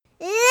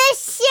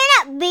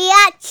up,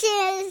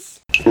 biatches?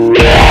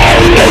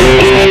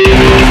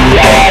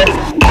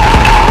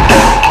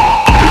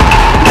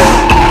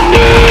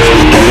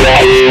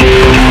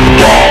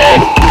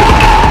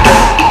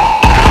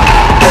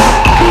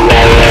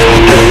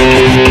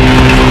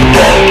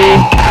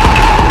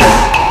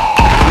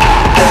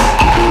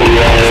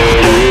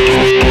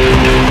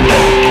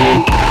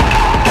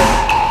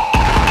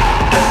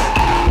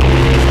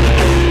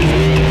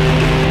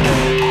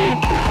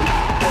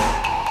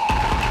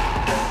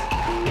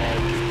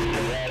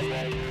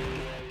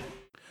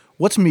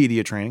 What's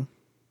media training?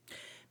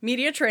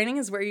 Media training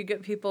is where you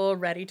get people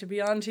ready to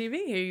be on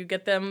TV. You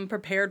get them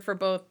prepared for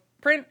both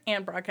print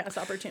and broadcast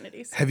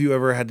opportunities. Have you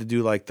ever had to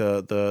do like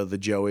the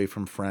Joey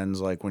from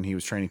Friends, like when he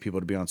was training people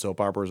to be on soap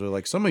operas, or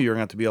like some of you are going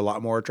to have to be a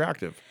lot more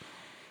attractive?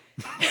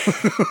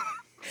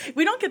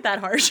 We don't get that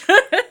harsh.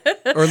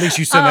 Or at least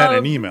you send that in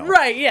an email.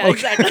 Right, yeah,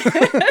 Okay. exactly.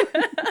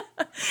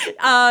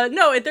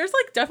 No, there's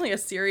like definitely a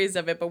series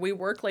of it, but we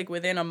work like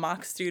within a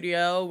mock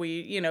studio.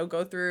 We,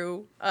 go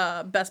through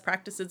best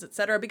practices,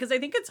 etc. Because I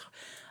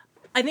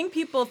think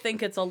people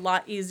think it's a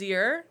lot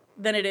easier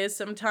than it is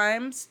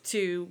sometimes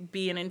to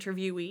be an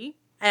interviewee.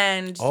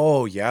 And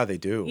Oh, yeah, they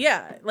do.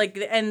 yeah,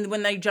 and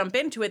when they jump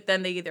into it,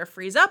 then they either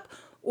freeze up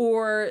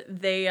or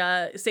they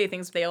say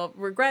things they'll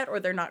regret, or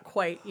they're not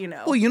quite,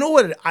 Well, you know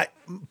what? I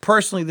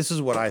personally, this is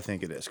what I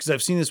think it is, because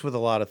I've seen this with a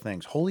lot of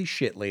things. Holy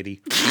shit,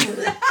 lady.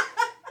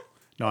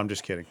 No, I'm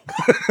just kidding.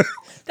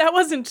 That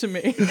wasn't to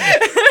me.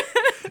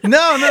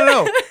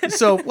 No.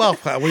 So, well,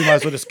 we might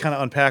as well just kind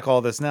of unpack all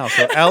this now.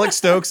 So, Alex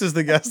Stokes is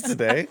the guest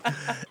today.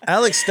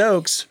 Alex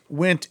Stokes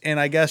went and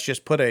I guess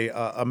just put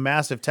a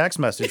massive text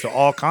message to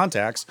all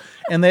contacts,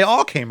 and they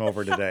all came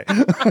over today.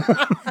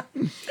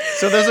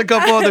 So there's a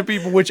couple other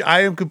people, which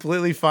I am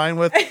completely fine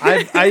with.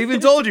 I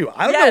even told you,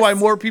 I don't know why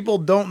more people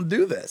don't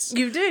do this.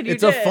 You did.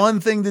 It's a fun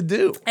thing to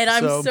do. And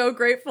I'm so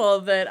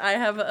grateful that I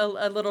have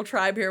a little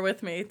tribe here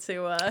with me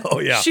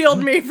to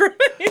shield me from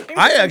anything.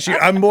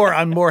 I'm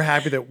more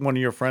happy that one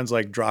of your friends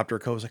like dropped her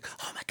coat. Was like,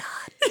 oh my God.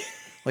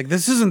 Like,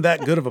 this isn't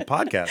that good of a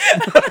podcast.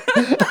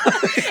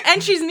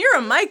 And she's near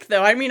a mic,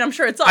 though. I mean, I'm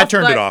sure it's off. I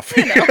turned it off.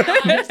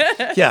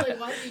 Yeah.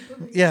 Like,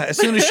 Yeah. As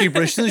soon as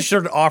she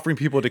started offering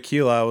people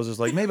tequila, I was just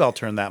like, maybe I'll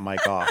turn that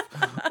mic off.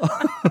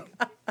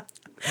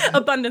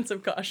 Abundance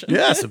of caution.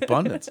 Yes,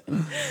 abundance.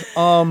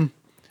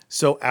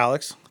 So,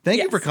 Alex,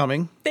 thank you for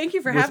coming. Thank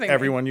you for with having me.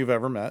 everyone you've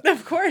ever met.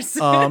 Of course.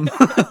 Where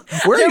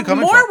are you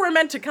coming More from? were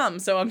meant to come,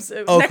 so I'm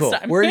next Cool.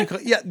 time. Where are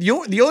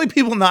you? The only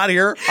people not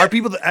here are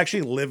people that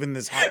actually live in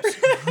this house.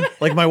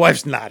 Like, my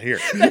wife's not here.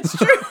 That's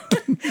true.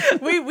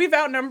 We've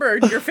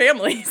outnumbered your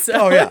family. So.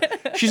 Oh yeah,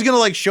 she's gonna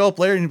like show up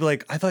later and be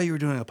like, "I thought you were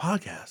doing a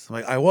podcast." I'm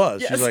like, "I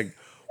was." Yes. She's like,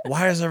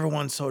 "Why is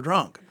everyone so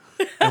drunk?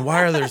 And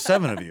why are there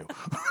 7 of you?"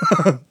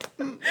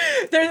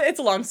 It's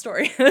a long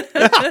story.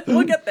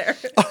 We'll get there.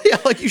 Oh yeah,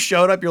 like you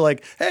showed up, you're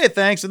like, "Hey,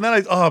 thanks," and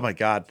then oh my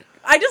God.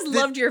 I just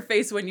loved your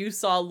face when you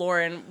saw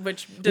Lauren,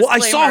 which Well, I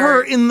saw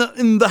her in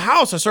the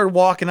house. I started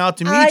walking out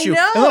to meet you,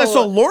 know. and then I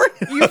saw Lauren.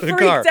 You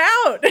freaked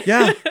out.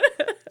 Yeah,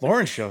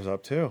 Lauren shows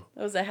up too.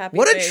 That was a happy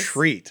What face. a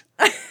treat.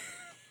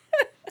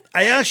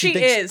 I actually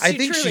She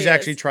think truly she's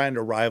actually is. trying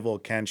to rival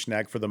Ken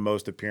Schneck for the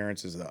most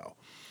appearances, though.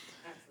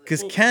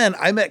 Because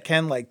I met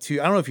Ken like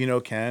 2. I don't know if you know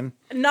Ken.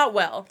 Not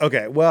well.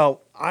 Okay,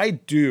 well, I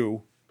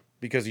do,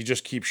 because he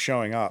just keeps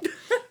showing up.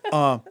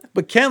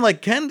 But Ken,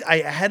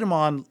 I had him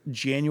on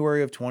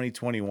January of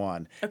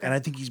 2021, and I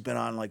think he's been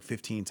on like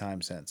 15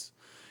 times since.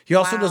 He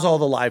also does all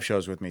the live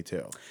shows with me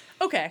too.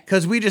 Okay.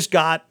 Because we just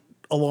got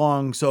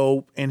along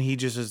and he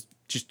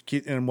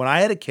and when I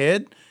had a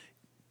kid,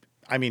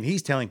 I mean,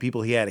 he's telling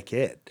people he had a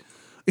kid.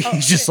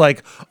 He's just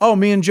like, oh,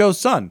 me and Joe's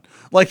son.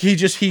 Like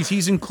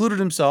he's included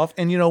himself,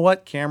 and you know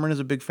what? Cameron is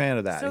a big fan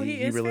of that. So he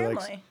is really family.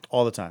 likes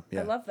all the time.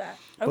 Yeah, I love that.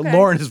 But Okay.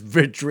 Lauren is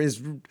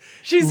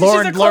She's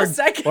a close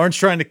second. Lauren's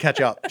trying to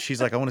catch up.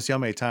 She's like, I want to see how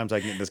many times I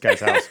can get in this guy's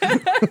house.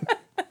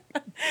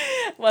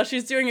 Well,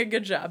 she's doing a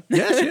good job.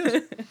 Yeah, she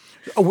is.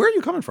 Oh, where are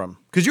you coming from?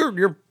 Because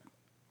you're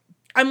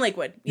I'm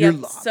Lakewood. You're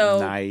Yep. So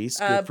nice.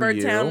 Good for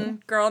you.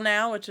 Birdtown girl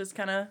now, which is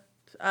kind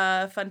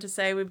of fun to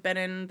say. We've been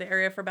in the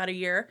area for about a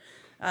year.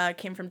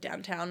 Came from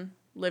downtown.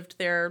 Lived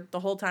there the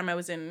whole time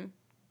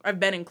I've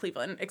been in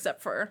Cleveland,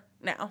 except for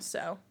now.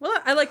 So, well,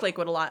 I like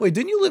Lakewood a lot. Wait,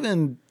 didn't you live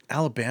in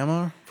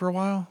Alabama for a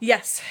while?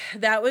 Yes,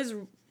 that was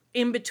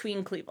in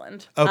between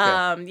Cleveland.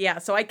 Okay. Yeah,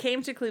 so I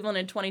came to Cleveland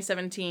in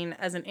 2017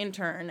 as an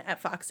intern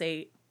at Fox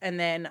 8, and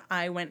then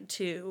I went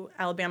to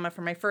Alabama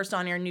for my first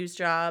on-air news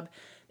job.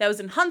 That was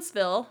in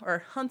Huntsville,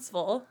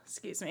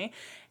 excuse me.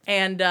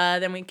 And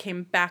then we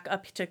came back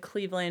up to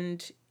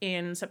Cleveland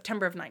in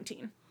September of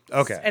 19.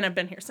 Okay. And I've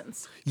been here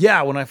since.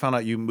 Yeah, when I found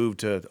out you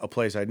moved to a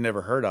place I'd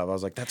never heard of, I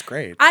was like, that's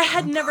great. I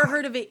had never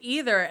heard of it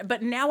either,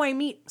 but now I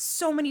meet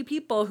so many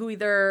people who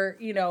either,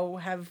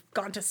 have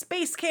gone to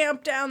space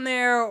camp down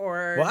there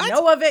or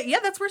know of it. Yeah,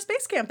 that's where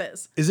space camp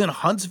is. Is in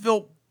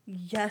Huntsville?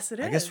 Yes, it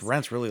is. I guess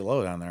rent's really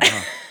low down there,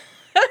 huh?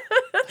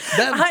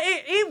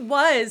 It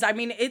was. I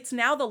mean, it's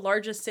now the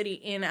largest city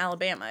in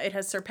Alabama. It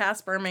has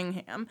surpassed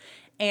Birmingham.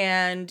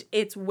 And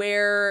it's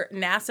where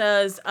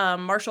NASA's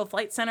Marshall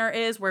Flight Center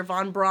is, where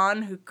von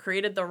Braun, who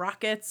created the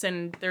rockets,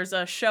 and there's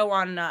a show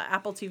on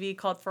Apple TV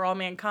called For All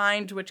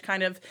Mankind, which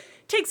kind of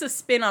takes a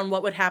spin on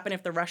what would happen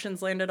if the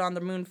Russians landed on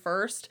the moon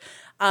first.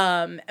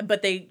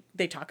 But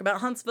they talk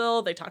about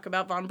Huntsville, they talk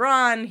about von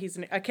Braun, he's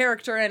a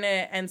character in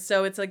it, and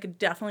so it's like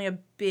definitely a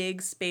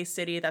big space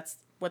city. That's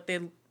what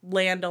they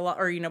land a lot,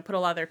 or put a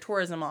lot of their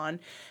tourism on.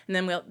 And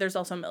then there's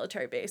also a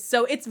military base,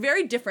 so it's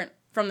very different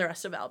from the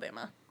rest of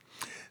Alabama.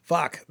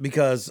 Fuck,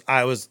 because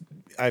I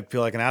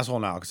feel like an asshole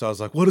now because I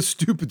was like, what a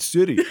stupid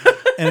city.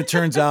 And it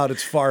turns out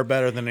it's far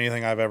better than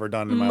anything I've ever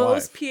done in my life.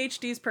 Most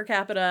PhDs per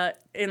capita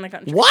in the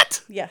country.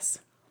 What? Yes.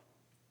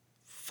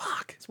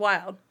 Fuck. It's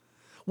wild.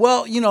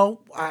 Well,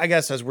 I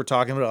guess as we're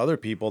talking about other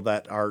people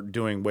that are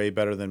doing way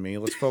better than me,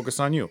 let's focus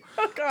on you.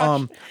 Oh,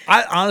 gosh.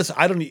 I honestly,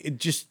 I don't, it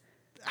just,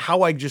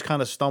 how I just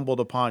kind of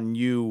stumbled upon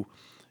you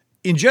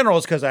in general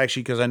is because I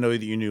know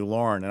that you knew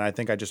Lauren, and I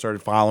think I just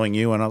started following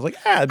you, and I was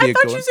like, that'd be I a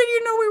thought cool you said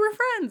we were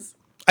friends.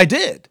 I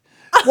did.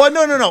 Well,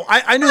 no.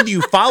 I knew that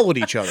you followed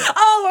each other.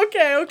 Oh,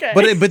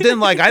 okay. But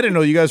then I didn't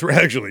know you guys were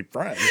actually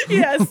friends.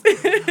 Yes.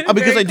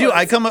 Because I do.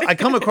 I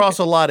come across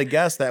a lot of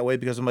guests that way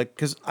because I'm like,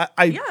 because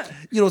I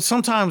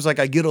sometimes I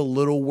get a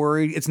little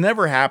worried. It's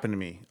never happened to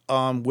me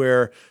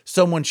where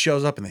someone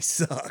shows up and they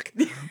suck,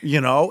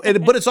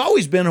 but it's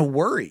always been a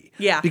worry.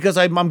 Yeah. Because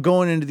I'm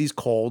going into these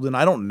cold and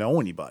I don't know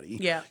anybody.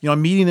 Yeah.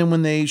 I'm meeting them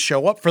when they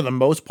show up for the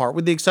most part,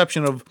 with the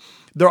exception of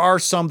there are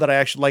some that I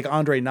actually like.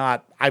 Andre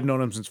Knott, I've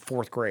known him since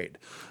 4th grade.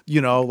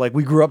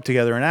 We grew up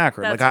together in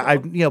Akron.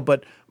 That's cool.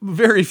 But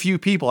very few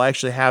people I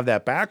actually have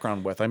that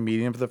background with. I'm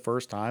meeting them for the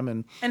first time,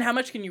 and how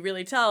much can you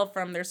really tell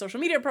from their social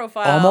media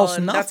profile? Almost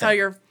and nothing. That's how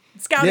you're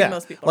scouting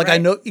most people. Like, right? I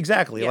know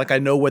exactly. Yeah. Like, I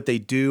know what they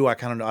do. I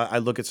kind of know. I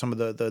look at some of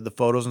the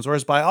photos and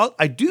stories, but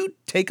I do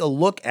take a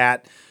look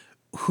at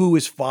who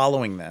is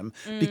following them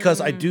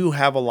because I do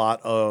have a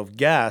lot of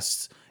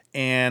guests,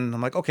 and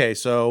I'm like, okay,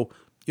 so.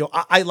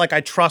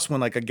 I trust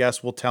when a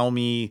guest will tell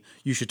me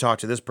you should talk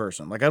to this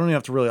person. I don't even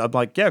have to really. I'm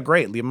like, yeah,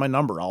 great, leave my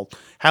number. I'll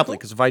happily,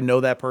 because if I know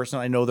that person,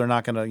 I know they're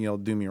not gonna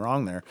do me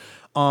wrong there.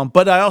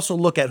 But I also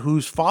look at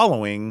who's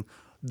following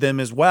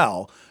them as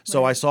well.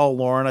 So I saw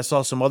Lauren, I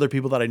saw some other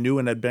people that I knew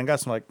and had been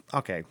guests. I'm like,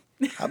 okay,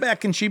 how bad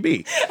can she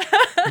be?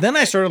 Then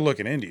I started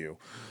looking into you,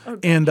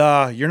 and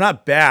you're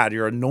not bad.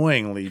 You're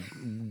annoyingly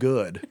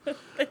good.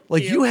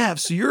 You have.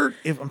 So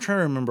if I'm trying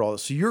to remember all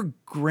this. So your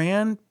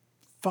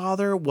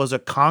grandfather was a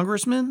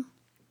congressman?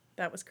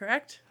 That was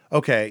correct.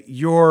 Okay.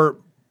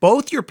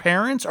 Both your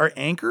parents are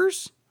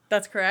anchors?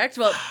 That's correct.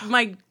 Well,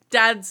 my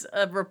dad's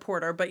a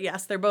reporter, but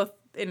yes, they're both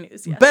in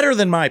news. Yes. Better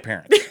than my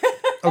parents.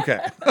 Okay.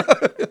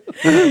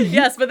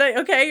 Yes, but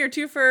you're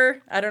 2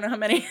 for, I don't know how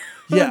many.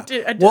 Yeah.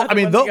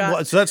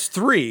 So that's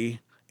 3.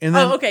 And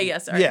then, okay,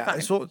 yes, all right, yeah.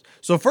 fine.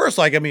 So first,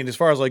 as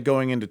far as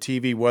going into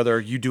TV, whether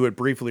you do it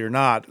briefly or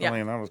not, Yeah.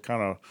 that was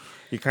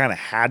you kind of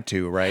had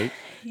to, right?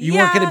 You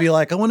weren't going to be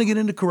like, I want to get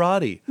into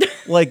karate.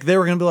 They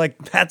were going to be like,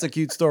 that's a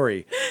cute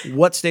story.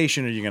 What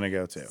station are you going to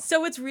go to?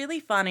 So it's really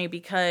funny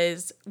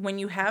because when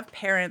you have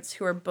parents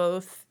who are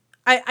both,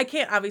 I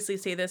can't obviously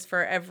say this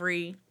for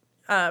every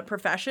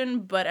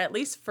profession, but at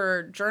least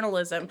for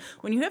journalism,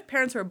 when you have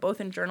parents who are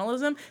both in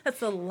journalism, that's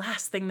the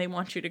last thing they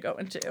want you to go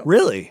into.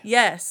 Really?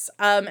 Yes.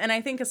 And I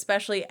think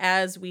especially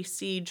as we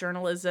see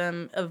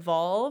journalism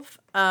evolve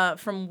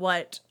from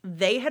what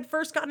they had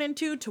first gotten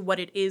into to what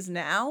it is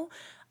now,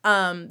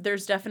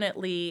 there's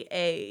definitely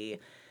a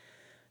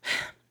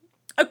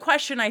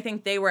question I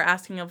think they were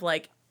asking of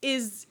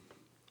is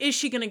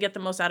she going to get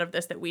the most out of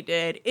this that we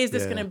did? Is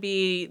this going to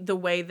be the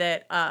way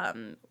that,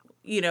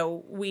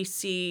 we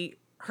see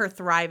her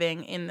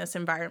thriving in this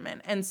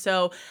environment? And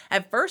so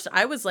at first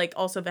I was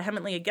also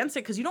vehemently against it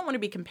because you don't want to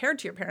be compared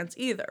to your parents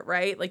either,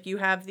 right? You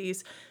have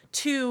these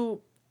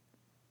 2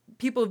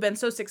 people who've been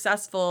so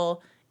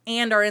successful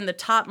and are in the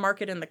top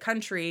market in the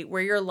country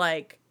where you're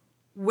like,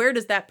 where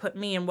does that put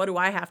me and what do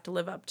I have to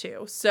live up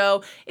to?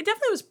 So it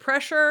definitely was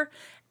pressure,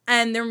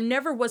 and there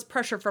never was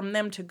pressure from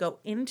them to go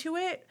into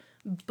it.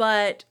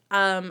 But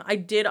I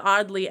did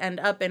oddly end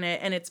up in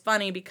it. And it's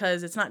funny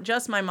because it's not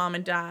just my mom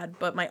and dad,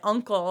 but my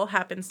uncle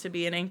happens to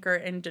be an anchor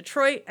in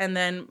Detroit. And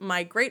then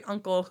my great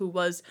uncle, who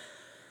was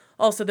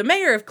also the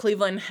mayor of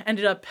Cleveland,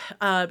 ended up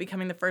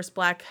becoming the first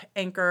Black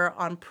anchor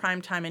on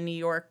primetime in New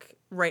York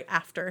right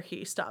after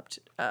he stopped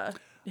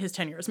his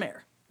tenure as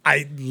mayor.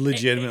 I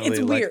legitimately, it's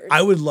weird.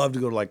 I would love to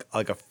go to like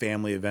a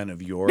family event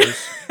of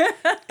yours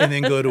and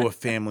then go to a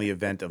family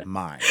event of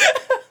mine.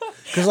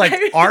 Because,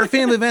 our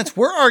family events,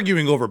 we're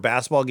arguing over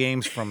basketball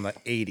games from the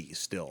 80s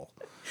still.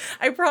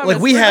 I promise.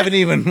 We haven't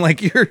even,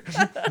 you're...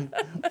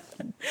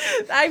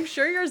 I'm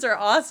sure yours are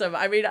awesome.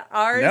 I mean,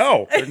 ours...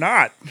 No, they're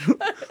not.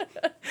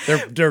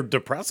 They're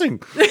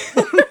depressing.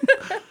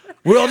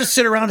 We all just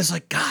sit around, it's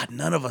God,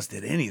 none of us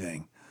did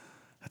anything.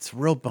 That's a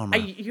real bummer.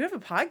 You have a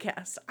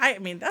podcast. I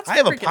mean, that's I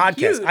have a podcast.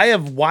 Huge. I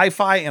have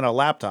Wi-Fi and a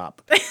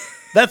laptop.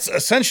 That's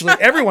essentially,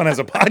 everyone has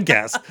a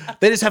podcast.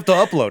 They just have to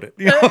upload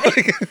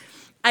it.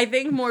 I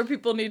think more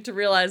people need to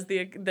realize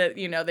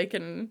that they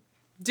can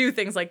do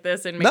things like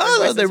this and make their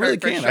voices they really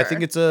heard for can. sure. I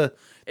think it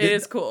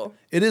is cool.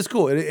 It is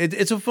cool.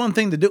 It's a fun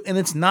thing to do, and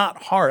it's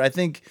not hard. I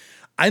think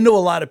I know a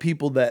lot of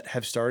people that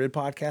have started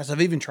podcasts.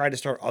 I've even tried to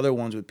start other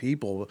ones with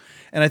people,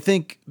 and I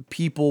think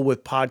people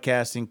with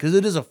podcasting, because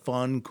it is a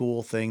fun,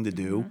 cool thing to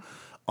do,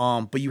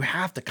 but you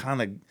have to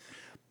kind of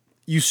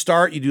you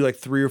do like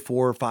 3 or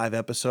 4 or 5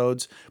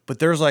 episodes, but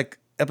there's like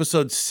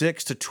episode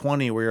 6 to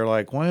 20 where you're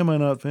like, why am I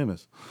not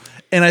famous?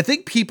 And I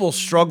think people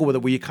struggle with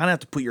it where you kind of have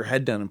to put your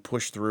head down and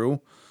push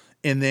through,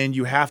 and then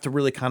you have to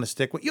really kind of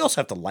stick with. You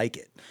also have to like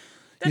it.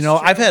 That's true.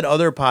 I've had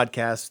other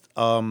podcasts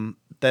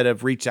that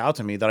have reached out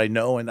to me that I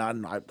know, and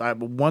I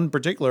one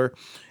particular,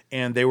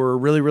 and they were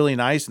really, really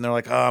nice, and they're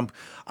like, I'm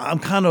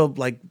kind of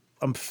like,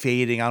 I'm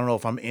fading. I don't know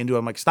if I'm into it.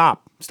 I'm like,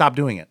 stop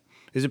doing it.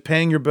 Is it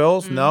paying your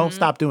bills? No,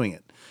 stop doing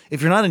it.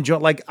 If you're not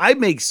enjoying, like, I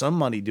make some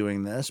money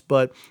doing this,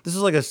 but this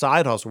is like a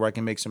side hustle where I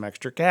can make some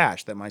extra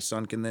cash that my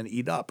son can then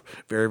eat up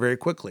very, very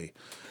quickly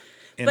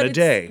in a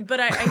day.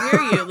 But I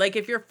hear you. Like,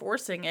 if you're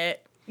forcing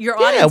it, your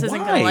audience isn't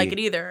going to like it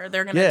either.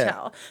 They're going to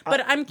tell.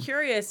 But I'm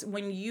curious,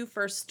 when you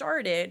first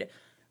started,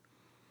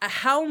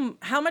 how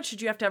much did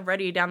you have to have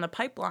ready down the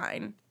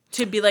pipeline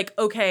to be like,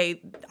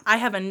 okay, I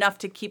have enough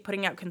to keep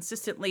putting out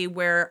consistently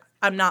where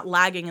I'm not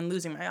lagging and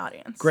losing my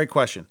audience? Great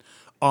question.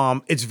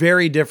 It's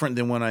very different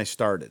than when I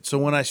started. So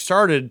when I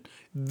started,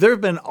 there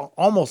have been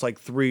almost like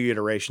 3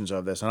 iterations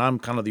of this, and I'm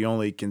kind of the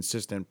only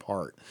consistent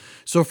part.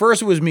 So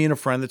first it was me and a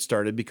friend that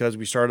started because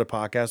we started a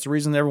podcast. The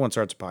reason everyone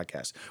starts a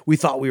podcast, we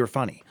thought we were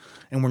funny,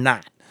 and we're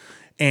not.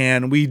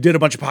 And we did a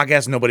bunch of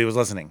podcasts, and nobody was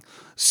listening.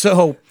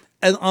 So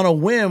on a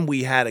whim,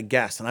 we had a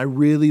guest, and I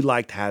really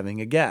liked having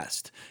a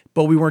guest,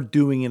 but we weren't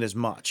doing it as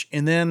much.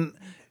 And then,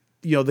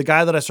 the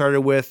guy that I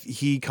started with,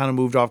 he kind of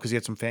moved off because he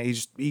had some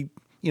fans.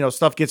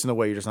 Stuff gets in the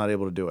way. You're just not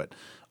able to do it.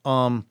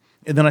 And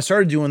then I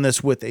started doing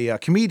this with a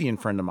comedian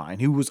friend of mine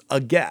who was a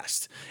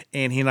guest,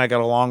 and he and I got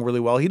along really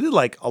well. He did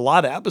like a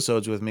lot of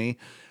episodes with me,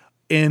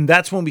 and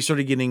that's when we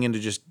started getting into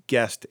just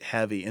guest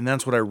heavy, and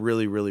that's what I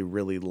really, really,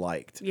 really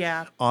liked.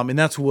 Yeah. And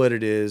that's what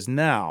it is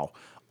now.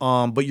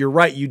 But you're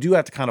right. You do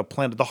have to kind of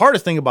plan it. The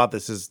hardest thing about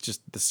this is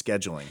just the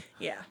scheduling.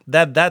 Yeah.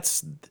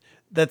 That's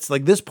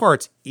like, this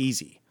part's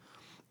easy.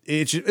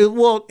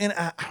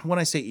 When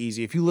I say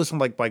easy, if you listen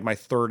to like my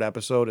 3rd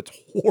episode, it's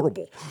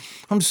horrible.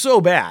 I'm so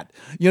bad.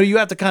 You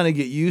have to kind of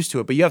get used to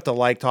it, but you have to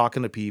like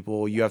talking to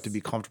people. You have to be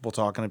comfortable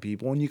talking to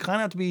people, and you kind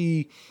of have to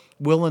be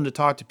willing to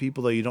talk to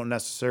people that you don't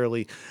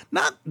necessarily,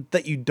 not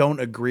that you don't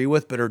agree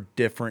with, but are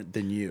different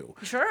than you.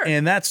 Sure.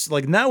 And that's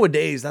like,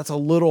 nowadays, that's a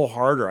little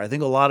harder. I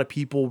think a lot of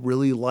people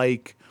really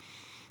like,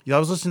 I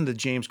was listening to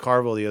James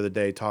Carville the other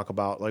day talk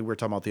about, like, we were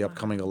talking about the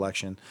upcoming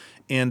election,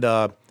 and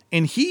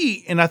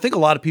I think a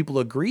lot of people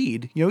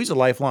agreed. He's a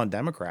lifelong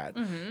Democrat,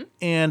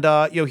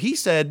 and he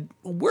said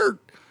we're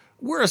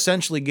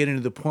essentially getting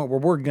to the point where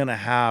we're gonna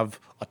have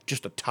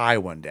just a tie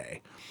one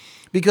day,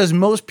 because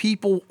most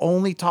people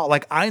only talk.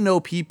 Like, I know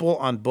people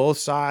on both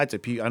sides.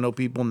 I know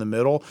people in the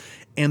middle,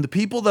 and the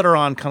people that are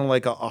on kind of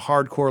like a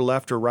hardcore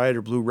left or right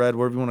or blue red,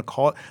 whatever you want to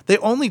call it, they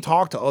only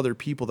talk to other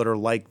people that are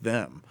like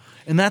them,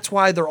 and that's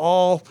why they're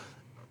all,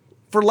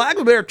 for lack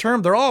of a better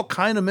term, they're all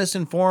kind of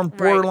misinformed,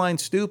 borderline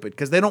stupid,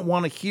 because they don't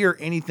want to hear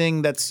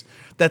anything that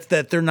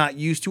they're not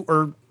used to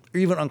or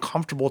even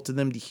uncomfortable to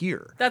them to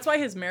hear. That's why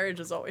his marriage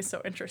is always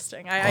so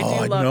interesting. I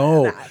do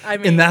love that. I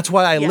mean, and that's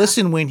why I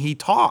listen when he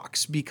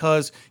talks,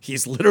 because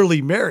he's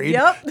literally married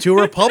to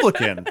a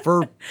Republican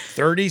for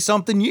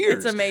 30-something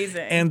years. It's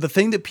amazing. And the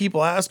thing that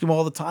people ask him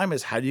all the time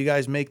is, how do you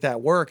guys make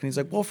that work? And he's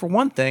like, well, for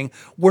one thing,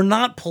 we're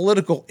not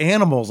political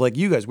animals like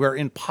you guys. We're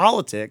in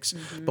politics,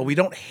 but we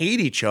don't hate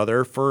each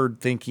other for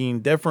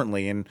thinking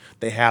differently. And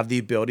they have the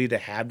ability to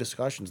have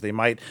discussions. They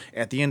might,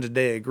 at the end of the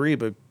day, agree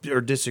or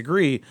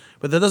disagree,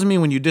 but that doesn't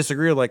mean when you disagree,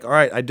 like, all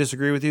right, I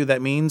disagree with you,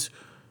 that means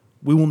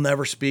we will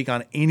never speak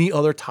on any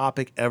other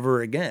topic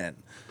ever again.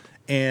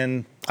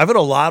 And I've had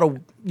a lot of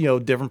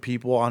different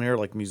people on here,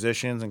 like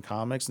musicians and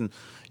comics, and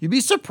you'd be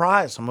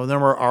surprised. Some of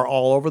them are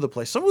all over the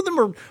place. Some of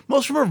them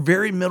most of them are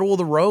very middle of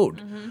the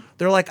road.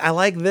 They're like, I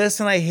like this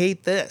and I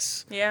hate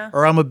this. Yeah.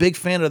 Or I'm a big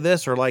fan of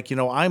this. Or like,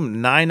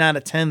 I'm 9 out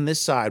of 10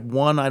 this side.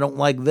 1, I don't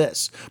like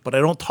this. But I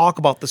don't talk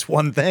about this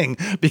one thing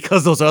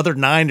because those other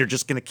 9 are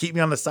just going to keep me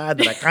on the side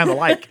that I kind of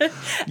like.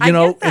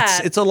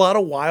 It's a lot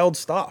of wild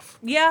stuff.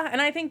 Yeah.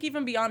 And I think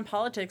even beyond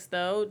politics,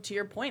 though, to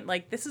your point,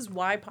 like, this is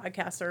why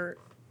podcasts are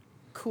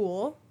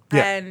cool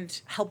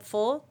and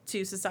helpful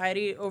to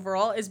society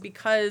overall, is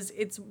because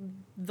it's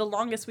the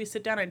longest we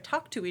sit down and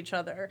talk to each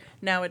other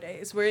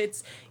nowadays, where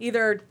it's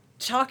either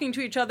talking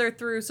to each other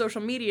through social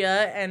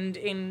media and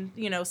in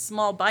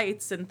small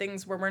bites and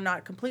things where we're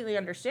not completely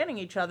understanding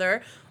each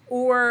other,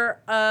 or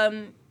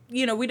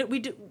we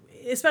do,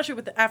 especially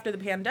after the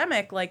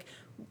pandemic, like,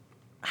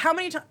 how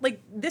many times,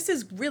 like, this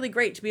is really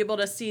great to be able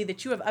to see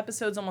that you have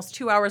episodes almost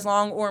 2 hours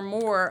long or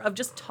more of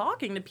just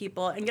talking to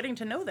people and getting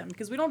to know them,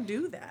 because we don't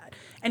do that.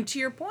 And to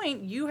your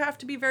point, you have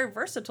to be very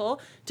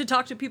versatile to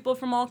talk to people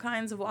from all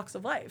kinds of walks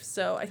of life.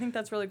 So I think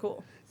that's really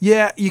cool.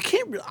 Yeah, you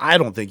can't. I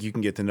don't think you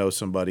can get to know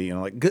somebody,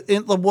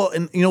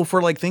 and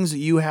for like things that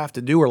you have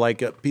to do, or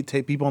like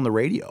take people on the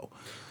radio.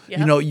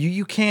 Yeah.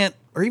 You can't,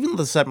 or even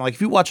the segment. Like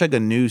if you watch like a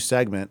news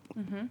segment,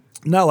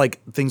 not like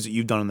things that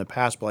you've done in the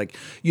past, but like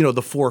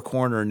the four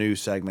corner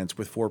news segments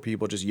with four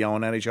people just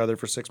yelling at each other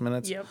for 6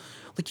 minutes. Yep.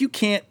 Like you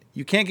can't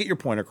get your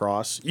point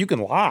across. You can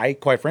lie,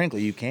 quite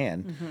frankly, you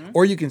can,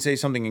 or you can say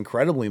something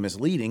incredibly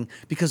misleading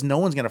because no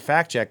one's going to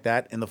fact check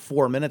that in the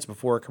 4 minutes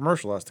before a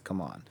commercial has to come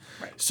on.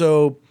 Right.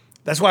 So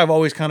that's why I've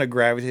always kind of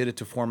gravitated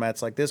to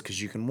formats like this,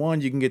 because you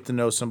can get to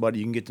know somebody,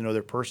 you can get to know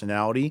their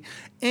personality,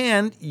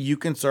 and you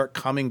can start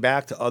coming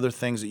back to other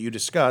things that you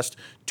discussed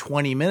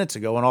 20 minutes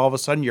ago, and all of a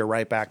sudden you're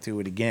right back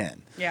to it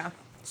again. Yeah.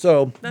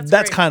 So that's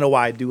great. kind of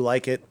why I do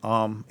like it.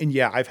 And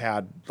yeah, I've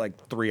had like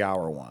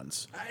 3-hour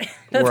ones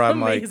That's where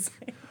I'm amazing.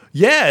 like,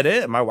 yeah, it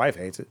is. My wife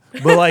hates it,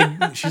 but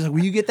like she's like,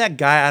 will you get that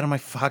guy out of my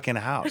fucking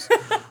house?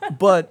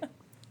 But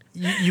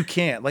you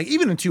can't, like,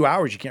 even in 2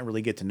 hours, you can't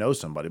really get to know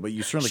somebody, but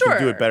you certainly can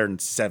do it better in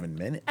 7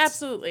 minutes.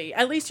 Absolutely.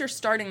 At least you're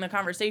starting the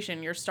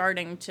conversation. You're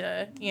starting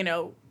to,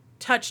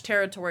 touch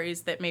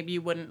territories that maybe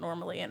you wouldn't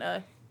normally in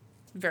a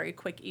very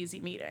quick,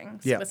 easy meeting.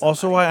 Yeah.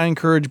 Also, I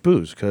encourage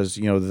booze because,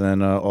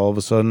 then all of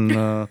a sudden,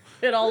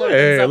 it all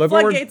opens up. look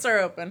Floodgates are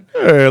open.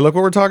 hey, look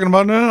what we're talking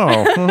about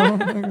now.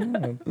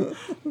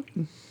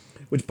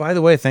 Which, by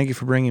the way, thank you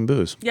for bringing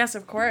booze. Yes,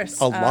 of course.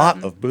 A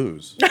lot of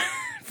booze.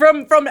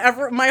 From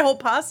my whole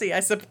posse, I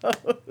suppose.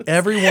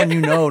 Everyone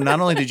you know. Not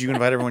only did you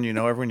invite everyone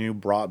you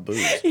brought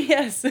booze.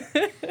 Yes.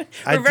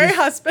 We're very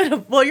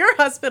hospitable. Well, you're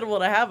hospitable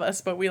to have us,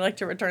 but we like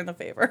to return the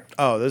favor.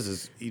 Oh,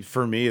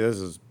 for me,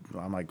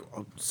 I'm like,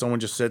 someone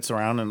just sits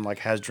around and like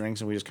has drinks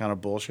and we just kind of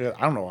bullshit.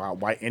 I don't know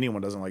why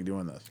anyone doesn't like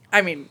doing this.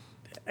 I mean,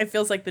 it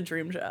feels like the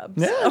dream job.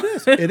 Yeah, so. it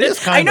is. It is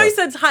kind of. I know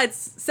you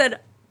said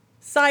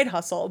side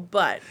hustle,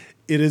 but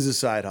it is a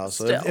side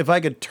hustle. If I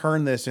could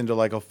turn this into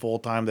like a full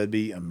time, that'd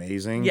be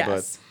amazing.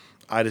 Yes.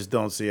 But I just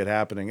don't see it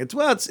happening. It's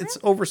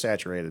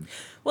oversaturated.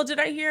 Well, did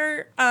I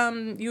hear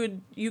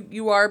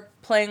you are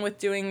playing with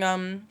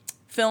doing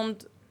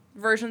filmed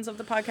versions of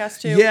the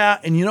podcast too? Yeah,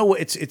 and you know what?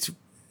 It's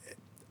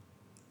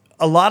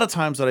a lot of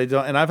times that I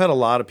don't, and I've had a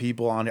lot of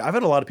people on. I've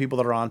had a lot of people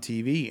that are on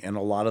TV, and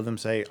a lot of them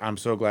say, "I'm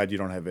so glad you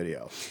don't have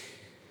video."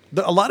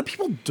 A lot of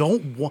people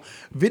don't want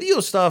video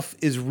stuff.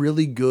 Is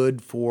really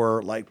good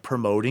for like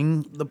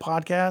promoting the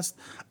podcast.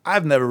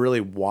 I've never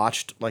really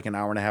watched like an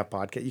hour and a half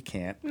podcast. You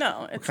can't.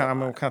 No, it's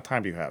what kind of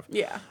time do you have?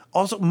 Yeah.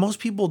 Also, most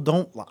people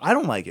don't. I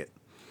don't like it.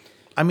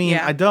 I mean,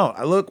 Yeah. I don't.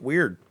 I look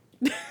weird.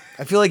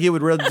 I feel like it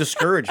would really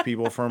discourage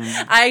people from.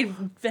 I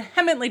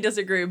vehemently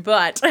disagree,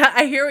 but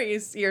I hear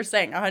what you're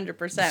saying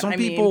 100%. Some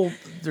people,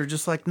 they're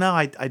just like, no,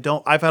 I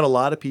don't. I've had a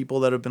lot of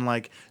people that have been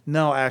like,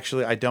 no,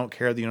 actually, I don't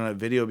care that you don't have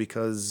video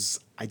because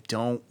I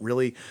don't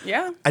really.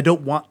 Yeah. I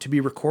don't want to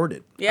be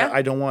recorded. Yeah.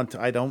 I don't want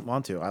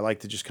to. I like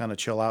to just kind of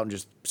chill out and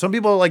just. Some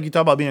people, like you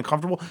talk about being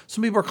comfortable.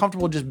 Some people are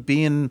comfortable just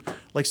being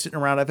like sitting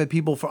around. I've had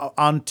people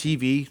on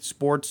TV,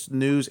 sports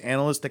news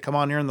analysts that come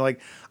on here and they're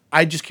like,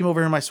 I just came over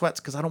here in my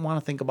sweats because I don't want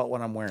to think about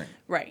what I'm wearing.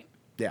 Right.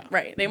 Yeah.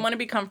 Right. They want to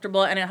be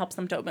comfortable, and it helps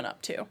them to open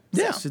up too.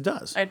 Yes, So, it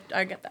does.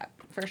 I get that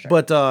for sure.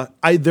 But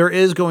there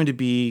is going to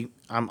be.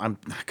 I'm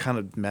kind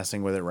of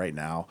messing with it right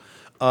now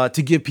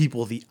to give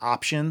people the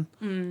option.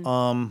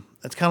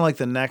 It's kind of like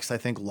the next, I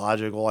think,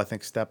 logical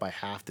step I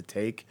have to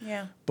take.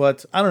 Yeah.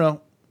 But I don't know.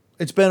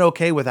 It's been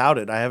okay without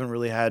it. I haven't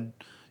really had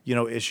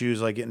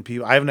issues like getting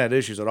people. I haven't had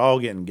issues at all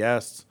getting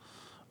guests.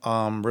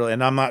 Really,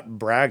 and I'm not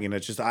bragging.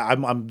 It's just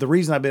I'm the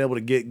reason I've been able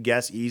to get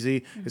guests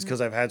easy is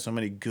because I've had so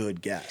many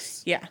good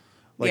guests. Yeah.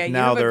 Like yeah, you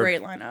now have a they're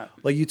great lineup.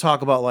 Like you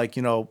talk about like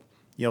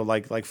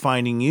like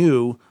finding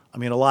you. I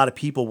mean, a lot of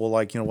people will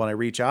like when I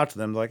reach out to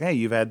them, they're like, hey,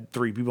 you've had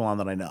 3 people on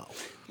that I know.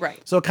 Right.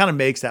 So it kind of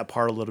makes that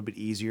part a little bit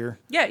easier.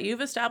 Yeah,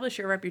 you've established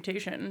your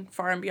reputation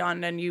far and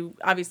beyond, and you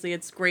obviously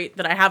it's great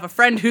that I have a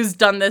friend who's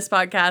done this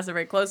podcast, a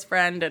very close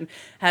friend, and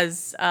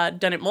has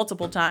done it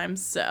multiple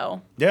times.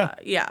 So Yeah.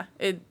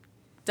 It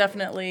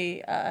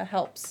definitely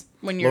helps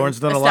when you're Lauren's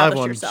done a live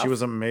one. yourself. She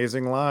was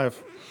amazing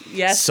live.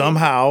 Yes.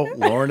 Somehow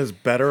Lauren is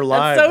better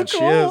live so than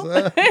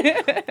cool. she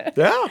is.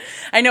 Yeah.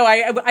 I know.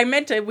 I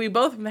meant to. We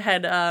both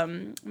had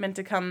meant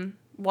to come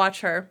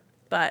watch her,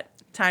 but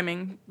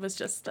timing was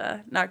just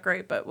not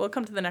great. But we'll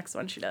come to the next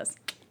one. She does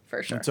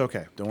for sure. It's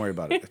okay. Don't worry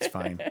about it. It's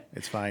fine.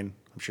 It's fine.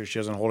 I'm sure she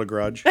doesn't hold a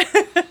grudge.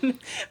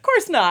 Of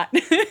course not.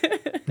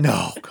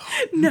 No,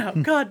 God. No,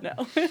 God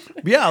no.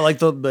 Yeah,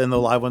 like in the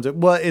live ones.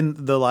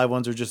 In the live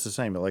ones are just the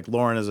same. But like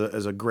Lauren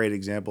is a great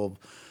example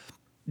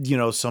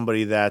of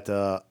somebody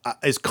that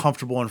is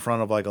comfortable in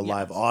front of like a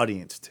live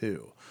audience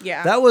too.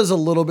 Yeah. That was a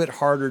little bit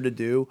harder to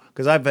do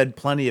because I've had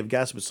plenty of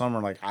guests, but some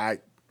are like I've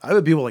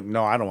had people like,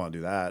 no, I don't want to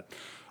do that.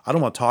 I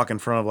don't want to talk in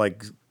front of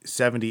like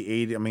 70,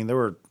 80. I mean, there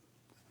were,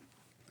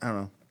 I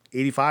don't know,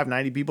 85,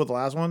 90 people at the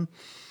last one.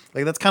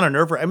 Like, that's kind of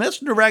nerve-wracking. I mean,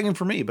 that's nerve-wracking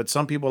for me, but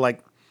some people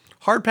like,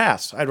 hard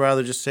pass. I'd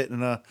rather just sit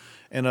in a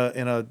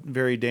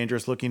very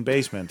dangerous looking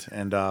basement,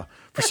 and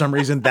for some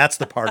reason that's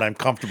the part I'm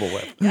comfortable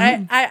with.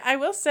 I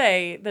will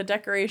say the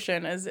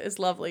decoration is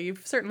lovely.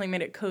 You've certainly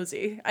made it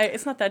cozy.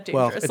 It's not that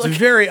Well, dangerous. it's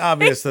very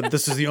obvious that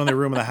this is the only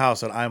room in the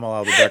house that I'm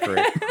allowed to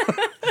decorate.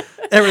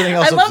 Everything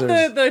else I love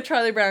upstairs. the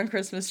Charlie Brown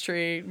Christmas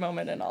tree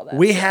moment and all that.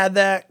 We had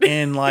that,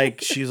 and like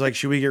she's like,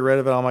 "Should we get rid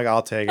of it?" I'm like,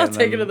 "I'll take it." I'll And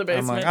take it then to the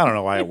I'm like, basement. "I don't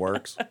know why it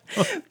works."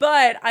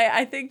 But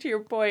I think to your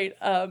point,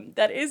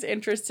 that is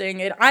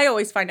interesting. And I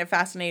always find it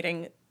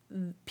fascinating,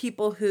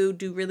 people who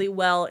do really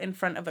well in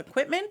front of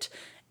equipment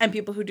and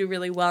people who do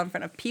really well in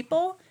front of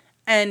people,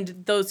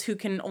 and those who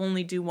can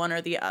only do one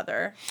or the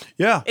other.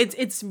 Yeah,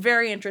 It's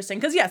very interesting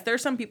because, yes, there are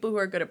some people who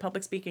are good at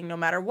public speaking no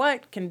matter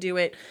what, can do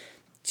it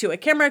to a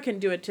camera, can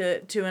do it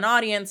to an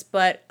audience,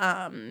 but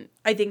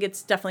I think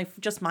it's definitely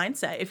just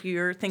mindset. If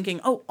you're thinking,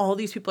 oh, all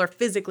these people are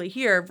physically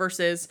here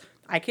versus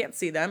I can't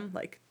see them,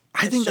 like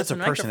I it's think just that's a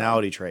microphone.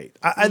 personality trait.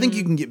 I think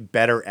you can get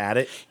better at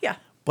it. Yeah.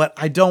 But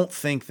I just don't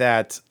think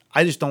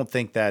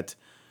that,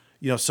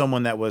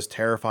 someone that was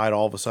terrified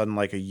all of a sudden,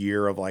 like a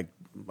year of like,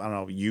 I don't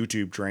know,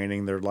 YouTube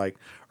training, they're like,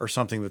 or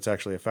something that's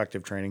actually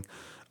effective training,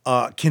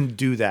 can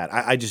do that.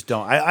 I just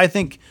don't. I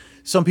think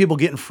some people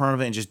get in front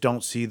of it and just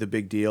don't see the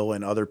big deal,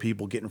 and other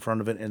people get in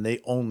front of it and they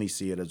only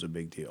see it as a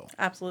big deal.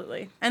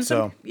 Absolutely. And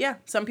So-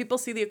 some people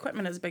see the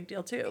equipment as a big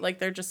deal too. Like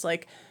they're just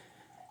like,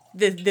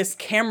 this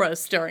camera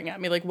is staring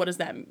at me. Like, what is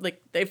that? Like,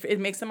 it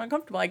makes them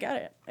uncomfortable. I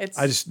get it.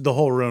 The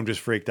whole room just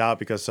freaked out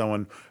because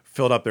someone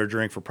filled up their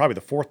drink for probably the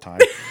fourth time.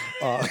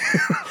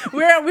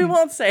 We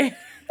won't say.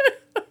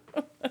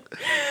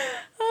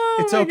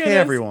 It's my okay, goodness.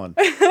 everyone.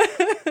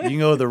 You can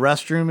go to the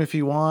restroom if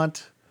you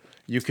want.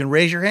 You can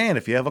raise your hand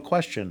if you have a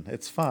question.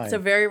 It's fine. It's a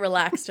very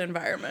relaxed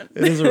environment.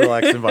 It is a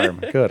relaxed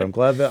environment. Good. I'm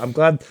glad that's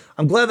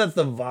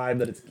the vibe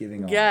that it's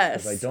giving off.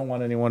 Yes. Because I don't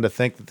want anyone to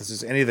think that this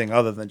is anything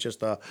other than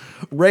just a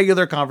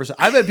regular conversation.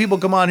 I've had people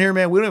come on here,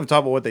 man. We don't even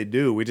talk about what they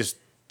do. We just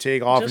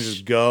take off and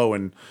just go.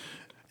 And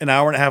an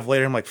hour and a half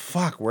later, I'm like,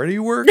 fuck, where do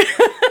you work?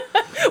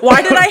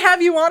 Why did I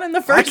have you on in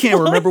the first I can't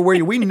place? remember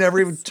where we never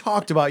even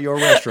talked about your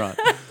restaurant.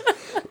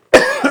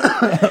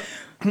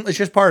 It's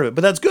just part of it.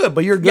 But that's good.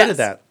 But you're good Yes. at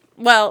that.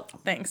 Well,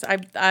 thanks.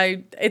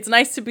 It's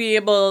nice to be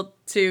able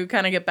to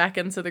kind of get back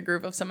into the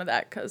groove of some of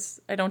that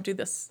because I don't do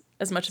this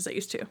as much as I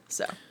used to.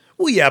 So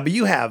Well, yeah,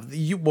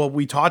 but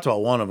we talked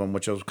about one of them,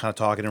 which was kind of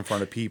talking in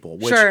front of people.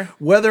 Which, Sure.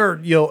 whether,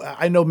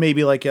 I know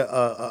maybe like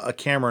a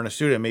camera in a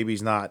studio, maybe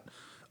it's not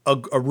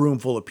a room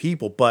full of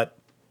people, but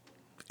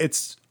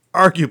it's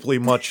arguably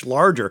much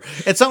larger.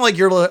 It's not like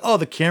you're like, oh,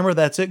 the camera,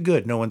 that's it,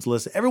 good. No one's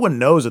listening. Everyone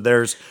knows that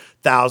there's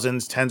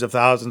thousands, tens of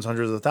thousands,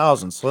 hundreds of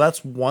thousands. So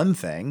that's one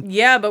thing.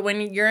 yeah, but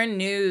when you're in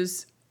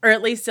news, or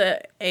at least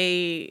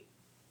a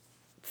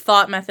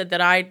thought method that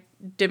I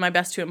did my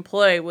best to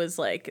employ was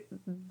like,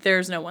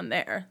 there's no one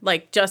there.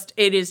 Like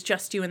it is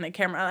just you and the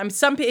camera.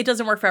 It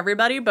doesn't work for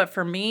everybody, but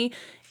for me,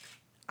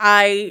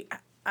 I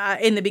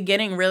in the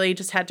beginning really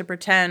just had to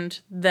pretend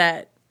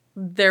that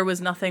there was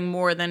nothing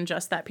more than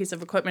just that piece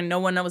of equipment. No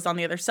one was on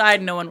the other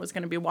side. No one was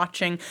going to be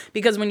watching,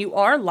 because when you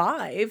are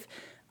live,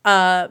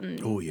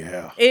 Oh,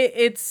 yeah.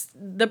 it's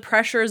the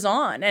pressure's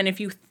on. And if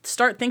you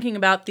start thinking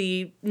about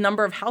the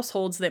number of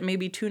households that may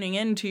be tuning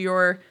into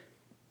your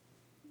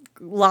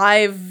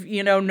live,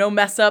 no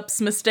mess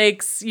ups,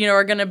 mistakes,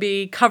 are going to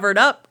be covered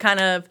up kind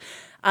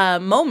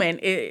of moment,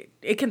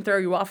 it can throw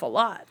you off a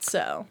lot.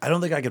 So I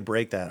don't think I could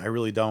break that. I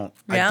really don't.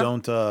 Yeah? I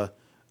don't.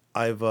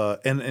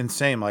 And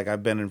same, like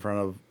I've been in front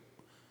of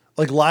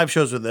like live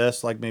shows with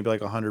this, like maybe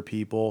like 100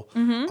 people.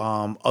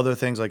 Mm-hmm. Other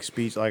things like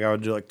speech, like I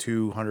would do like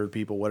 200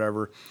 people,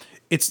 whatever.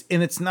 It's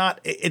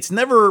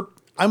never,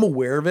 I'm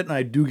aware of it and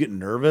I do get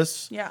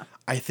nervous. Yeah.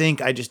 I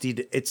think I just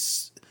need to,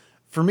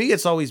 for me,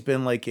 it's always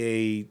been like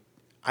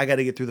I got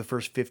to get through the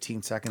first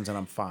 15 seconds and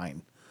I'm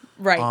fine.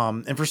 right.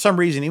 And for some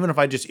reason, even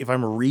if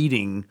I'm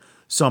reading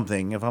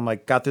something, if I'm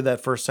like got through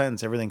that first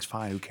sentence, everything's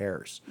fine. Who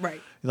cares?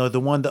 Right. The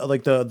one that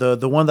like the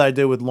one that I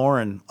did with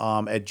Lauren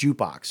at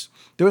Jukebox,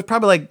 there was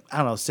probably like, I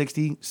don't know,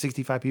 60,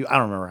 65 people. I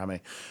don't remember how many,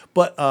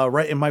 but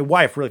right. And my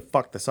wife really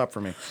fucked this up for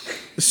me.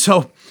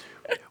 So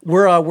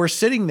we're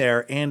sitting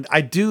there and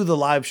I do the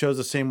live shows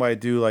the same way I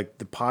do like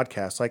the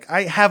podcast. Like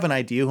I have an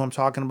idea who I'm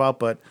talking about,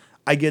 but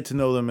I get to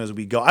know them as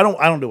we go. I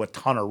don't do a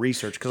ton of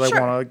research because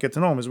Sure. I want to get to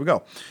know them as we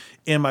go.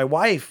 And my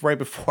wife, right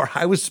before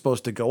I was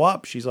supposed to go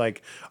up, she's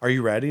like, "Are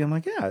you ready?" I'm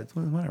like, "Yeah,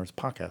 whatever. It's a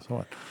podcast.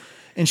 What?"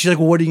 And she's like,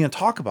 "Well, what are you going to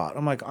talk about?"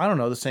 I'm like, "I don't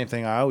know. The same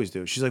thing I always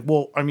do." She's like,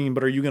 "Well, I mean,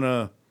 but are you going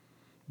to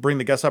bring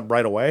the guests up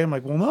right away?" I'm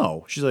like, "Well,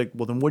 no." She's like,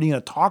 "Well, then what are you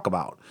going to talk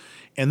about?"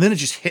 And then it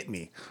just hit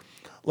me,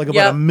 like about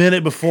Yep. a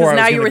minute before I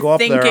now was you going to were go up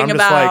there. thinking I'm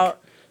just like,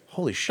 about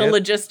 "Holy the shit!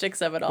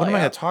 logistics of it all. What am I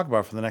yeah. going to talk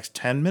about for the next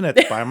 10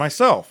 minutes by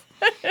myself?"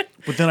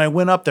 But then I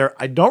went up there.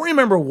 I don't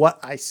remember what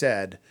I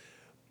said,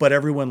 but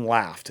everyone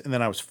laughed, and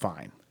then I was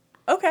fine.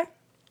 Okay.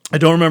 I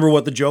don't remember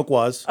what the joke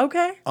was.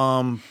 Okay.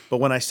 But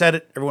when I said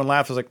it, everyone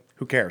laughed. I was like,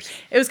 "Who cares?"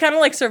 It was kind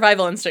of like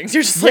survival instincts.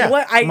 You're just like,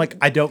 what? I'm like,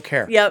 I don't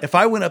care. Yep. If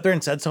I went up there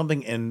and said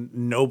something and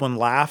no one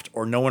laughed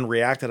or no one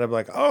reacted, I'd be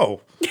like,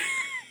 "Oh,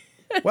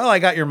 Well, I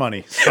got your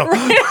money. So.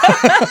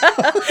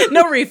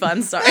 No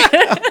refunds, sorry.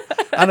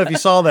 I don't know if you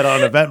saw that on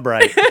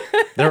Eventbrite.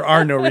 There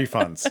are no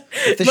refunds.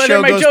 If the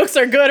Whether my jokes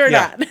are good or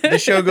not. The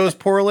show goes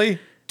poorly,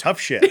 tough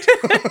shit.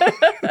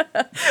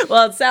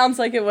 Well, it sounds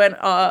like it went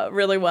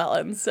really well,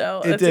 and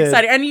so it's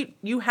exciting. And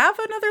you have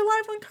another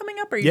live one coming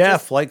up, or you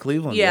just... Flight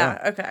Cleveland. Yeah,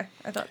 okay,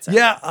 I thought so.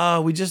 Yeah,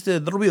 we just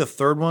did. That'll be the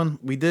third one.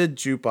 We did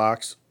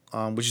Jukebox,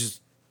 which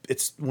is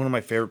it's one of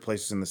my favorite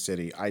places in the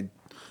city.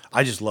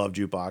 I just love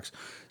Jukebox.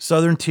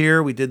 Southern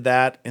Tier, we did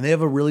that, and they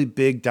have a really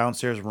big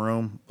downstairs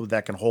room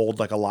that can hold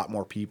like a lot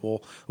more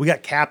people. We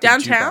got capped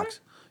downtown. Jukebox.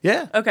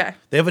 Yeah. Okay.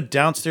 They have a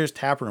downstairs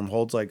tap room,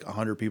 holds like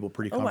 100 people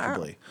pretty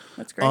comfortably. Wow.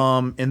 That's great.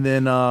 And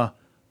then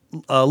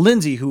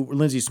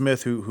Lindsay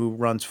Smith, who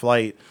runs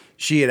Flight,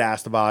 she had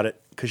asked about it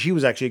because she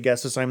was actually a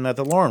guest assignment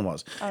that Lauren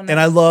was. Oh, nice.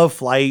 And I love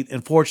Flight.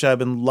 And fortunately, I've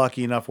been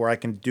lucky enough where I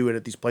can do it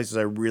at these places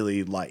I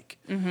really like.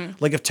 Mm-hmm.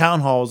 Like if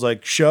Town Hall was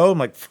like show, I'm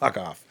like, fuck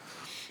off.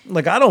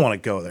 Like I don't want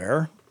to go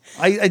there.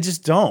 I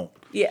just don't.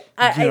 Yeah,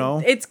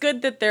 it's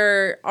good that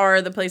there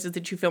are the places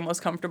that you feel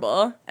most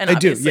comfortable, and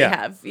obviously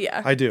have.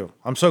 Yeah, I do.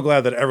 I'm so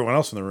glad that everyone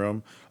else in the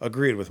room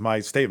agreed with my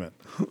statement.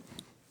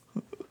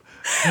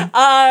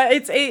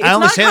 It's I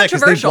only not say that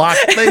because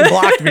they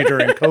blocked me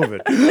during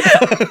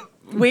COVID.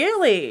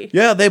 Really?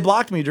 Yeah, they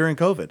blocked me during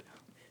COVID.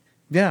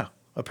 Yeah,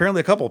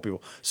 apparently a couple of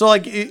people. So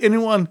like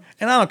anyone,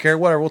 and I don't care.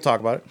 Whatever, we'll talk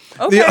about it.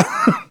 Okay.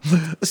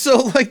 So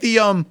like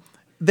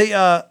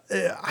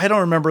I don't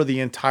remember the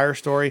entire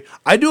story.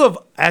 I do have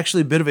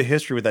actually a bit of a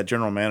history with that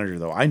general manager,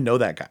 though. I know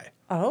that guy.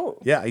 Oh.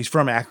 Yeah, he's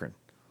from Akron.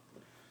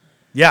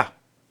 Yeah.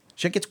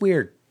 Shit gets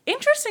weird.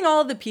 Interesting,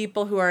 all the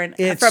people who are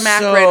from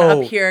Akron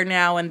up here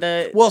now, and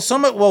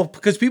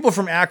because people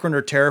from Akron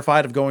are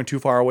terrified of going too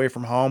far away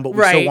from home, but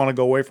we still want to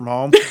go away from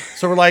home.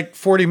 So we're like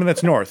 40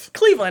 minutes north.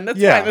 Cleveland, that's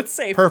fine, that's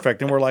safe.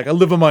 Perfect. And we're like, I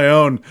live on my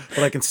own,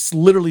 but I can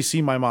literally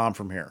see my mom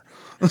from here.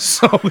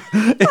 So,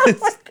 and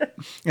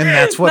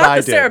that's what I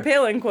did. Sarah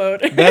Palin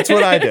quote. That's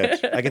what I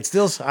did. I can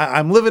still,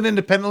 I'm living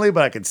independently,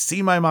 but I can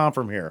see my mom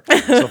from here.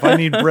 So if I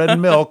need bread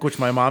and milk, which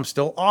my mom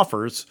still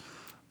offers,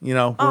 we're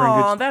in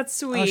good. That's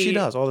sweet. Oh, she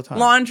does all the time.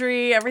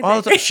 Laundry, everything.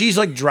 All the time. She's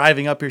like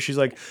driving up here. She's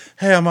like,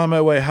 "Hey, I'm on my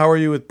way. How are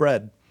you with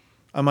bread?"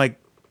 I'm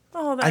like,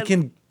 I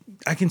can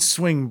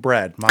swing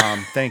bread,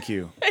 Mom. Thank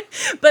you.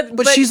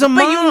 but she's a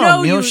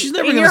mom. She's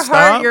never in gonna your stop.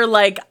 heart, you're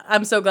like,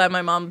 I'm so glad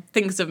my mom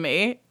thinks of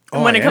me.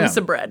 When it comes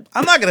to bread,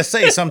 I'm not gonna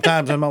say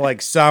sometimes I'm a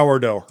like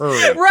sourdough.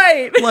 Hurry,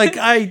 right? Like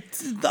and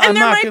there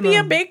might be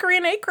a bakery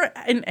in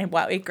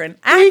Akron.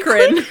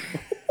 Akron.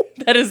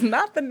 That is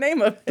not the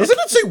name of it. Doesn't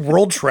it say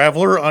World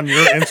Traveler on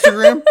your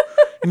Instagram?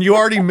 And you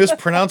already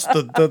mispronounced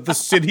the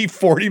city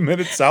 40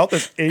 minutes south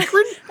as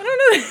Akron? I don't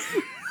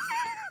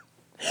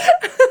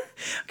know.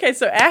 Okay,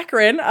 so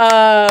Akron.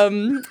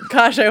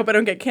 Gosh, I hope I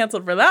don't get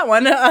canceled for that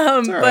one.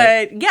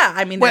 But yeah,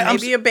 I mean, there may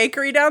be a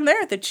bakery down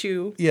there that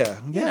you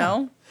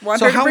want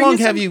so her to how bring long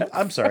you have you?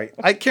 I'm sorry,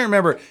 I can't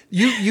remember.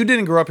 You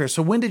didn't grow up here,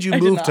 so when did you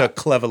move to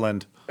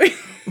Cleveland?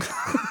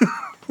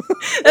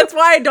 That's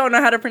why I don't know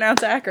how to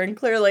pronounce Akron,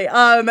 clearly.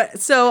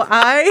 So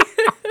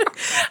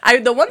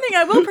the one thing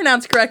I will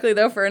pronounce correctly,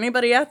 though, for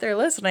anybody out there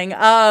listening,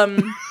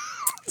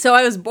 so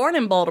I was born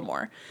in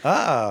Baltimore.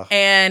 Ah.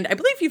 And I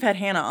believe you've had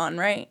Hannah on,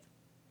 right?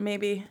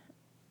 Maybe.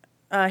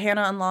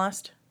 Hannah on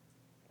Lost?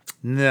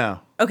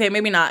 No. Okay,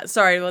 maybe not.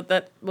 Sorry.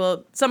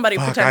 Somebody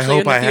potentially I hope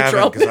in the I future.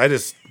 haven't, because I've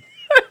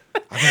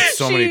had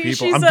so many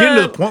people. I'm getting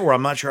to the point where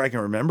I'm not sure I can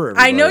remember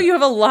everybody. I know you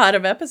have a lot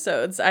of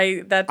episodes.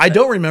 I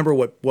don't remember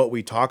what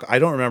we talk. I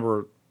don't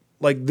remember.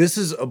 Like, this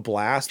is a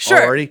blast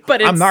sure, already.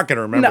 But I'm not going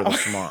to remember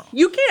this tomorrow.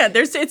 You can't.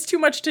 It's too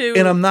much to.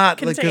 And I'm not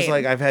contain. because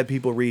like I've had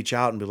people reach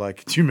out and be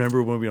like, "Do you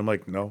remember when we?" I'm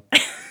like, "No."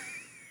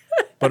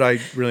 But I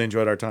really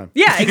enjoyed our time.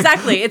 Yeah,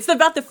 exactly. It's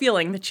about the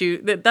feeling that's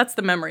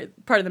the memory,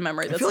 part of the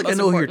memory. That's I feel like the most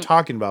I know important. who you're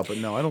talking about, but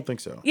no, I don't think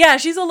so. Yeah,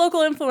 she's a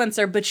local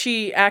influencer, but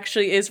she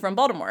actually is from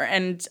Baltimore.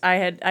 And I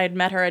had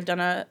met her. I'd done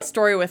a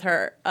story with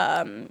her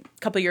a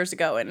couple years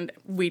ago, and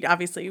we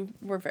obviously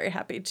were very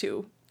happy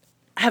to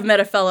have met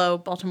a fellow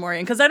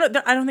Baltimorean, because I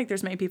don't think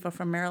there's many people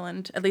from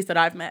Maryland, at least that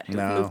I've met, who've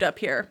moved up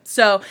here.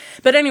 So,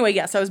 but anyway,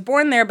 yes, I was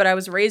born there, but I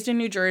was raised in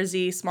New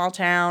Jersey, small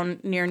town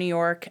near New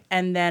York,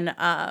 and then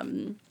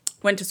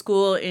went to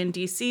school in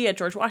D.C. at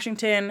George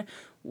Washington,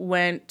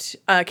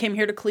 came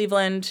here to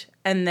Cleveland,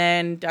 and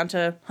then down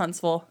to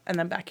Huntsville, and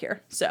then back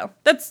here. So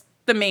that's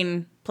the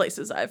main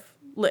places I've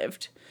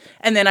lived.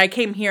 And then I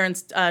came here in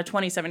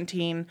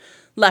 2017,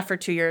 left for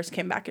 2 years,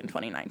 came back in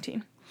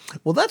 2019.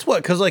 Well, that's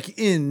because like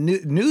in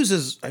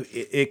news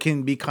it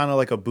can be kind of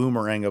like a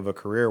boomerang of a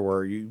career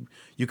where you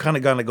kind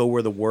of got to go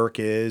where the work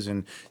is,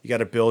 and you got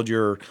to build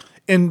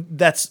and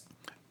that's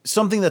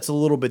something that's a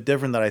little bit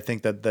different that I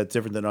think that's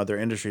different than other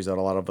industries that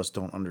a lot of us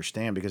don't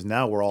understand, because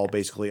now we're all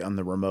basically on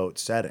the remote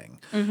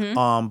setting.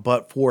 Mm-hmm.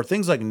 But for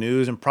things like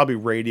news and probably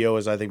radio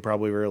is, I think,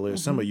 probably really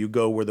similar. You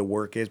go where the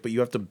work is, but you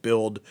have to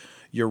build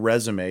your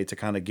resume to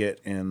kind of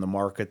get in the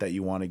market that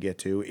you want to get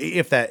to,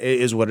 if that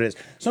is what it is.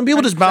 Some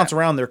people just bounce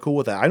around. They're cool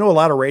with that. I know a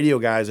lot of radio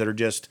guys that are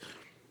just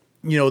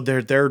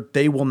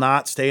they will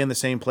not stay in the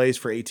same place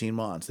for 18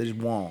 months. They just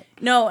won't.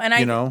 No, and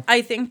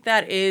I think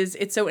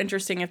it's so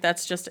interesting if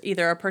that's just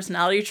either a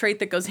personality trait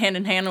that goes hand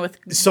in hand with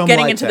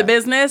getting into the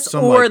business,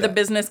 or the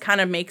business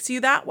kind of makes you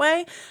that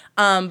way.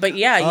 But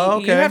yeah,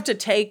 you have to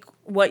take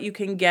what you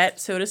can get,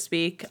 so to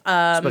speak.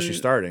 Especially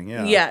starting,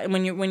 yeah. Yeah,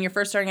 when you're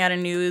first starting out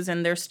in news,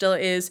 and there still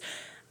is,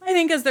 I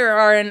think, as there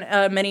are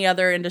in many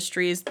other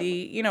industries,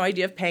 the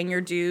idea of paying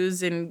your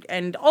dues,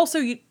 and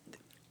also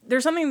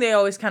there's something they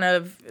always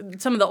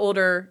some of the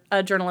older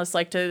journalists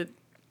like to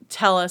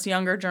tell us,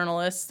 younger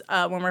journalists,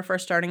 when we're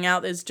first starting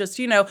out, is just,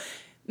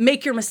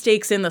 make your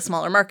mistakes in the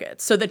smaller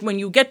markets so that when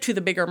you get to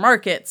the bigger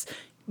markets,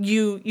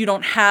 you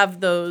don't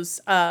have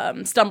those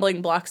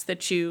stumbling blocks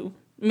that you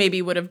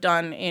maybe would have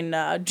done in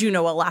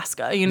Juneau,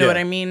 Alaska. You know what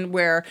I mean?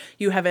 Where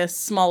you have a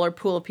smaller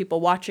pool of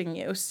people watching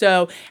you.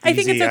 So I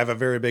think I have a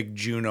very big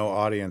Juneau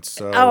audience.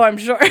 So I'm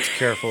sure. Be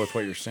careful with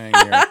what you're saying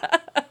here.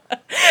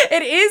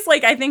 It is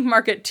I think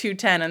market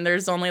 210, and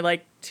there's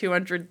only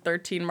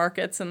 213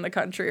 markets in the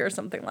country or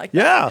something like that.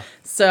 Yeah.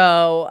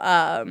 So,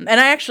 and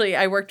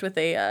I worked with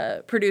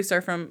a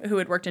producer who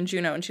had worked in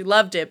Juneau, and she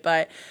loved it,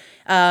 but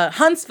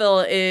Huntsville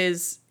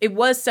it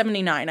was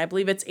 79. I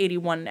believe it's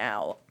 81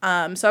 now.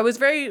 So I was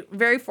very,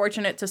 very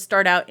fortunate to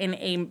start out in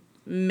a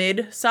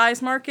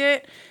mid-size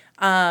market,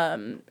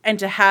 and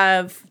to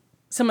have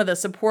some of the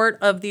support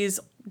of these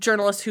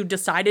journalists who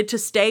decided to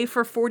stay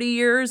for 40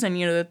 years, and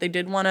that they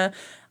did want to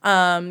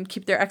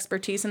keep their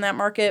expertise in that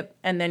market.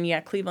 And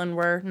then Cleveland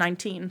were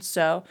 19,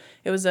 so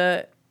it was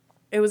a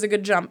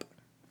good jump,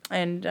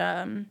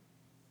 and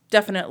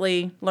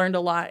definitely learned a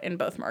lot in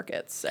both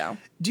markets. So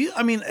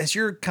as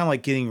you're kind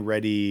of getting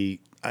ready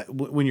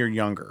when you're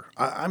younger,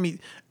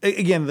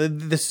 again,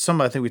 this is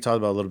something I think we talked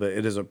about a little bit.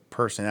 It is a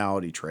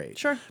personality trait.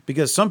 Sure.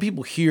 Because some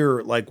people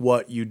hear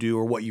what you do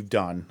or what you've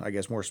done, I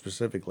guess more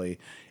specifically,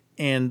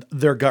 and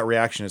their gut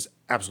reaction is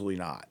absolutely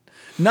not.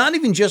 Not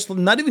even just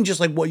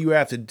what you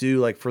have to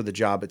do for the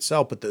job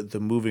itself, but the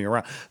moving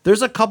around.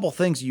 There's a couple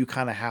things you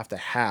kind of have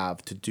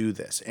to do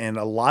this, and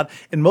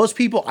most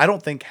people I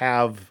don't think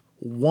have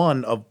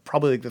one of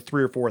probably the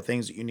 3 or 4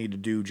 things that you need to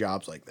do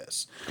jobs like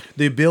this.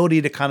 The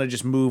ability to kind of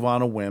just move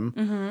on a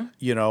whim,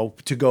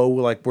 to go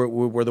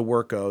where the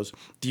work goes.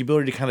 The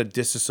ability to kind of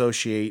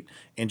disassociate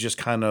and just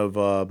kind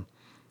of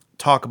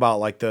talk about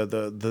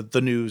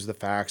the news, the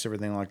facts,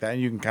 everything like that.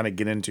 And you can kind of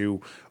get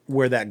into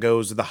where that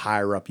goes the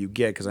higher up you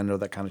get, because I know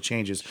that kind of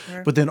changes.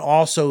 Sure. But then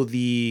also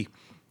the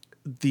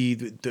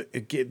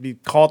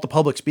call it the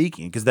public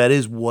speaking, because that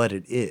is what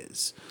it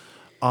is.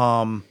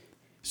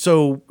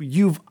 So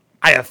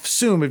I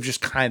assume have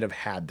just kind of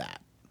had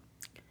that.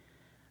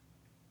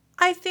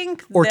 I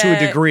think to a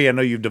degree, I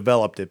know you've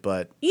developed it,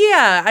 but...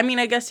 Yeah,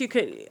 I guess you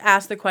could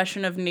ask the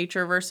question of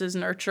nature versus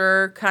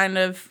nurture kind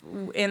of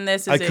in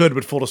this.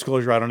 But full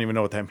disclosure, I don't even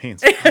know what that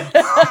means. Is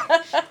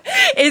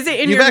it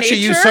in your nature? You've actually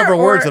used several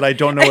words that I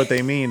don't know what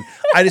they mean.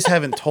 I just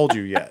haven't told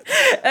you yet.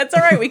 That's all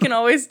right. We can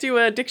always do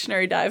a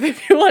dictionary dive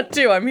if you want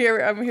to. I'm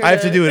here. I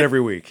have to do it every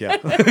week, yeah.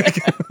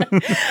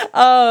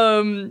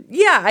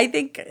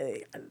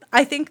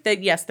 I think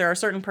that, yes, there are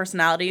certain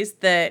personalities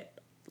that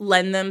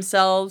lend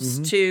themselves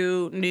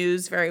to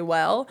news very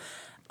well.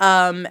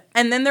 And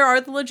then there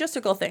are the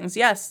logistical things.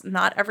 Yes,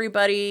 not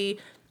everybody,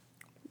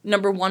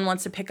 number one,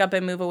 wants to pick up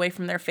and move away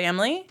from their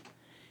family.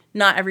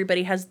 Not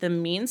everybody has the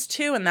means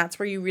to, and that's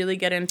where you really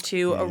get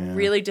into a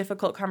really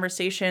difficult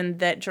conversation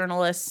that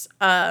journalists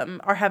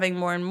are having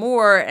more and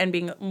more and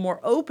being more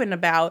open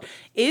about,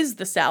 is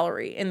the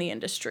salary in the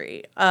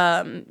industry.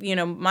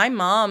 My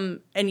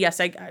mom, and yes,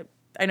 I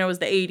know it was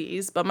the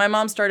 80s, but my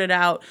mom started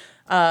out,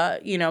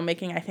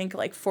 making, I think,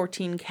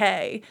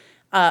 $14K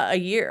a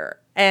year.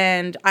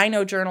 And I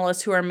know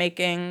journalists who are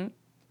making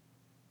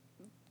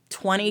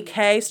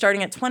 $20K,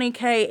 starting at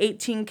 $20K,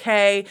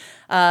 $18K,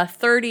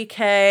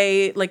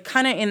 $30K,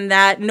 kind of in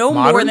that,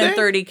 more than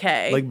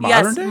 $30K.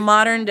 Modern day?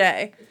 Modern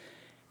day.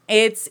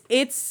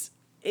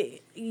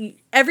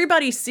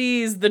 Everybody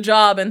sees the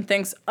job and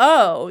thinks,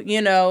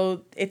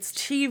 it's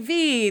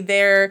TV.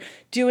 They're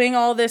doing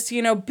all this,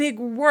 big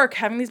work,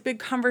 having these big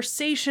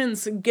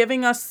conversations,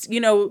 giving us,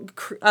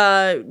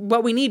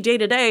 what we need day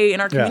to day in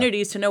our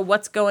communities to know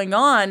what's going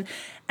on,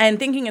 and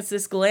thinking it's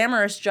this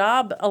glamorous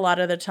job a lot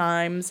of the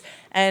times,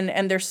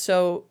 and there's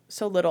so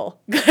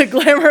little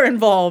glamour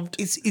involved.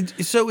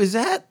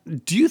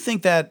 Do you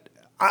think that,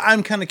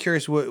 I'm kind of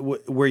curious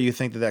where you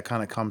think that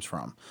kind of comes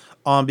from,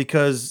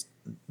 because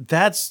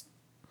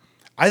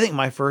I think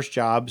my first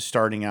job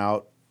starting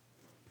out,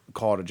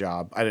 call it a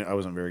job. I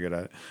wasn't very good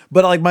at it,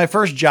 but my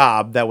first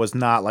job that was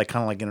not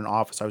in an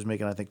office, I was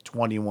making, I think,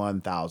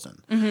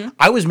 $21,000.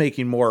 I was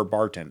making more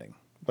bartending,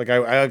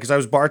 because I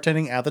was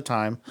bartending at the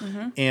time,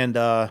 and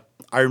I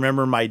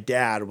remember my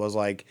dad was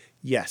like,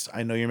 "Yes,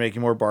 I know you're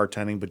making more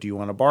bartending, but do you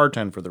want to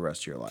bartend for the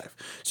rest of your life?"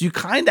 So you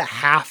kind of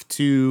have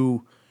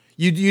to.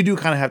 You do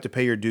kind of have to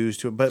pay your dues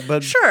to it,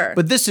 but sure.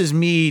 But this is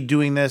me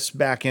doing this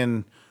back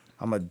in.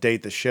 I'm gonna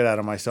date the shit out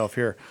of myself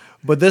here,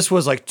 but this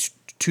was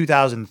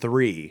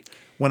 2003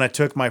 when I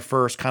took my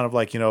first kind of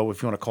if you want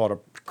to call it a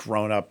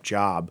grown up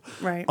job.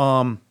 Right.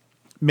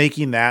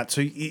 making that.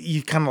 So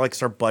you kind of like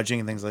start budgeting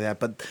and things like that.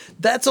 But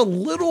that's a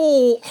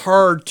little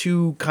hard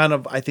to kind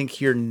of, I think,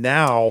 hear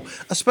now,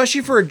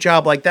 especially for a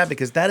job like that,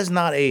 because that is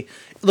not a,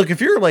 look,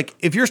 if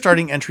you're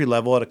starting entry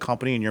level at a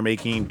company and you're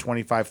making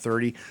 25,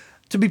 30,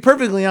 to be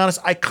perfectly honest,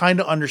 I kind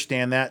of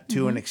understand that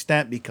to an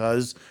extent,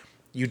 because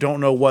you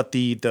don't know what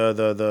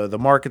the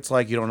market's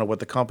like. You don't know what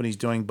the company's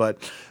doing, but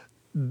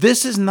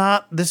this is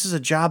a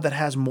job that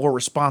has more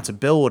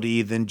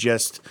responsibility than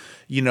just,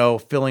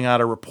 filling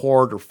out a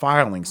report or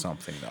filing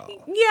something, though.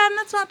 Yeah, and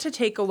that's not to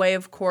take away,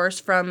 of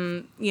course,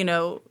 from,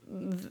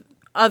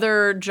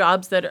 other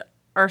jobs that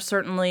are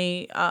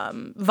certainly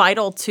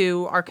vital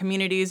to our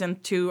communities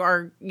and to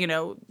our,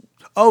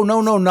 Oh, no,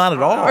 not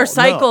at all. our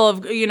cycle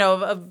of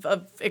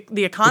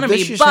the economy. But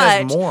this just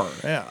has more,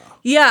 yeah.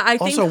 Yeah, I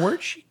think. Also,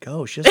 where'd she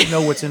go? She doesn't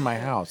know what's in my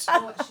house. She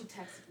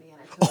texted me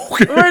and I told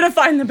her. Where to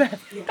find the bed?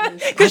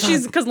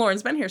 Because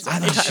Lauren's been here so I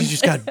many thought times. she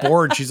just got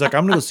bored. She's like,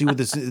 I'm going to go see what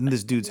this is in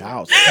this dude's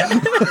house.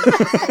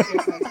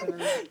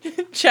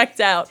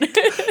 Checked out.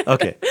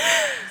 Okay.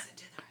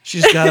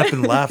 She just got up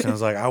and left, and I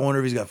was like, I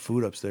wonder if he's got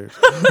food upstairs.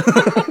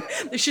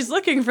 She's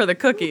looking for the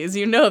cookies.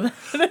 You know that.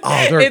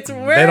 Oh, It's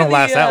where they don't the,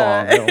 last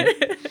that long.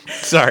 No.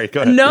 Sorry,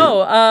 go ahead.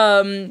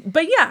 No,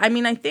 but yeah, I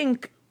mean, I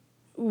think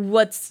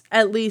what's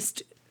at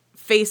least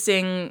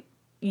facing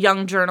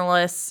young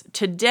journalists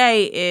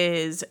today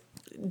is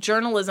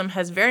journalism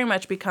has very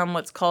much become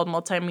what's called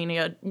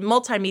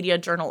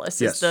multimedia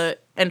journalist Yes. is the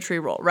entry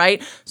role,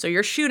 right? So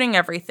you're shooting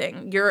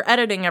everything, you're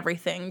editing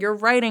everything, you're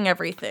writing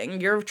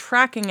everything, you're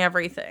tracking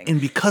everything. And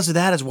because of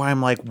that is why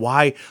I'm like,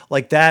 why?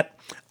 Like that,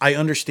 I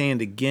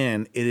understand,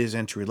 again, it is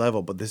entry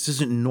level, but this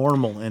isn't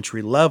normal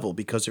entry level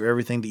because of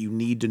everything that you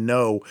need to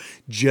know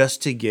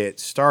just to get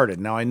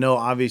started. Now, I know,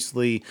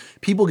 obviously,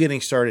 people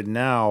getting started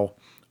now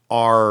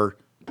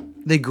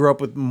they grew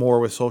up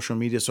with social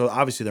media, so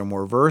obviously they're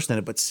more versed in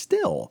it, but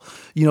still,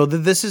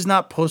 this is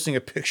not posting a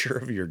picture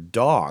of your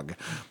dog.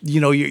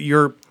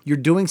 You're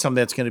doing something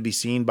that's going to be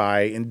seen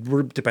by,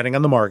 and depending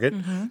on the market,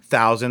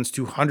 thousands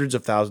to hundreds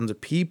of thousands of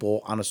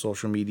people on a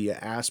social media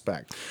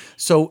aspect.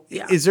 So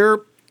Yeah.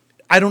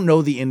 I don't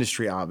know the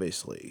industry,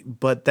 obviously,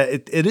 but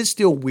that it is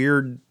still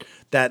weird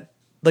that,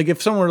 like,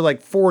 if someone were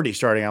like 40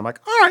 starting, I'm like,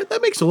 all right,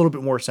 that makes a little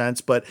bit more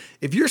sense. But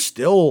if you're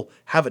still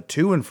have a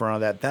 2 in front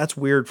of that, that's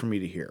weird for me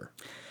to hear.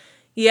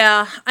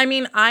 Yeah, I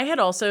mean, I had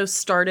also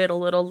started a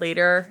little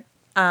later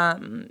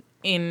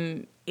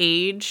in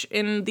age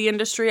in the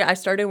industry. I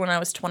started when I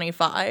was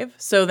 25.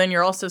 So then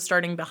you're also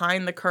starting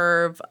behind the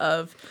curve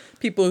of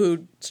people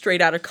who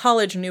straight out of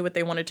college knew what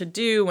they wanted to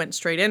do, went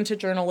straight into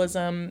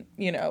journalism,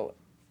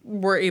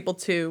 were able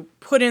to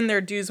put in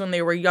their dues when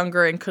they were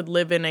younger and could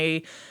live in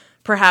a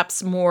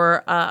perhaps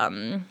more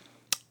on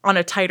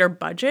a tighter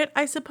budget,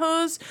 I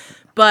suppose.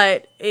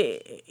 But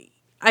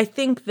I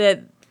think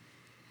that,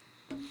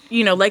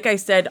 like I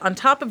said, on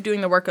top of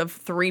doing the work of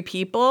 3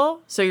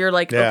 people, so you're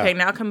like, okay,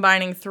 now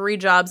combining 3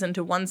 jobs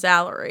into one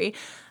salary.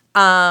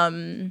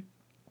 Yeah,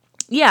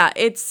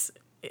 it's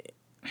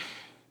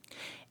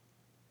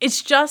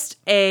just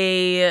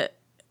if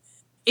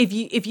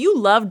you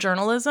love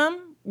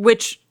journalism,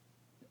 which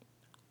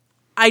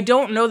I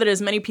don't know that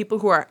as many people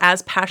who are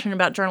as passionate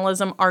about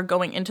journalism are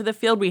going into the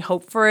field. We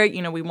hope for it.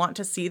 We want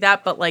to see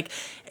that. But, like,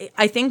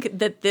 I think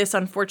that this,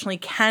 unfortunately,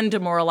 can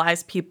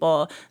demoralize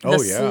people. The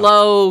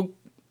slow,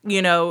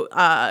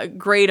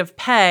 grade of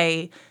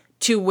pay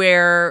to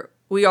where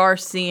we are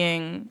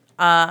seeing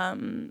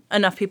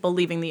enough people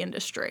leaving the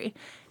industry.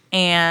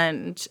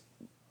 And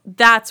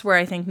that's where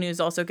I think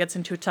news also gets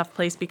into a tough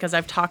place, because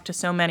I've talked to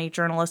so many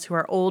journalists who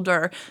are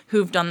older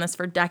who've done this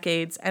for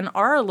decades and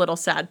are a little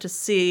sad to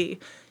see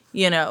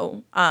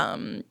the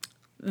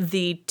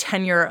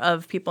tenure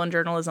of people in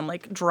journalism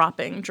like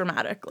dropping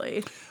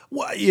dramatically.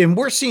 Well, and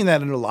we're seeing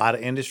that in a lot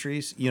of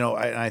industries,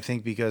 I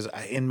think because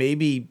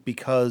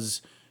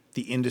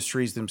the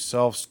industries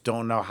themselves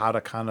don't know how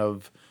to kind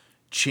of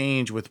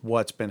change with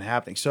what's been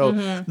happening. So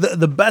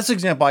the best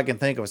example I can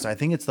think of is, I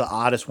think it's the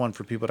oddest one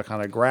for people to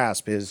kind of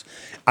grasp, is,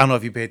 I don't know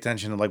if you pay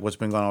attention to like what's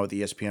been going on with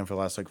ESPN for the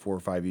last like 4 or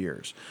 5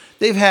 years.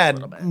 They've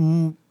had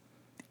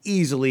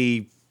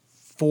easily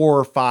 4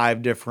 or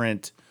 5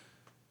 different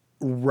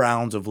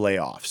rounds of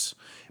layoffs.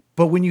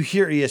 But when you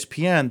hear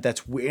ESPN,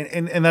 that's weird.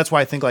 And that's why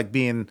I think, like,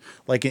 being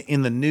like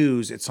in the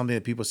news, it's something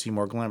that people see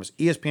more glamorous.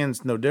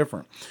 ESPN's no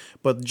different.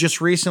 But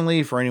just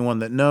recently, for anyone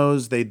that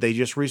knows, they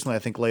just recently, I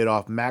think, laid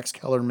off Max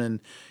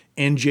Kellerman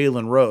and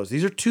Jalen Rose.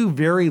 These are 2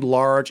 very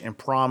large and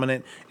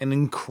prominent and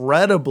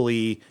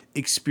incredibly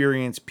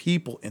experienced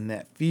people in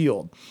that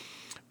field.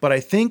 But I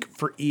think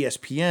for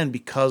ESPN,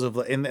 because of,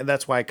 and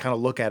that's why I kind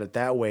of look at it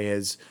that way,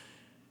 is,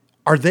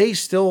 are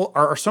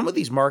some of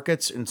these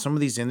markets and some of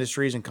these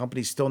industries and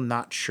companies still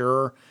not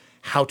sure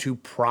how to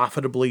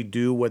profitably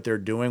do what they're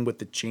doing with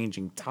the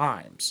changing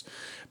times?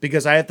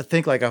 Because I have to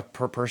think, like, a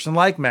person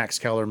like Max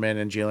Kellerman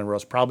and Jalen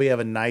Rose probably have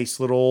a nice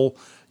little,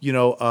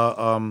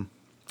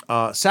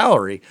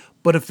 salary.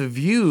 But if the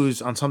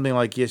views on something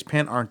like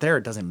ESPN aren't there,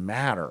 it doesn't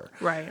matter.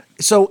 Right.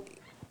 So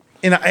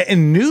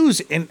And news,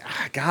 and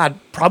God,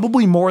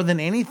 probably more than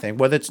anything,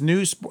 whether it's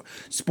news,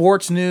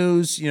 sports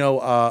news,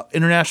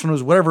 international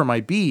news, whatever it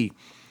might be,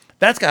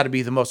 that's got to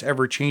be the most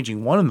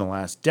ever-changing one in the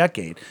last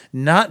decade.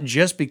 Not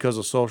just because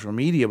of social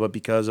media, but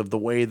because of the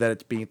way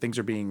that things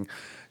are being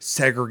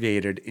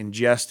segregated,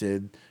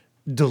 ingested,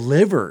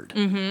 delivered.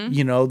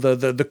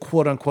 The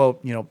quote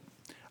unquote,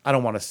 I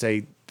don't want to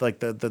say like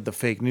the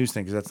fake news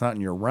thing because that's not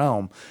in your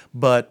realm,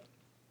 but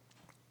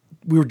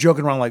we were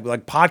joking around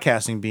like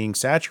podcasting being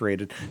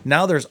saturated.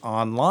 Now there's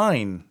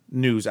online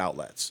news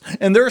outlets,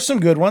 and there are some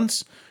good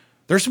ones.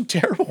 There's some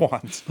terrible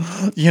ones.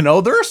 There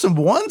are some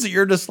ones that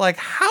you're just like,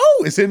 how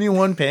is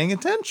anyone paying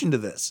attention to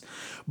this?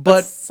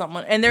 But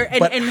someone and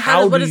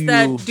what does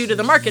that do to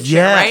the market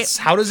share, right? Yes.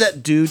 How does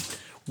that do?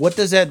 What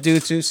does that do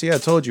to? See, I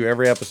told you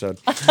every episode.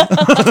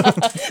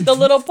 The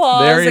little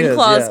paws and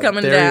claws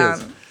coming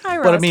down. Hi,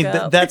 Roscoe. But I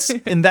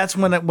mean, that's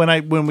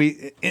when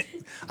we.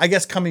 I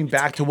guess coming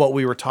back to what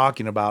we were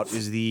talking about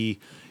is the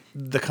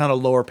kind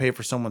of lower pay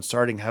for someone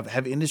starting.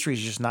 Have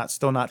industries just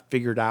still not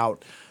figured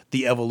out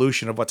the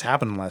evolution of what's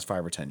happened in the last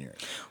 5 or 10 years?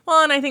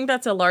 Well, and I think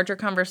that's a larger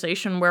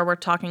conversation where we're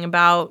talking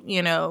about,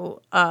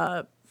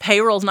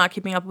 payrolls not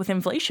keeping up with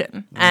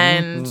inflation.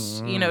 And,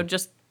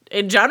 just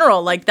in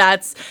general, like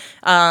that's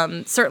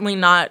certainly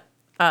not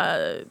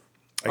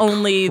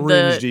only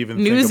the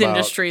news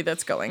industry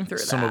that's going through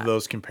some of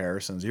those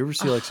comparisons. You ever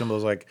see like some of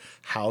those like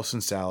house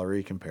and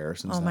salary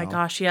comparisons? Oh my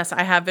gosh, yes,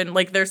 I have been.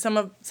 Like there's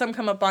some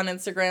come up on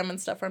Instagram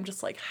and stuff where I'm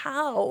just like,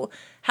 how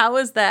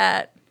is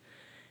that?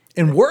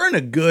 And we're in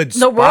a good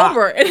spot. The world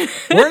we're in.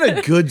 We're in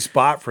a good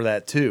spot for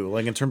that too.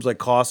 Like in terms of like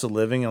cost of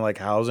living and like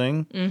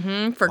housing.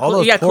 Mm-hmm. For all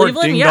those poor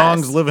Cleveland,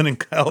 ding-dongs living in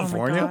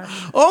California.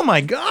 Oh my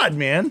God,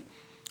 man.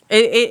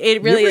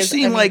 It really is.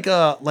 You ever seen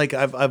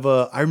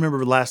I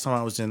remember last time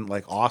I was in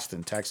like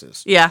Austin,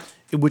 Texas. Yeah.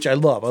 Which I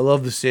love. I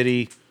love the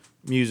city,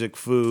 music,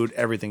 food,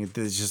 everything.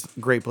 It's just a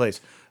great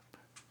place.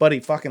 Buddy,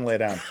 fucking lay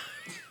down.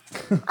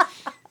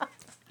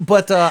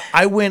 But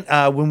I went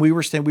when we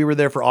were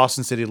there for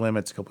Austin City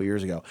Limits a couple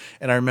years ago,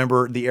 and I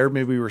remember the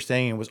Airbnb we were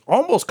staying in was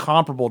almost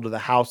comparable to the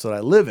house that I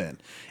live in,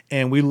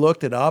 and we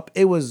looked it up.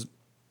 It was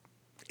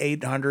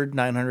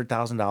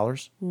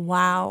 $800,000-$900,000.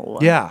 Wow.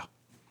 Yeah.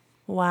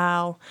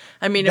 Wow.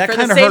 I mean, that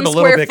kind of hurt a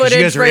little bit because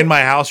you guys are in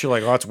my house. You're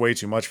like, oh, it's way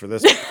too much for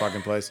this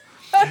fucking place.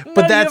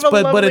 But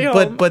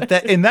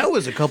that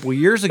was a couple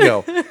years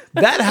ago.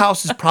 That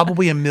house is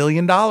probably $1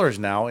 million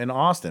now in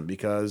Austin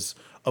because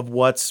of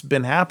what's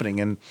been happening.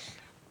 And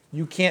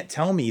you can't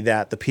tell me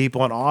that the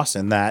people in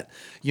Austin that,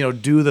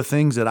 do the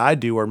things that I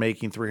do are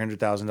making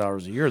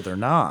 $300,000 a year. They're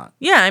not.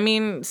 Yeah. I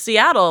mean,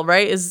 Seattle,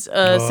 right, is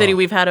a city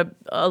we've had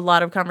a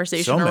lot of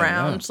conversation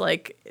around. Yeah.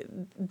 Like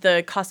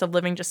the cost of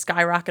living just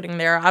skyrocketing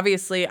there.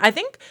 Obviously, I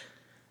think,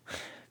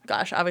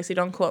 gosh, obviously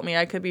don't quote me.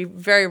 I could be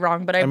very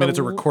wrong, but I mean, it's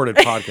a recorded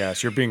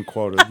podcast. You're being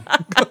quoted.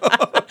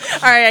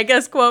 All right, I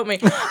guess quote me.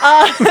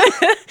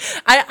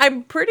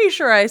 I'm pretty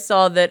sure I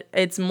saw that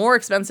it's more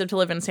expensive to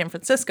live in San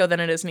Francisco than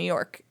it is New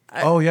York.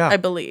 I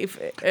believe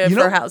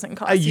for housing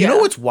costs. You know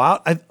what's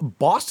wild?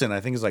 Boston, I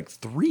think, is like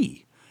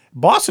 3.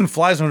 Boston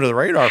flies under the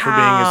radar for being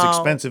as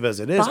expensive as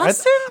it is.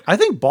 Boston? I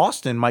think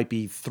Boston might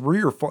be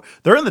 3 or 4.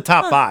 They're in the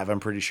top 5, I'm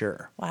pretty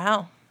sure.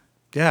 Wow.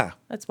 Yeah.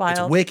 That's wild.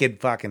 It's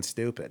wicked fucking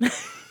stupid.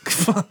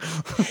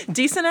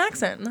 Decent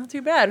accent. Not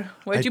too bad.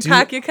 Where'd you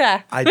pack your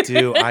car? I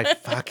do. I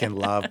fucking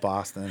love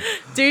Boston.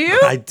 Do you?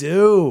 I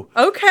do.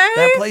 Okay.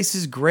 That place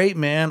is great,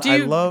 man. Do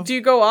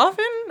you go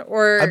often?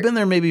 Or I've been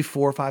there maybe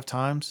 4 or 5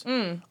 times.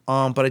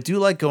 But I do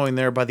like going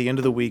there. By the end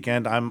of the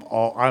weekend,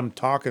 I'm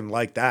talking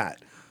like that.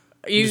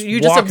 You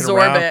just absorb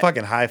around, it.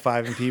 Fucking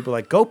high-fiving people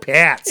like, go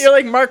Pats. You're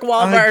like Mark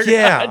Wahlberg.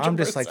 Yeah. 100%. I'm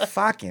just like,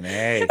 fucking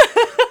A.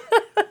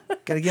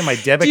 Gotta get my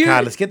debit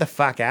card. Let's get the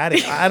fuck out of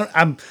here.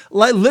 I'm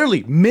like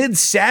literally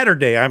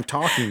mid-Saturday. I'm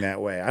talking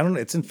that way.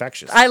 It's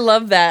infectious. I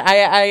love that.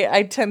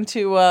 I tend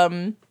to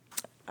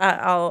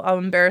I'll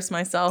embarrass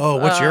myself. Oh,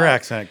 what's your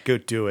accent? Go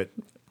do it.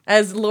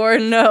 As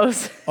Lauren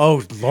knows.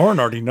 Oh, Lauren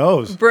already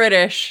knows.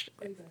 British.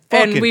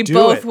 Fucking and we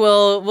both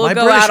will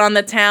go out on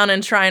the town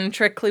and try and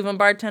trick Cleveland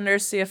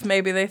bartenders, see if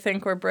maybe they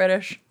think we're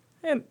British.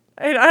 And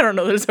I don't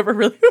know that it's ever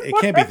really worked. It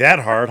can't be that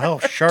hard. How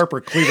sharp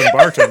are Cleveland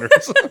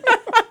bartenders?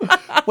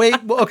 Wait,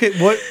 okay,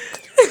 what?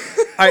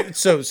 All right,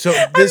 so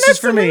this is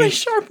for me. Really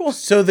sharp one.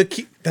 So the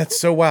key, that's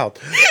so wild.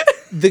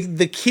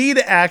 The key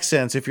to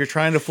accents, if you're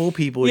trying to fool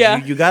people,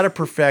 is you got to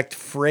perfect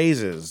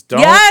phrases.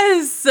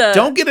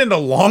 Don't get into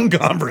long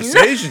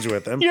conversations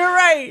with them. You're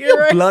right.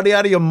 You're bloody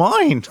out of your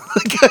mind.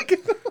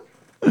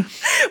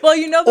 Well,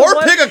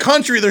 pick a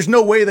country. There's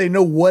no way they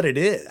know what it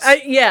is.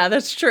 Yeah,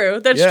 that's true.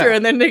 That's true.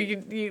 And then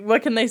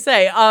what can they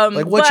say?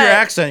 What's your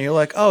accent? You're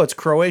like, oh, it's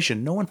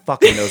Croatian. No one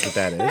fucking knows what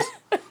that is.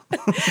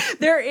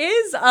 There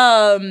is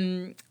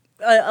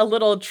a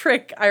little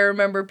trick I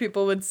remember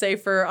people would say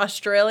for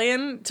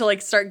Australian to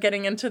like start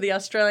getting into the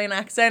Australian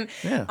accent.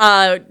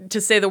 Yeah.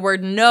 To say the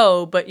word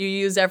no, but you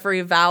use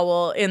every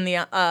vowel in the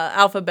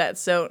alphabet.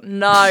 So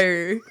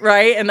no,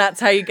 right? And that's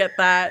how you get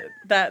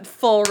that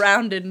full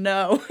rounded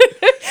no.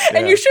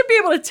 And you should be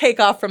able to take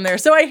off from there.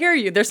 So I hear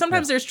you. There's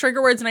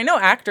trigger words, and I know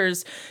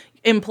actors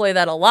employ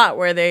that a lot,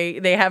 where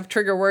they have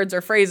trigger words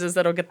or phrases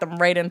that'll get them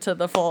right into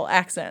the full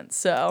accent.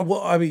 So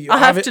Well, I mean, I'll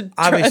have to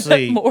try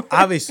that more.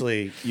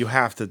 obviously, you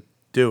have to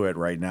do it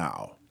right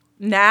now.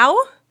 Now,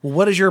 Well,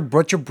 what's your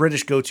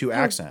British go-to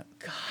accent?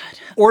 God.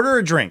 Order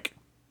a drink.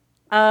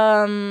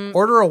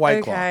 Order a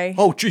White okay.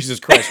 Claw. Oh, Jesus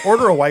Christ.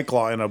 Order a White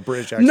Claw in a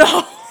British accent.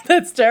 no,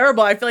 that's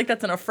terrible. I feel like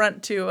that's an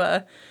affront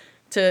to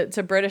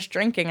British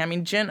drinking. I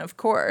mean, gin, of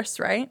course,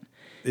 right?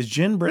 Is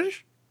gin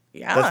British?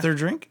 Yeah, That's their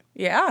drink?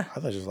 yeah. I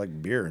thought it was just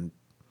like beer. And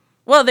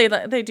Well,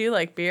 they do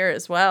like beer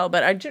as well,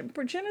 but gin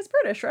is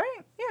British, right?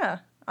 Yeah.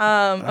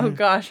 Oh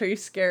gosh, are you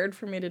scared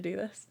for me to do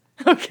this?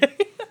 Okay.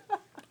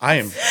 I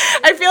am.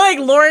 I feel like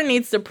Lauren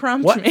needs to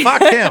prompt What? me.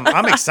 Fuck him.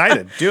 I'm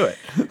excited. Do it.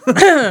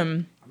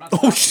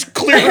 Oh, she's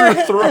clearing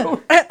her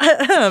throat.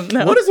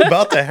 What is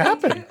about to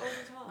happen?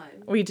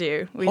 We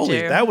do. We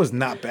Holy, do. that was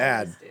not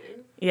bad.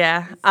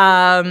 Yeah.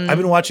 I've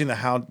been watching the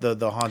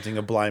Haunting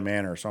of Bly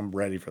Manor, so I'm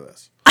ready for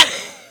this.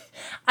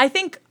 I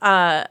think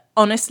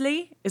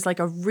honestly is like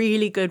a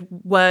really good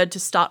word to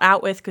start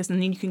out with, because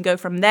then you can go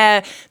from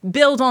there,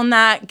 build on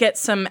that, get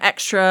some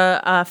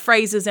extra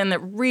phrases in that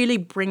really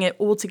bring it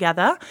all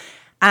together.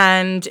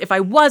 And if I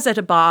was at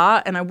a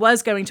bar and I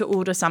was going to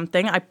order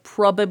something, I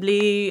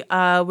probably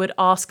would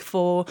ask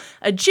for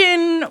a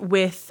gin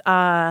with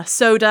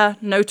soda,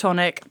 no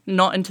tonic,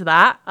 not into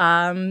that.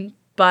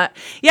 But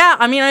yeah,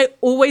 I mean, I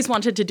always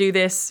wanted to do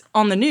this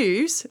on the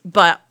news,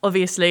 but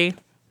obviously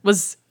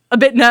was a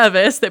bit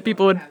nervous that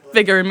people would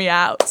figure me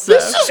out. So.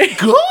 This is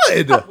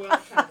good.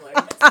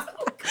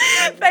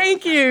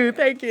 Thank you.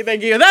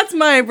 That's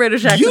my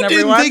British accent, You didn't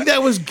everyone. think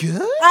that was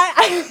good?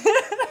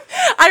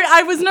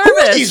 I was nervous. Who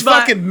are these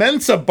but fucking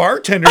Mensa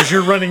bartenders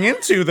you're running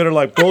into that are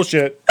like,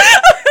 bullshit? Do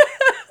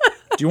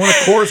you want a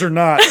Coors or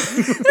not?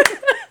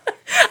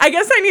 I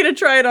guess I need to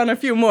try it on a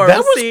few more. That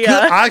We'll was see, good.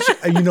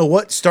 Actually, you know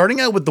what? Starting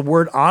out with the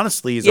word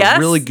honestly is Yes. a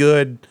really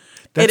good.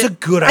 That's a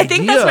good idea. I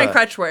think that's my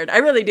crutch word. I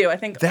really do. I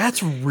think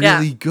That's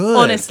really good.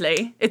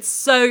 Honestly, it's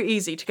so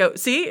easy to go.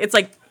 See, it's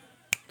like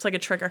a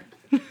trigger.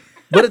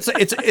 But it's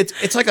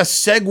like a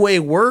segue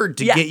word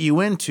to Yeah. get you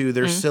into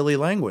their silly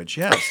language.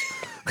 Yes.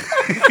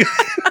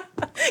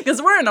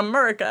 Because we're in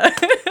America.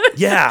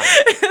 Yeah.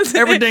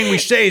 Everything we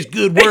say is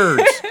good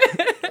words.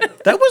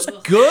 That was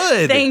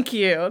good. Thank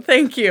you.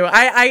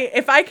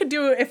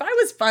 If I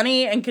was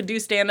funny and could do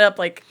stand up,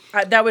 like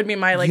that would be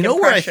my like. You know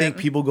where I impression. think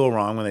people go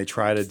wrong when they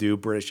try to do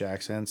British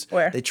accents?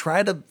 Where? They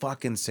try to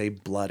fucking say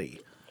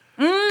bloody.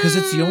 Because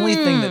it's the only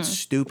thing that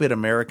stupid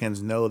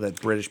Americans know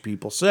that British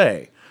people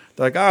say.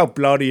 They're like, oh,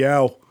 bloody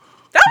hell.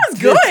 That was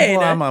good.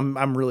 Well,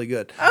 I'm really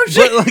good. Oh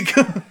shit.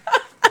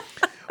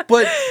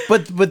 But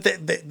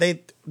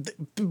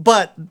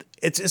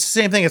it's the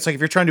same thing. It's like if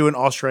you're trying to do an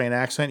Australian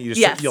accent, you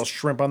just you'll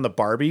shrimp on the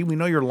Barbie. We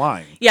know you're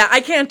lying. Yeah, I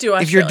can't do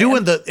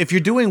Australian. If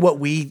you're doing what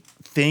we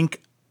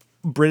think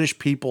British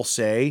people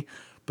say,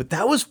 but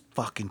that was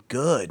fucking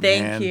good.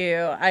 Thank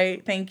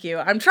you.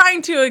 I'm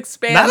trying to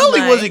expand. Not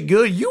only was it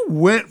good, you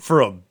went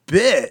for a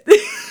bit.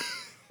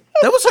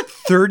 That was like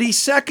 30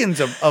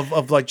 seconds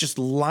of like just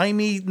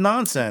limey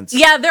nonsense.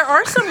 Yeah, there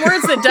are some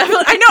words that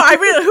definitely. I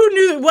know. Who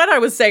knew what I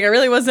was saying? I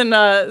really wasn't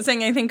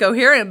saying anything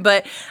coherent,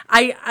 but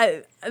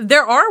I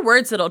there are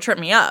words that'll trip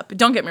me up.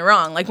 Don't get me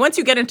wrong. Like once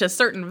you get into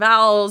certain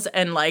vowels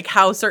and like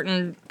how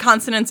certain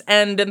consonants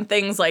end and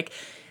things, like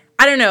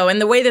I don't know, and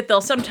the way that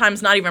they'll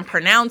sometimes not even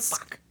pronounce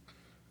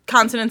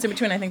consonants in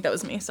between. I think that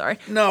was me. Sorry.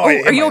 No,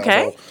 are you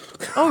okay?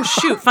 Oh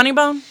shoot, funny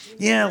bone.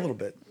 Yeah, a little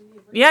bit.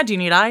 Yeah. Do you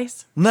need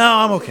ice? No,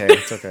 I'm okay.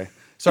 It's okay.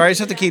 Sorry, I just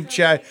have to keep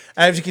I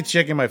have to keep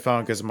checking my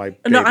phone because of my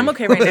baby. No, I'm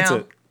okay right That's now.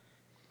 it.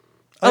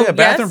 Oh yeah,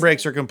 bathroom yes?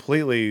 breaks are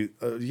completely.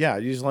 Yeah,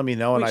 you just let me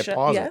know and I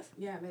pause yes?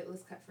 it. Yeah, maybe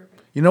let's cut for a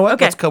break. You know what?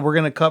 Okay. Let's cut. We're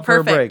gonna cut for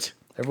a break. Perfect.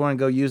 Everyone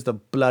go use the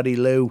bloody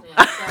loo.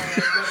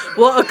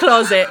 Well, a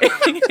closet.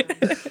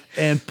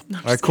 And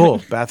all right,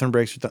 cool. Bathroom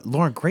breaks are done.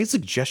 Lauren, great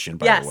suggestion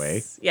by the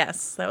way.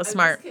 Yes, that was I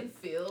smart. just can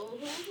feel,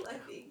 I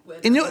think, when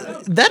And you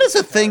know, that is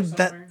a thing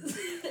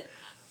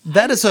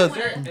that is a.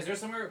 Is there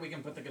somewhere we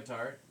can put the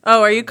guitar?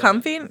 Oh, are you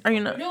comfy? Are you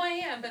not? No, I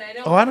am, but I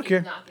don't. Oh, I don't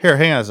care. Here,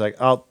 hang on a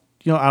sec. I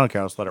don't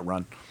care. I'll just let it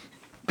run.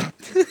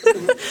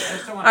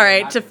 All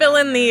right, to fill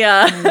in the.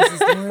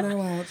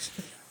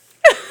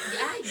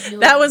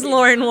 That was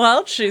Lauren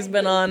Welch. She's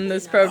been on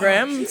this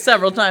program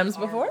several times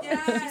before. She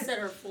said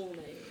her full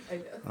name. I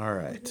know. All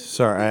right.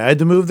 Sorry, I had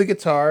to move the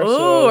guitar. Ooh,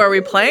 so. are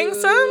we playing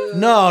some?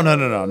 No.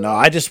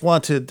 I just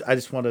want to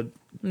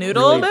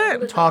Noodle really a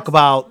bit? talk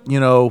about,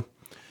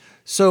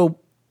 so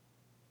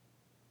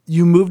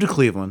you moved to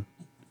Cleveland.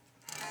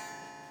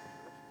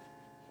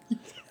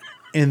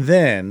 And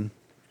then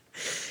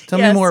tell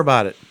me Yes. more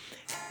about it.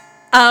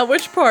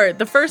 Which part?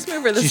 The first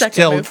move or the Just second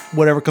tell move?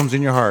 whatever comes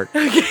in your heart.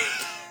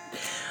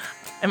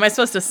 Am I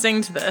supposed to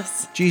sing to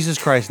this? Jesus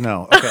Christ,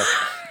 no. Okay.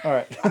 All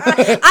right.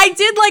 I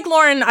did like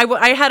Lauren.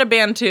 I had a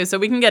band too, so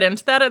we can get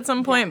into that at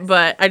some point,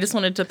 but I just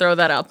wanted to throw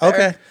that out there.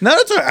 Okay. No,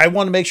 that's all right. I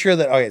want to make sure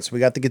that, okay, so we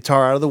got the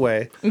guitar out of the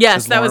way. Yes,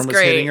 'cause that was Lauren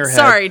great. hitting her head.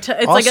 Sorry, it's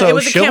like it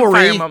was a chivalry,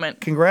 campfire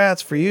moment.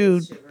 Congrats for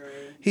you.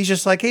 He's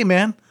just like, hey,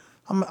 man,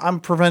 I'm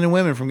preventing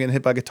women from getting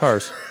hit by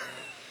guitars.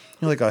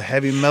 You're like a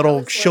heavy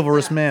metal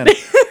chivalrous man. I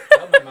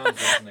hope my mom's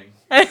listening.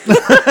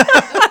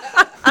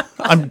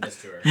 I'm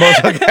This to her.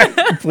 okay,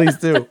 please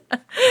do.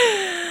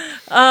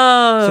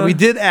 So we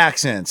did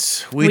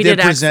accents. We did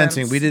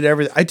presenting. accents. We did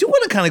everything. I do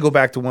want to kind of go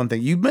back to one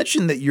thing. You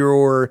mentioned that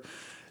you're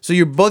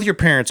both your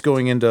parents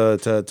going into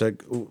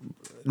to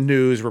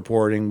news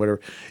reporting, whatever.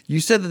 You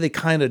said that they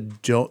kind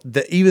of don't.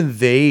 That even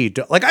they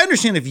don't. Like I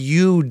understand if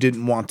you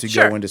didn't want to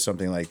Sure. go into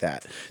something like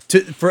that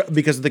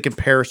because of the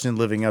comparison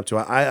living up to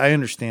it. I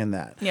understand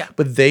that. Yeah.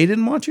 But they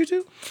didn't want you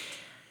to.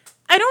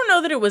 I don't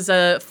know that it was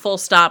a full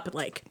stop,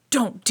 like,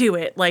 don't do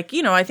it. Like,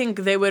 I think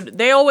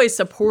they always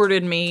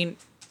supported me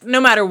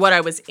no matter what I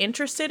was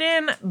interested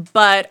in.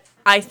 But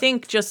I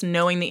think just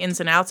knowing the ins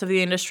and outs of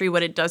the industry,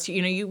 what it does,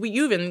 you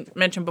even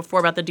mentioned before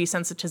about the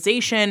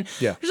desensitization.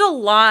 Yeah. There's a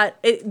lot.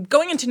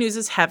 Going into news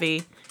is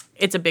heavy.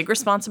 It's a big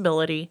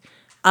responsibility.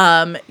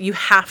 You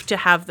have to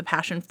have the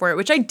passion for it,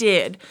 which I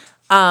did.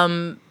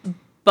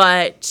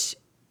 But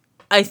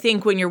I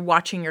think when you're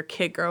watching your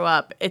kid grow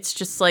up, it's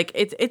just like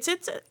it's a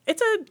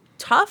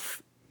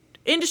tough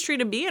industry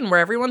to be in where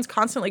everyone's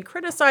constantly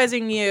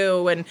criticizing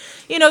you, and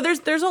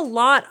there's a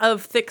lot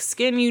of thick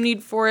skin you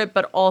need for it,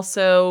 but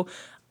also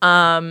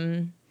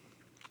I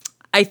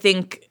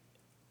think,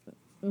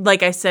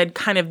 like I said,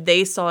 kind of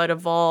they saw it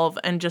evolve,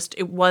 and just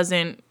it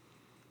wasn't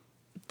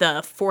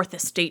the fourth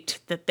estate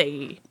that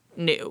they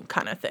knew,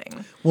 kind of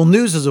thing. Well,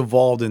 news has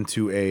evolved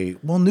into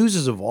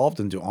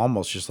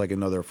almost just like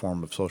another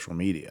form of social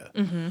media,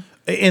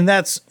 and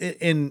that's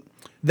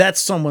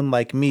someone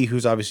like me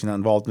who's obviously not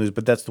involved in news,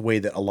 but that's the way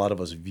that a lot of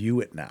us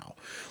view it now.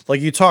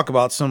 Like you talk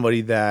about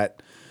somebody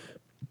that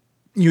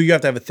you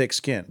have to have a thick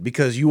skin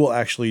because you will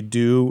actually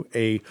do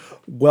a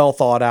well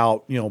thought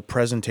out,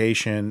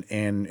 presentation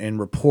and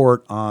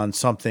report on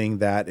something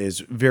that is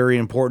very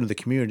important to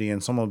the community.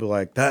 And someone will be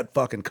like, that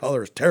fucking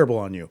color is terrible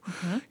on you.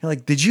 You're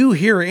like, did you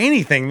hear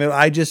anything that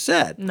I just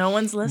said? No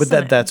one's listening.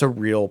 But that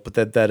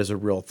is a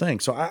real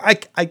thing. So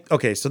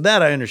okay. So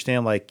that I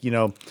understand, like,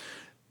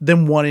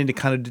 them wanting to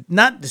kind of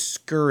not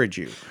discourage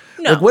you.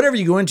 No. Like whatever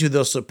you go into,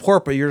 they'll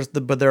support,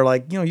 but they're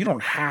like, you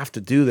don't have to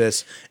do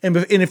this. And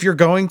if you're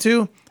going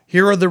to,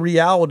 here are the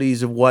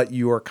realities of what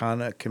you are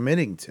kind of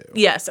committing to.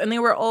 Yes, and they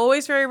were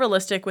always very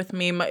realistic with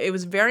me. It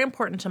was very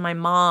important to my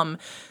mom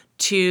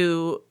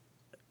to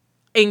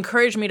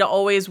encourage me to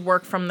always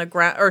work from the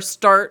ground or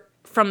start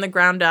from the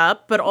ground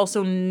up, but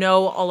also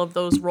know all of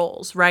those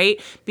roles, right?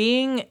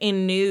 Being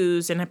in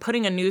news and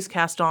putting a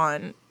newscast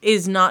on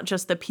is not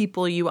just the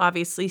people you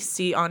obviously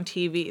see on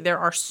TV. There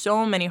are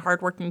so many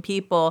hardworking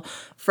people,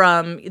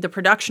 from the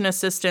production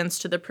assistants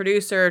to the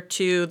producer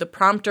to the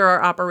prompter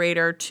or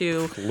operator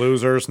to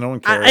Losers, no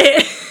one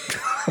cares.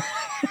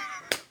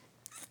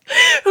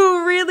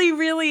 who really,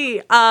 really,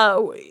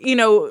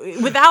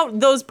 without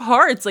those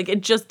parts, like,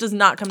 it just does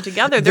not come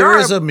together. There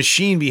is a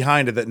machine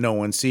behind it that no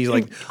one sees.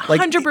 Like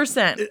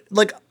 100%.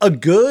 Like a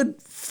good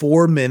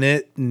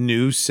 4-minute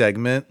news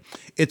segment.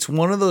 It's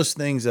one of those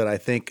things that I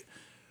think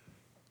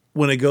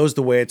when it goes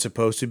the way it's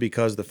supposed to,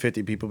 because the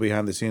 50 people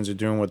behind the scenes are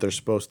doing what they're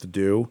supposed to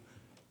do,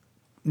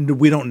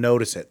 we don't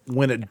notice it.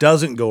 When it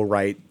doesn't go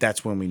right,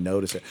 that's when we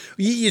notice it.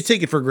 You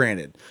take it for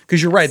granted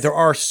because you're right. There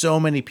are so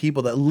many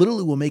people that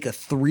literally will make a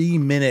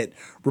 3-minute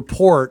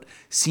report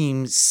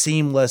seem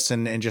seamless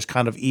and just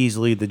kind of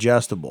easily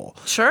digestible.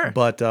 Sure.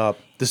 But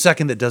the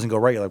second that doesn't go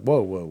right, you're like,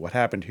 whoa, what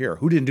happened here?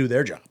 Who didn't do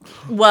their job?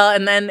 Well,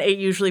 and then it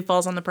usually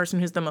falls on the person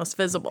who's the most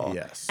visible.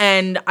 Yes.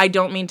 And I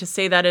don't mean to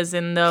say that as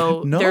in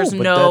though there's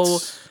but no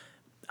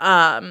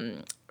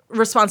that's-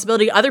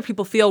 responsibility other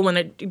people feel when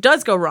it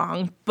does go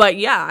wrong. But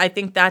yeah, I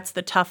think that's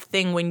the tough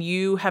thing when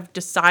you have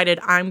decided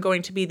I'm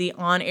going to be the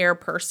on-air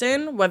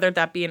person, whether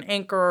that be an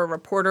anchor or a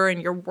reporter,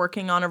 and you're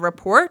working on a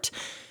report.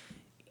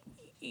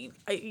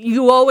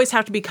 You always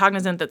have to be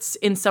cognizant that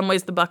in some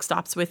ways the buck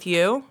stops with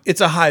you.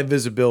 It's a high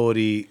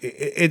visibility.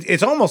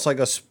 It's almost like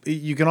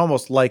you can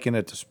almost liken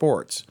it to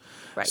sports.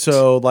 Right.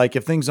 So, like,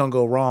 if things don't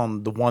go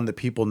wrong, the one that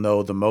people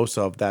know the most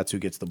of, that's who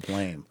gets the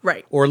blame.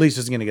 Right. Or at least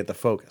is going to get the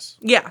focus.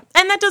 Yeah.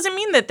 And that doesn't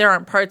mean that there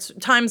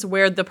aren't times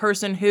where the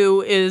person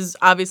who is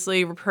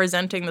obviously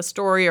representing the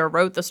story or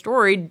wrote the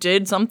story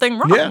did something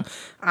wrong. Yeah.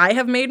 I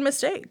have made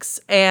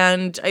mistakes,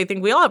 and I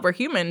think we all have. We're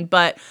human.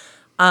 But,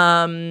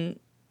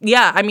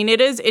 yeah, I mean,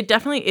 it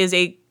definitely is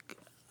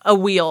a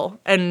wheel,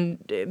 and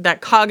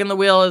that cog in the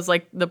wheel is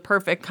like the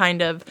perfect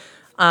kind of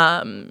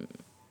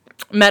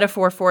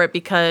metaphor for it,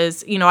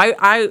 because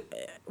I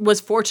was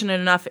fortunate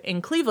enough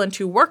in Cleveland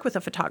to work with a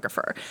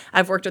photographer.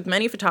 I've worked with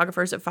many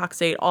photographers at Fox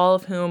 8, all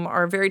of whom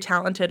are very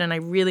talented and I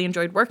really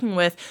enjoyed working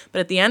with. But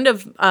at the end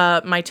of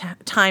my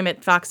time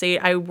at Fox 8,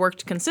 I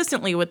worked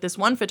consistently with this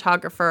one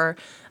photographer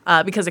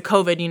because of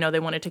COVID. They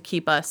wanted to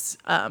keep us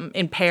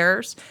in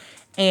pairs,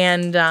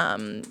 and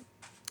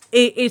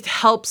it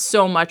helps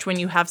so much when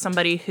you have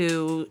somebody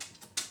who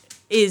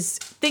is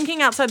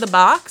thinking outside the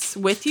box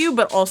with you,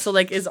 but also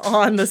like is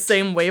on the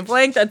same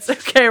wavelength. That's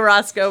okay,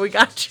 Roscoe. We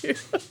got you.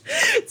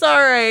 It's all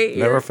right.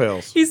 Never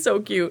fails. He's so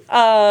cute.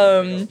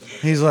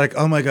 He's like,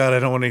 oh my God, I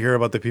don't want to hear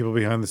about the people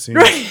behind the scenes.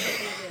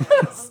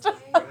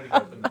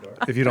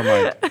 If you don't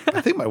mind.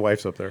 I think my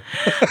wife's up there.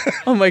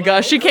 Oh my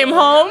gosh, she came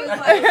home.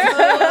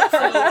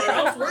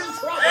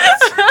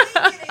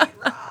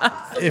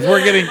 If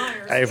we're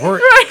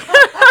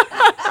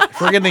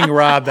getting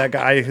robbed, that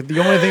guy. The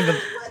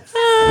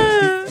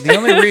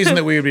only reason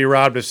that we would be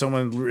robbed is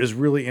someone is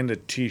really into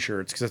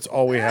T-shirts, because that's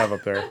all we have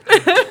up there.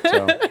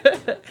 So.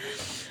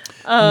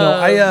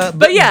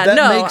 But yeah, that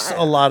no, makes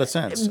a lot of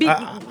sense.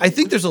 I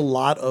think there's a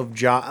lot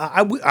of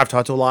I've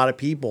talked to a lot of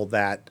people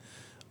that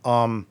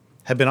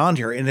have been on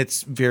here, and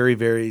it's very,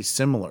 very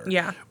similar.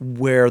 Yeah.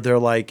 Where they're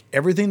like,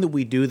 everything that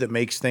we do that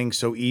makes things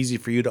so easy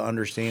for you to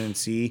understand and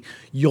see,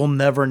 you'll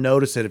never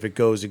notice it if it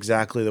goes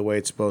exactly the way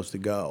it's supposed to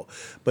go.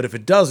 But if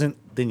it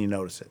doesn't, then you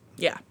notice it.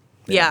 Yeah.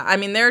 Yeah. I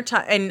mean,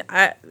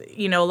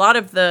 a lot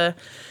of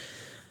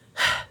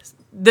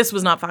this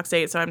was not Fox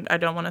 8, so I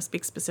don't want to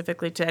speak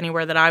specifically to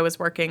anywhere that I was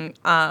working.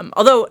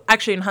 Although,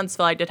 actually, in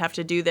Huntsville, I did have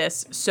to do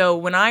this. So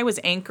when I was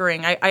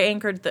anchoring, I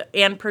anchored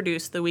and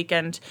produced the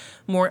weekend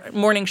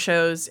morning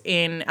shows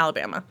in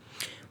Alabama,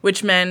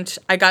 which meant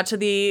I got to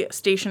the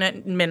station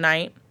at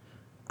midnight.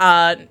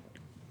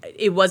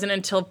 It wasn't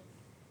until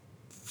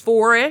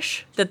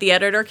 4-ish that the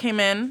editor came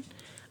in.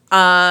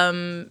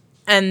 And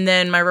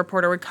then my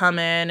reporter would come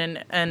in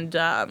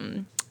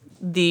and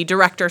the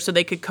director, so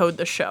they could code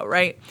the show,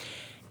 right?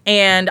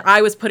 And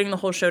I was putting the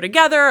whole show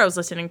together. I was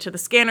listening to the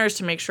scanners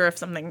to make sure if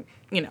something,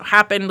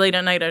 happened late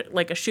at night,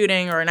 like a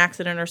shooting or an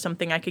accident or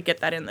something, I could get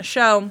that in the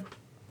show.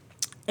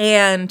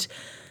 And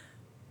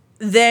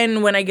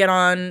then when I get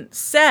on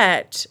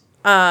set,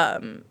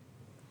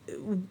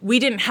 we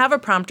didn't have a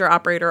prompter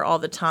operator all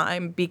the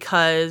time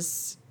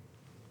because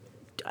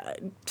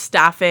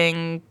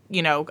staffing,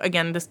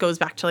 again, this goes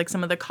back to like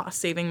some of the cost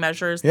saving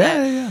measures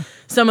that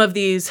some of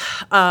these,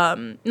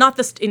 not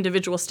the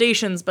individual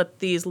stations, but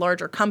these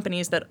larger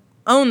companies that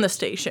own the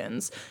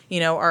stations,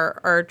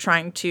 are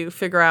trying to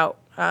figure out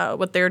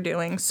what they're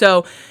doing.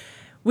 So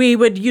we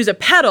would use a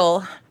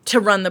pedal to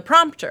run the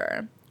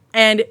prompter.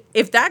 And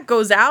if that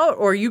goes out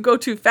or you go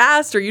too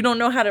fast or you don't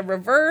know how to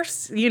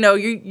reverse,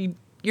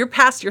 you're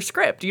past your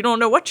script. You don't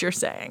know what you're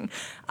saying.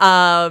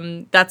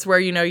 That's where,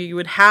 you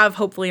would have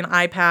hopefully an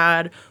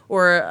iPad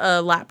or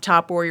a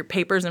laptop or your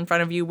papers in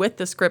front of you with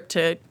the script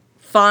to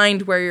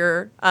find where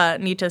you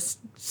need to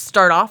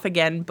start off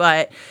again.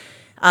 But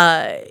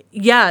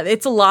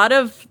it's a lot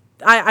of,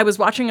 I was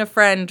watching a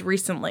friend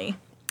recently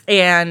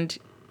and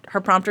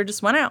her prompter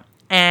just went out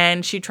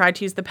and she tried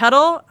to use the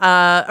pedal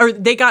or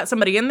they got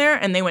somebody in there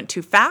and they went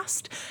too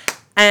fast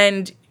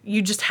and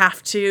you just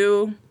have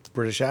to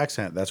British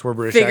accent. That's where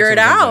British figure accent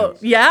it comes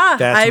out. in. Yeah.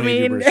 That's when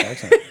you do British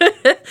accent.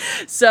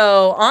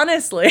 So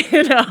honestly,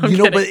 I'm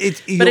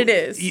kidding. But it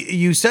is.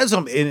 You said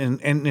something,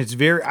 and it's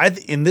very.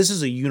 And this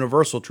is a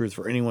universal truth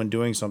for anyone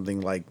doing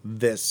something like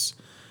this.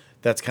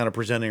 That's kind of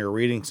presenting or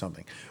reading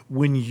something.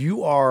 When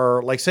you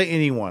are, like, say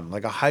anyone,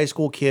 like a high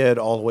school kid,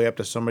 all the way up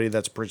to somebody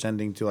that's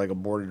presenting to like a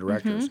board of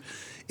directors,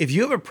 if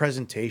you have a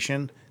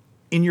presentation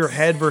in your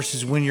head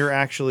versus when you're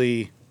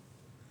actually,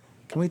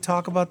 can we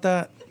talk about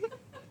that?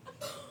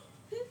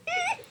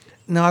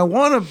 Now, I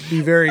want to be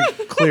very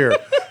clear.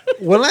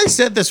 When I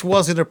said this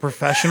wasn't a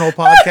professional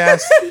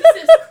podcast,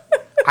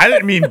 I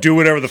didn't mean do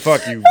whatever the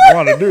fuck you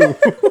want to do.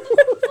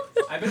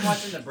 I've been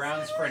watching the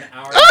Browns for an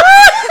hour, and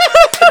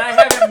I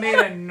haven't made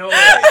a noise.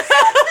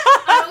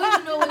 I don't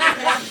even know what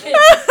happened.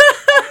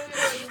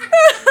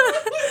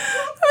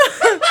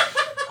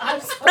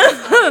 I'm so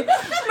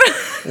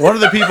sorry. One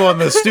of the people in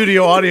the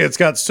studio audience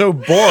got so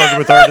bored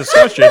with our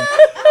discussion.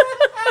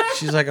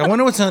 She's like, I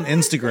wonder what's on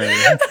Instagram.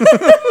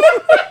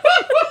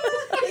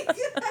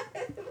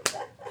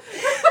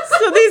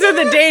 So these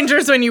are the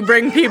dangers when you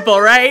bring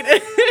people, right?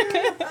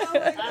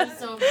 I'm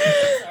so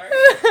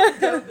sorry.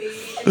 Don't be.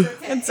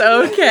 It's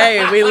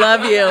okay. We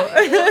love you.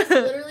 It's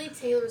literally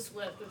Taylor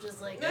Swift, which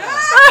is like.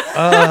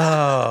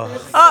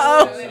 Oh.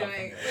 Uh-oh.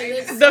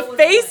 The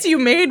face you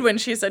made when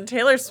she said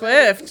Taylor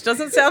Swift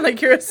doesn't sound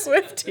like you're a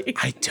Swiftie.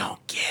 I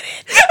don't get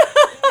it.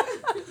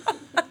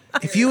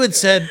 If you had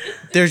said,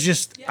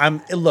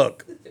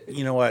 look,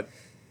 you know what?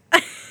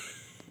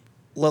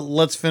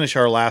 Let's finish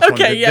our last one.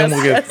 Okay, yes,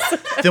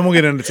 then we'll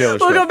get into Taylor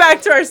Swift. We'll go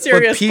back to our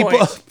serious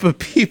point. But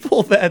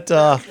people that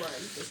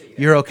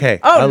you're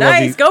okay. Oh, I love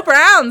nice. you. Go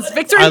Browns.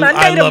 Victory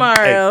Monday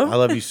tomorrow. I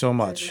love you so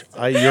much.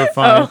 You're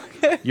fine. Oh,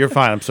 okay. You're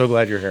fine. I'm so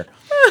glad you're here.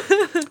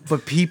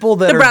 But people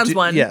that The Browns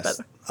won. Yes.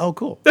 But... Oh,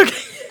 cool. Okay.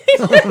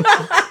 Cool.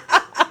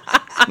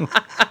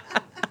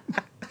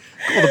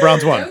 The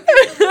Browns won.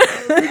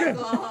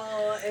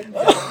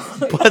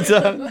 But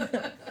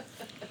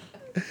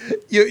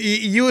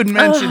you had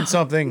mentioned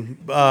something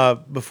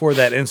before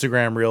that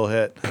Instagram reel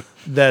hit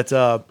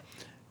that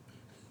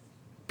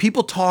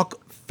people talk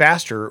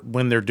faster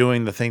when they're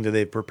doing the thing that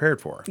they've prepared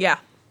for. Yeah.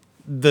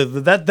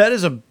 That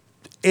is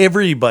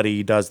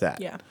everybody does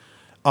that. Yeah.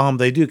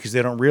 They do because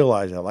they don't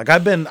realize that. Like I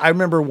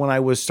remember when I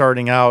was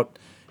starting out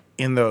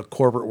in the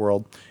corporate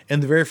world,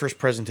 and the very first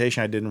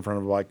presentation I did in front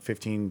of like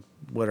 15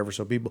 whatever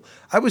so people,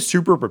 I was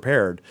super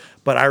prepared.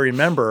 But I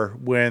remember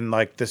when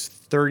like this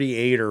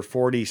 38 or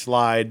 40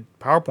 slide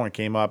PowerPoint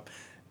came up,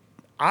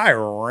 I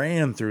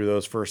ran through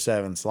those first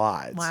 7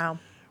 slides. Wow.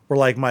 Where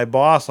like my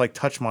boss like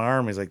touched my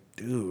arm. He's like,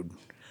 dude,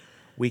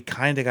 we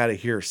kind of got to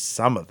hear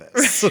some of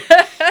this.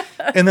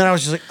 And then I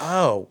was just like,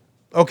 oh,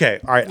 okay.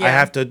 All right.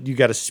 Yeah. You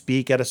got to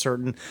speak at a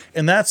certain,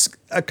 and that's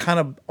a kind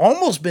of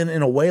almost been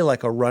in a way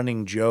like a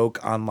running joke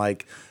on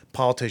like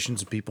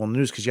politicians and people in the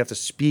news, because you have to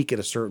speak in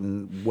a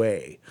certain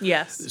way.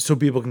 Yes. So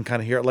people can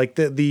kind of hear it. Like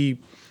the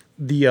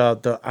I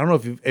don't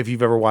know if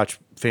you've ever watched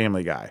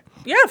Family Guy.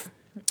 Yeah.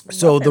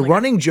 So the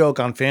running joke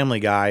on Family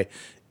Guy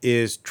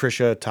is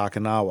Trisha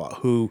Takanawa,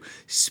 who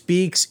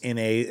speaks in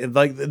a,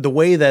 like the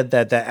way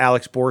that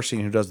Alex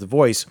Borstein, who does the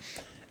voice,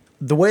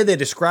 the way they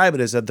describe it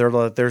is that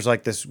there's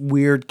like this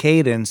weird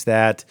cadence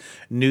that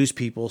news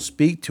people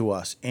speak to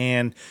us.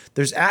 And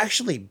there's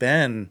actually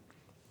been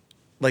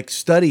like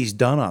studies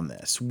done on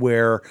this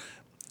where,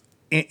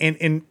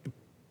 and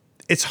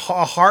it's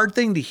a hard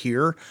thing to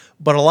hear,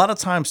 but a lot of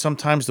times,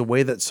 sometimes the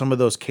way that some of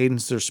those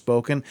cadences are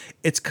spoken,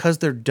 it's because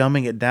they're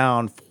dumbing it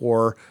down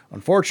for,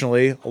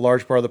 unfortunately, a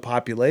large part of the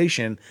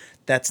population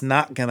that's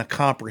not going to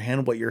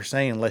comprehend what you're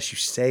saying unless you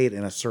say it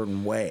in a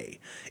certain way.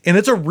 And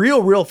it's a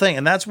real thing.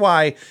 And that's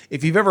why,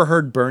 if you've ever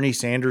heard Bernie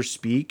Sanders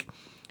speak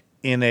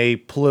in a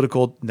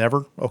political,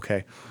 never?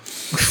 Okay.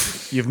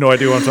 You have no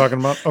idea what I'm talking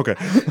about? Okay.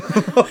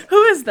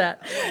 Who is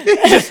that?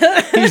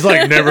 He's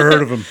like, never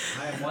heard of him.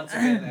 I am once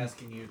again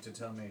asking you to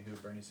tell me who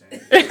Bernie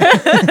Sanders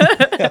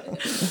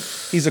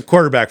is. He's a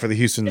quarterback for the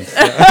Houston.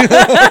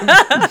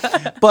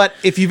 But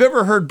if you've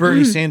ever heard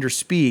Bernie Sanders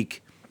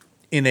speak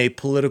in a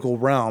political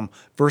realm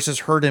versus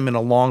heard him in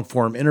a long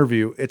form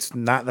interview, that's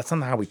not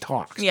how he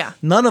talks. Yeah.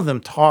 None of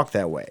them talk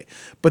that way.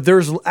 But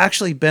there's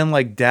actually been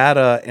like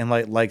data and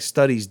like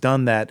studies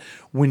done that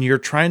when you're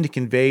trying to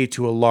convey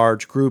to a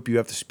large group, you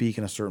have to speak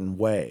in a certain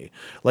way,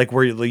 like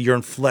where your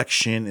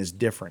inflection is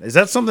different. Is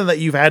that something that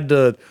you've had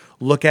to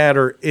look at,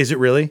 or is it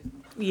really?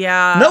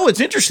 Yeah. No, it's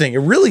interesting. It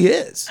really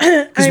is.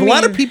 Because a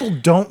lot of people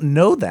don't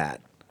know that.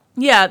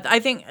 Yeah, I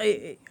think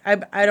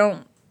I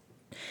don't.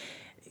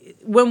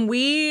 When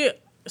we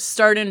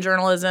start in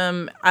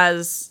journalism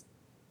as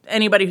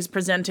anybody who's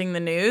presenting the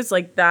news,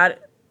 like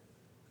that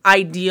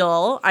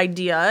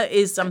idea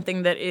is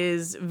something that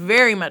is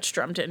very much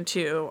drummed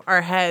into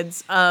our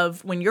heads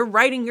of when you're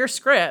writing your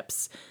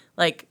scripts,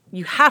 like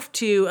you have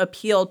to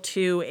appeal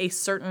to a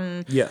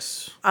certain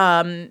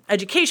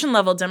education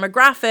level,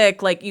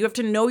 demographic, like you have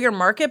to know your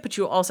market, but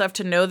you also have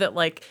to know that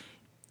like,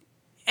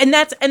 and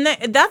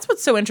that's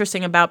what's so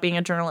interesting about being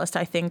a journalist,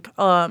 I think,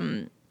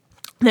 that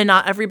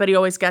not everybody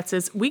always gets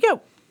is we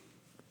get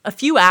a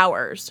few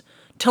hours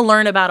to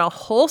learn about a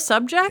whole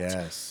subject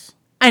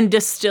and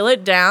distill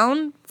it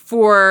down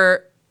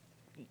for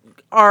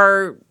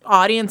our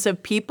audience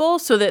of people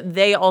so that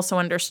they also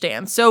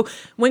understand. So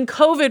when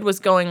COVID was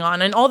going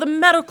on and all the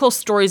medical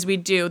stories we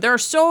do,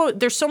 there's so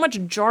much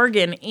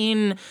jargon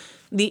in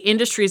the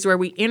industries where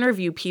we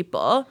interview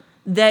people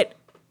that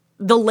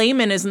the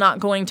layman is not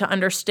going to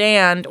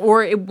understand,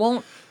 or it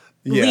won't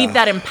leave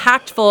that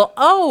impactful.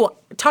 Oh,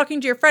 talking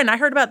to your friend, I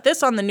heard about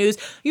this on the news.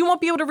 You won't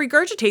be able to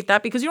regurgitate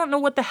that because you don't know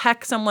what the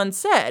heck someone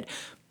said.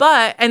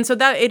 And so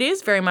that it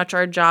is very much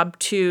our job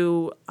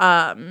to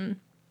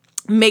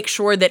make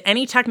sure that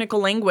any technical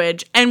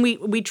language, and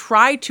we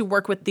try to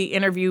work with the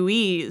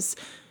interviewees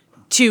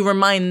to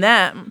remind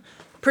them,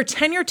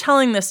 pretend you're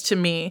telling this to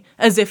me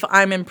as if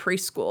I'm in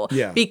preschool.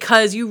 Yeah.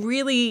 Because you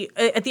really,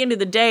 at the end of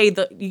the day,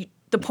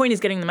 the point is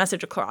getting the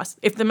message across.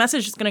 If the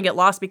message is going to get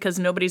lost because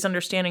nobody's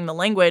understanding the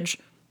language,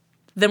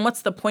 then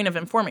what's the point of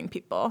informing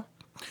people?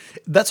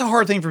 That's a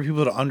hard thing for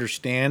people to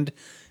understand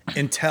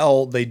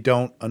until they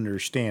don't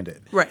understand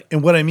it. Right.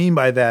 And what I mean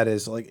by that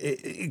is like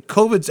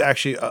COVID's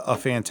actually a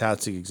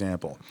fantastic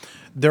example.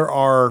 There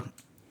are,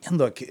 and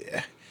look,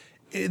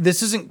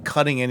 this isn't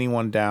cutting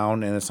anyone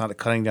down, and it's not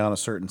cutting down a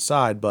certain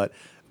side, but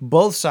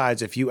both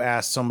sides, if you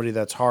ask somebody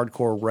that's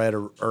hardcore red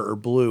or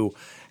blue,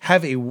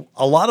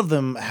 a lot of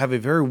them have a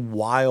very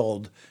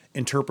wild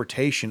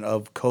interpretation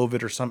of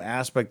COVID or some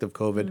aspect of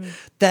COVID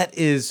that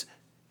is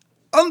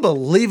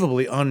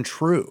unbelievably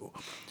untrue.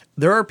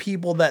 There are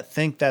people that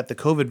think that the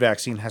COVID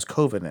vaccine has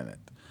COVID in it.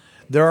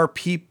 There are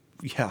people,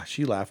 yeah,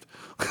 she laughed.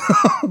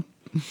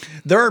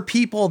 There are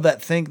people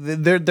that think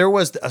that there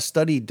was a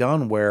study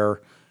done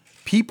where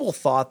people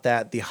thought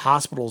that the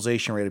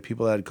hospitalization rate of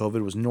people that had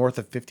COVID was north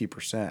of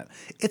 50%.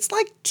 It's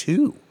like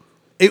 2.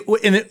 It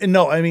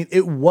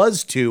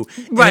was 2.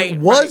 Right. It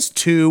was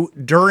 2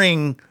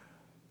 during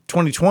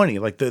 2020,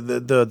 like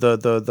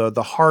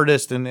the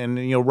hardest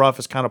and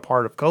roughest kind of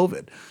part of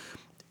COVID.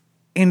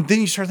 And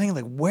then you start thinking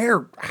like,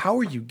 where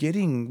are you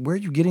getting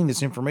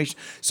this information?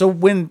 So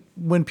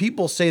when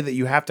people say that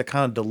you have to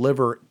kind of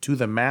deliver to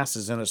the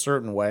masses in a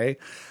certain way,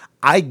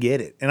 I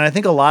get it. And I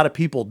think a lot of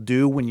people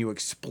do when you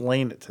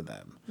explain it to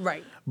them.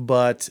 Right.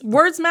 But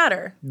words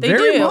matter. They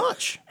very do.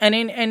 much. And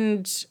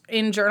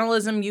in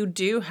journalism, you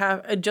do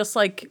have, just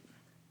like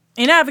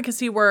in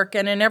advocacy work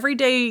and in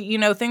everyday,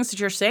 things that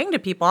you're saying to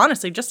people,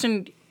 honestly, just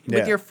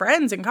with your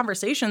friends and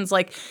conversations,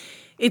 like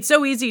it's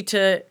so easy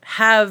to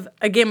have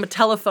a game of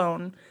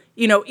telephone,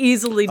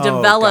 easily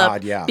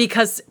develop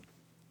because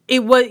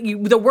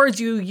the words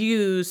you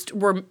used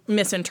were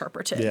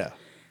misinterpreted. Yeah.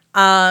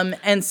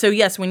 And so,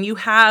 yes, when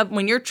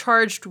you're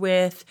charged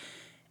with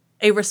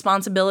a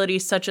responsibility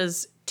such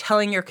as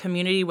telling your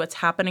community what's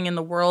happening in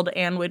the world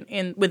and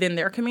within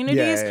their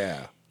communities,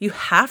 you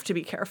have to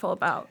be careful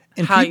about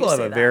how you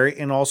say that.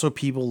 And also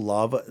people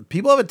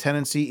have a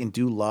tendency and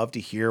do love to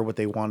hear what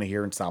they want to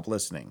hear and stop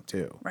listening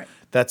too. Right.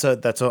 That's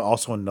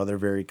also another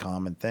very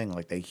common thing.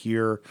 Like they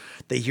hear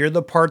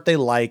the part they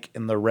like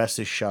and the rest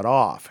is shut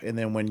off. And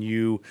then when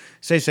you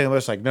say something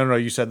that's like, no,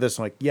 you said this.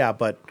 I'm like, yeah,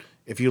 but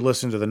if you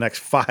listen to the next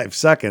 5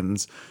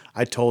 seconds,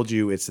 I told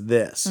you it's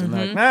this. And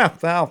they're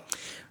like, well,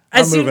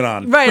 I'm moving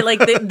on. Right, like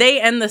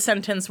they end the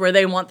sentence where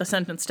they want the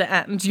sentence to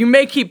end. You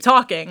may keep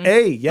talking.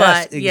 Hey,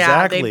 yes, but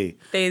exactly.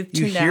 They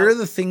you hear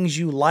the things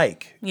you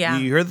like. Yeah.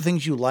 You hear the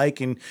things you like,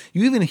 and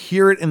you even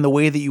hear it in the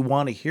way that you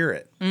want to hear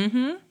it.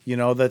 Mm-hmm. You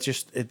know,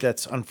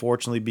 that's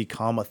unfortunately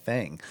become a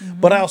thing.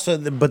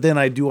 Mm-hmm. But then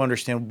I do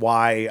understand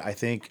why I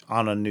think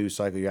on a news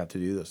cycle you have to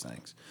do those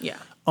things. Yeah.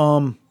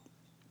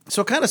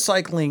 So kind of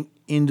cycling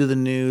into the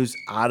news,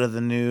 out of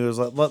the news,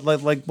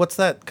 like what's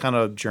that kind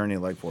of journey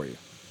like for you?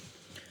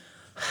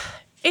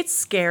 It's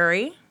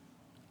scary.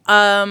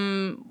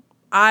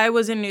 I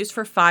was in news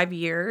for 5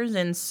 years,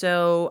 and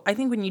so I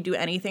think when you do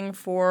anything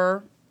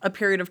for a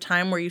period of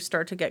time where you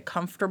start to get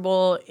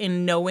comfortable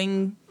in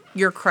knowing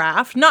your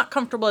craft, not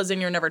comfortable as in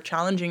you're never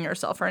challenging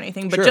yourself or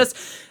anything, but just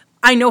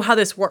I know how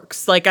this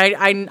works. Like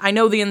I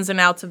know the ins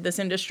and outs of this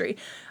industry.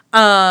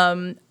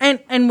 And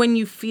when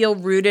you feel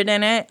rooted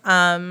in it,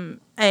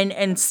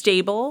 and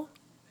stable,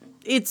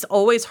 it's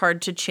always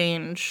hard to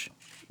change,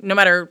 no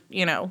matter,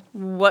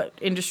 what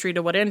industry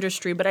to what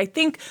industry. But I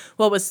think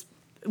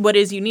what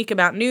is unique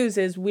about news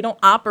is we don't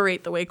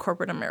operate the way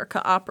corporate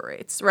America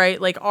operates, right?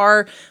 Like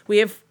we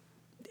have,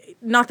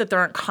 not that there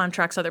aren't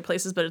contracts other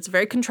places, but it's a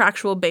very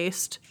contractual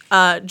based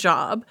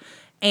job.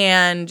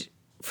 And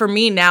for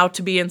me now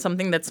to be in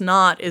something that's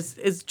not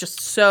is just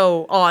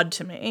so odd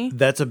to me.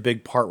 That's a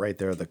big part right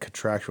there, the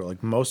contractual.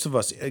 Like most of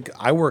us,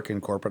 I work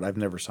in corporate, I've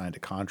never signed a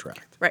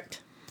contract. Right.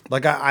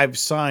 Like I've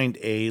signed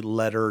a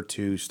letter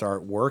to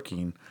start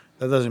working.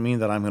 That doesn't mean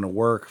that I'm going to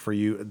work for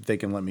you. They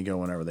can let me go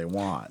whenever they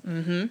want.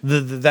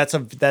 Mm-hmm.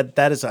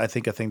 That is, I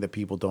think, a thing that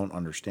people don't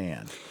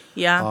understand.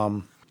 Yeah.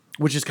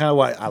 Which is kind of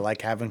why I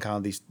like having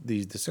kind of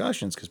these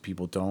discussions, because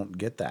people don't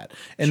get that,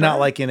 and not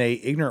like in a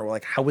ignorant,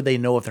 like how would they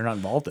know if they're not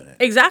involved in it?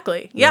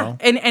 Exactly. Yeah.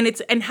 You know?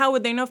 And how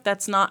would they know if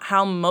that's not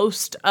how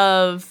most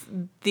of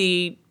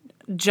the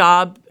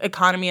job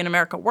economy in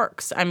America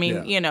works? I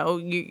mean,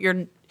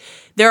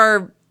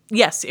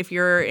 yes, if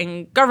you're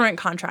in government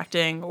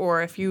contracting,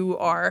 or if you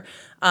are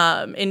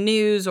in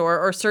news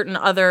or certain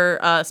other,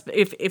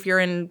 if you're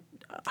in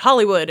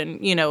Hollywood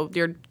and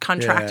you're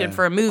contracted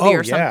for a movie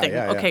or something.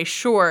 Okay,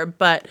 sure,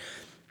 but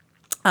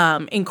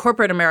in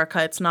corporate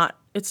America, it's not.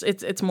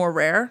 It's more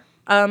rare.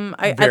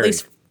 At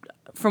least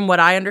from what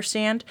I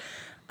understand.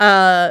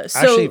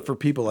 Actually, for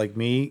people like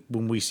me,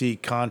 when we see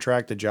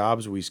contracted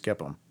jobs, we skip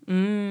them.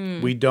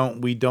 We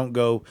don't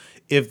go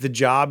if the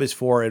job is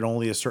for it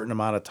only a certain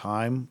amount of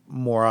time.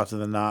 More often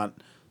than not,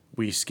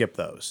 we skip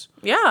those.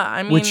 Yeah,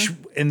 I mean,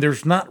 and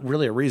there's not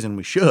really a reason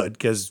we should,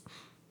 because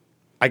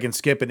I can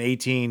skip an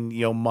 18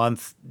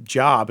 month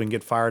job and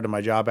get fired in my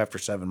job after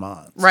 7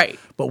 months. Right.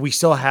 But we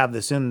still have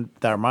this in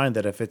our mind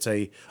that if it's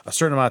a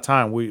certain amount of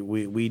time,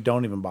 we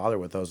don't even bother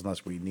with those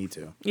unless we need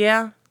to.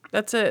 Yeah.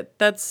 That's it.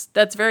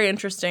 That's very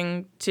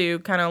interesting to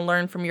kind of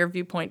learn from your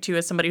viewpoint too,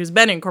 as somebody who's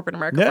been in corporate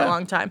America for a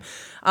long time.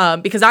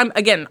 Because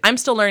I'm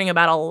still learning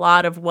about a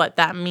lot of what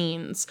that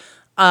means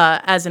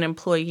as an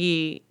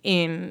employee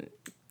in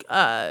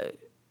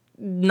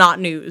not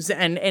news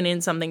and in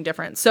something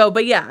different. So,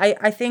 but yeah,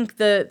 I think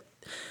the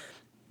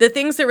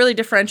things that really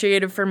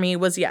differentiated for me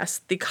was,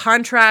 yes, the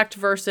contract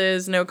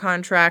versus no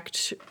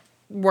contract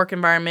work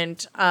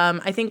environment.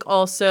 I think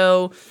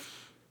also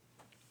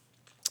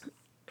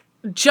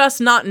just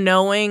not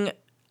knowing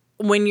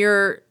when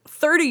you're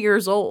 30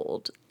 years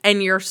old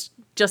and you're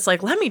just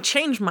like, let me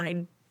change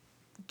my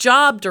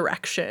job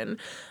direction.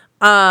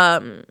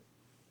 I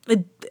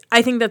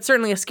think that's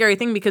certainly a scary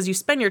thing, because you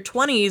spend your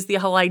 20s, the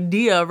whole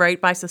idea, right,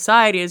 by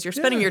society is you're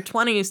spending your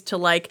 20s to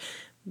like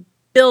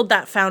build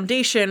that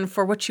foundation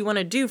for what you want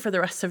to do for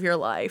the rest of your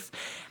life.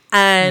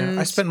 And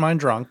I spent mine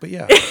drunk, but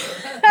yeah.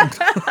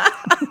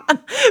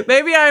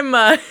 Maybe I'm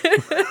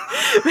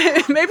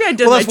maybe I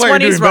did my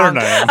 20s wrong.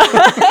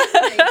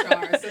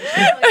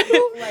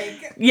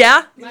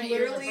 Yeah.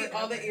 Literally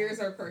all the ears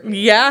are perking.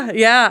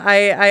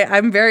 Yeah.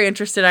 I'm very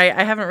interested.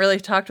 I haven't really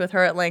talked with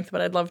her at length,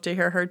 but I'd love to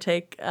hear her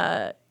take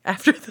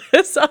after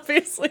this,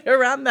 obviously,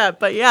 around that.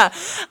 But yeah.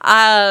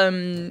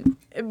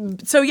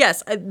 So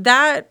yes,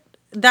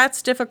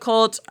 that's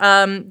difficult.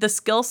 The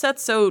skill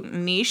set's so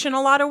niche in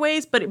a lot of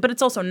ways, but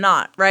it's also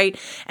not, right?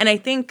 And I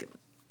think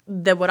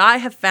that what I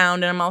have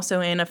found, and I'm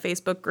also in a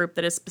Facebook group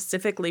that is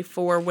specifically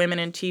for women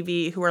in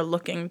TV who are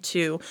looking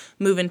to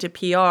move into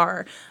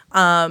PR,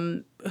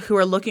 who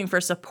are looking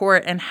for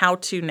support and how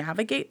to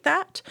navigate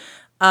that,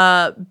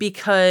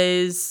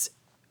 because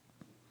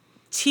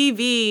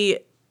TV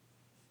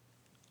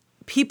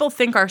people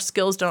think our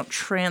skills don't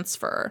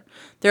transfer.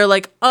 They're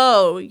like,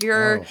 oh,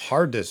 you're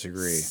hard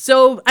disagree.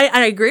 so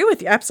I agree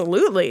with you.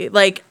 Absolutely.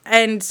 Like,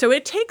 and so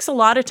it takes a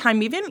lot of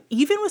time, even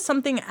with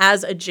something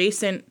as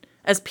adjacent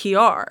as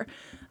PR,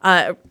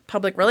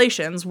 public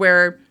relations,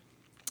 where,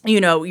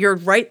 you're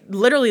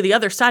literally the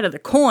other side of the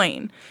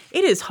coin.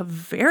 It is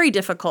very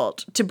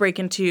difficult to break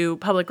into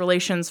public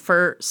relations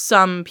for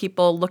some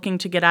people looking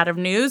to get out of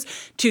news,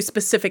 to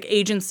specific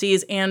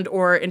agencies and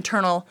or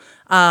internal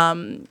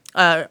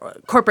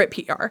corporate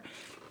PR.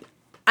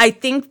 I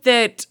think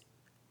that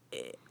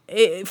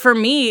for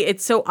me,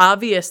 it's so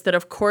obvious that,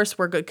 of course,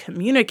 we're good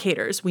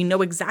communicators. We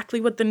know exactly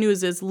what the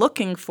news is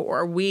looking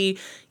for. We,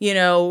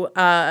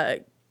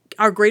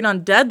 are great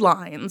on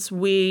deadlines.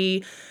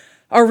 We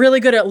are really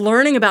good at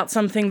learning about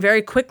something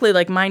very quickly.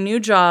 Like my new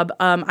job,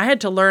 I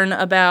had to learn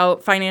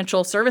about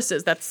financial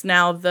services. That's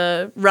now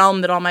the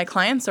realm that all my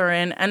clients are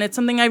in. And it's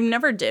something I've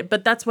never did.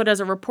 But that's what, as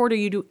a reporter,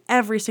 you do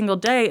every single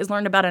day, is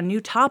learn about a new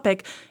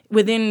topic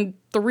within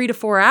 3 to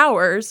 4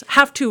 hours,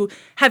 have to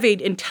have an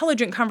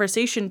intelligent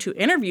conversation to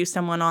interview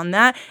someone on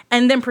that,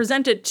 and then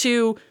present it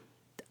to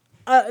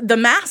the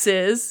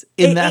masses.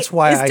 And that's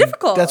why it's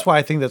difficult. That's why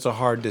I think that's a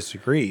hard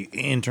disagree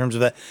in terms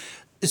of that.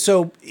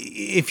 So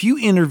if you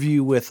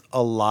interview with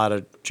a lot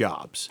of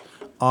jobs,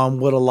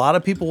 what a lot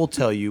of people will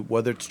tell you,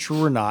 whether it's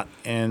true or not,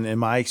 and in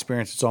my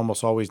experience, it's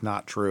almost always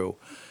not true,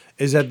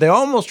 is that they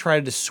almost try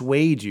to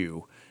dissuade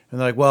you.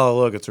 And they're like, well,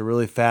 look, it's a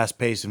really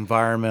fast-paced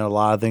environment. A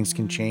lot of things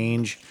can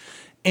change.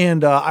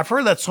 And I've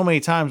heard that so many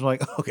times. I'm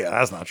like, okay,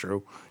 that's not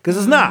true. Because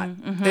it's not.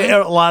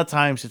 A lot of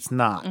times it's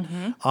not.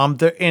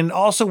 And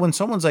also when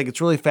someone's like, it's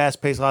really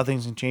fast-paced, a lot of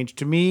things can change.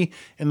 To me,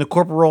 in the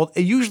corporate world,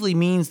 it usually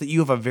means that you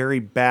have a very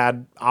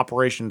bad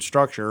operation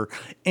structure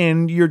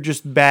and you're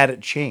just bad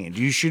at change.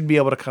 You should be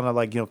able to kind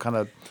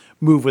of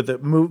move with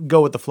it,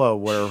 go with the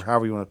flow,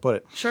 however you want to put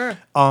it. Sure.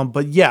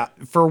 But yeah,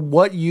 for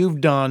what you've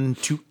done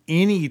to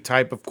any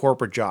type of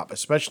corporate job,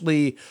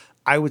 especially,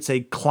 I would say,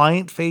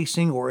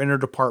 client-facing or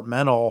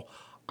interdepartmental,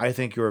 I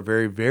think you're a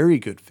very, very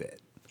good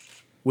fit.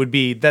 Would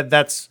be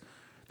that's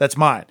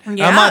mine.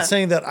 Yeah. I'm not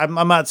saying that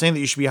I'm not saying that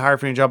you should be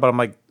hired for any job, but I'm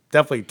like,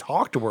 definitely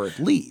talk to her at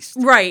least.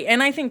 Right.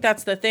 And I think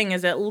that's the thing,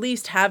 is at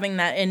least having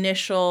that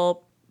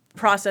initial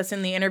process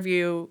in the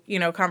interview,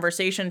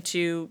 conversation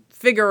to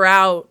figure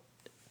out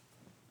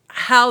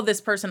how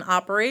this person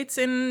operates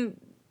in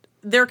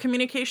their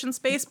communication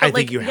space. But I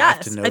think you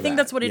have to know I think that.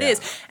 that's what it is.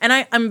 And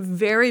I'm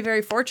very,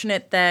 very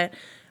fortunate that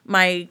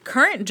my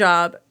current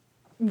job,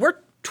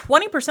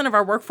 20% of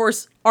our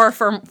workforce are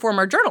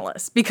former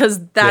journalists,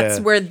 because that's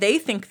where they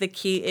think the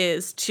key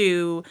is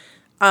to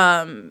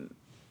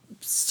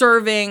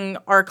serving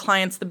our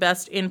clients the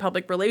best in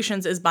public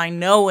relations, is by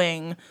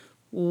knowing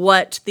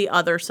what the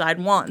other side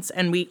wants.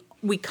 And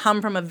we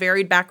come from a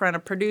varied background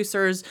of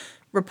producers,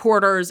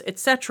 reporters,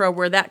 etc.,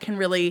 where that can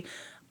really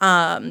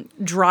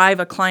drive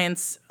a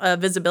client's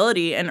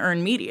visibility and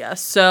earn media.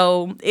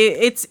 So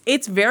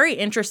it's very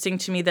interesting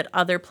to me that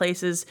other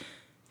places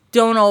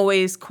don't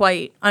always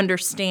quite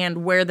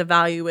understand where the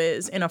value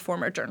is in a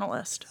former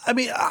journalist. I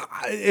mean,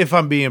 if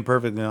I'm being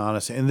perfectly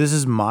honest, and this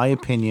is my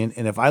opinion,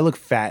 and if I look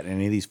fat in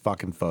any of these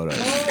fucking photos,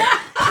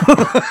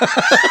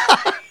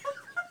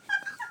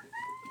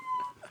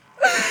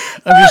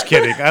 I'm just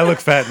kidding. I look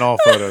fat in all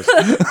photos.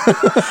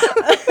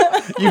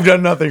 You've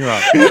done nothing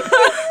wrong.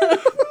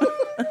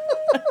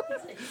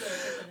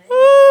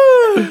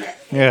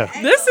 Yeah.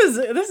 This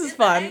is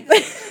fun.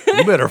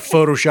 You better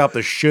Photoshop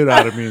the shit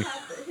out of me.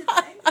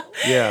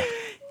 Yeah.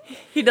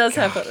 He does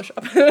have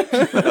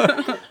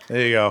Photoshop.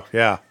 There you go.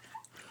 Yeah.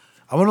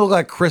 I want to look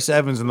like Chris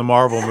Evans in the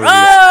Marvel movies.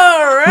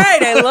 All right.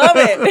 I love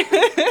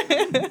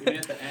it. Even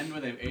at the end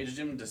when they've aged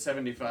him to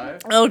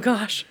 75. Oh,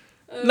 gosh.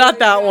 Not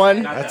that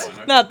one.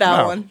 Not that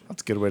Wow, one.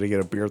 that's a good way to get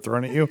a beer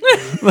thrown at you.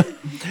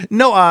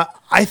 No,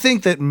 I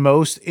think that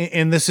most,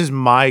 and this is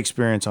my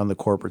experience on the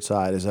corporate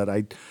side, is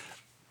that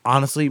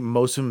honestly,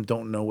 most of them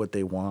don't know what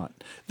they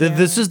want.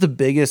 This is the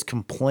biggest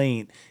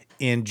complaint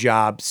in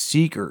job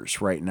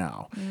seekers right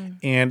now.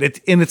 And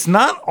it's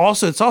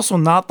also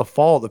not the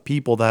fault of the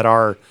people that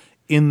are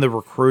in the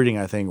recruiting,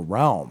 I think,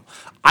 realm.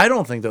 I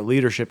don't think that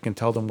leadership can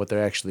tell them what they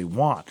actually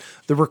want.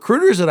 The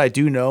recruiters that I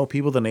do know,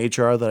 people in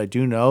HR that I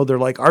do know, they're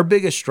like, our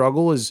biggest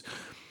struggle is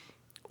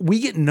we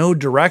get no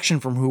direction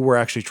from who we're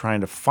actually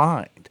trying to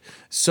find.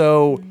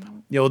 So,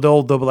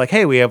 they'll be like,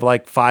 hey, we have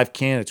like 5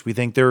 candidates. We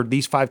think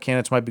these 5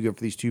 candidates might be good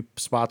for these 2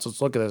 spots.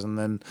 Let's look at this. And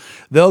then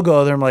they'll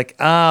go there and like,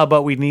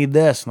 but we need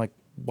this. I'm like,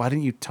 why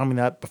didn't you tell me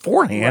that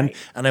beforehand? Right.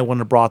 And I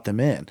wouldn't have brought them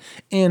in.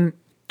 And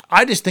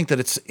I just think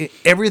that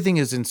everything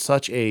is in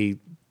such a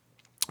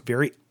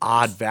very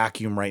odd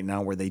vacuum right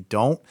now where they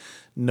don't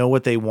know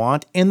what they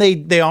want. And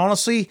they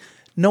honestly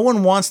no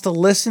one wants to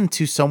listen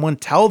to someone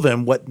tell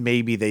them what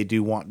maybe they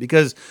do want,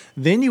 because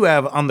then you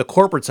have on the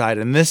corporate side,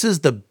 and this is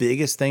the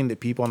biggest thing that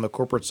people on the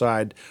corporate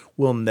side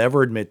will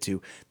never admit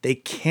to. They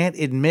can't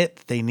admit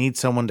that they need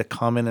someone to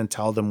come in and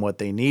tell them what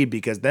they need,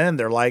 because then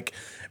they're like,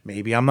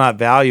 maybe I'm not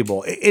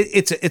valuable.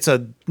 It's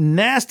a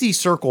nasty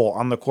circle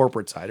on the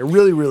corporate side. It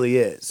really, really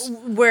is.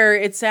 Where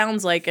it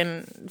sounds like,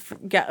 and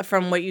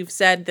from what you've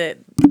said, that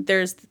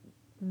there's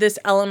this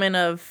element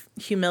of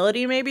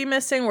humility maybe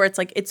missing, where it's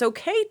like it's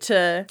okay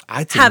to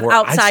have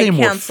outside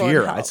counsel and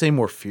help. I'd say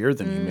more fear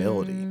than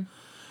humility.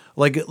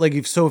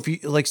 If you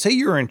like, say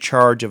you're in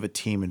charge of a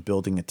team and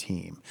building a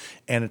team,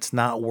 and it's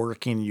not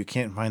working, you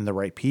can't find the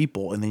right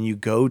people, and then you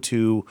go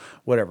to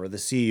whatever the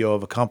CEO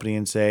of a company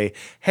and say,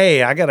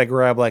 "Hey, I got to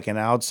grab like an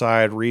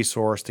outside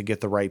resource to get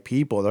the right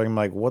people." They're gonna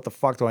be like, "What the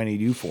fuck do I need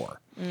you for?"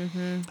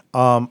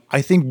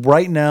 I think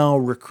right now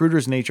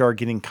recruiters and HR are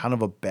getting kind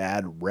of a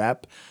bad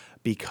rep,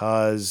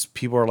 because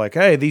people are like,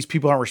 hey, these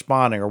people aren't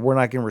responding, or we're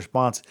not getting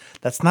response.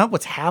 That's not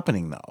what's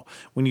happening, though.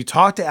 When you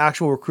talk to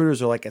actual recruiters,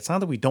 they're like, it's not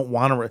that we don't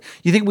want to.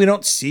 You think we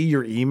don't see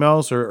your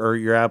emails or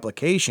your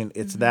application.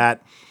 It's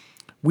that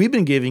we've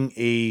been giving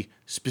a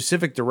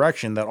specific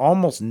direction that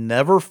almost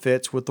never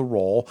fits with the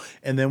role.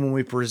 And then when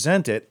we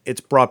present it,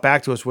 it's brought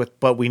back to us with,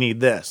 but we need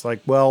this.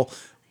 Like, well,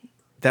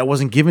 that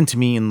wasn't given to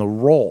me in the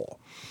role.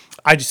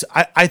 I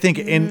think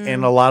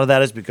and a lot of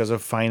that is because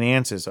of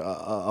finances.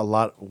 A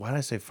lot. Why did I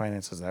say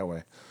finances that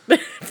way?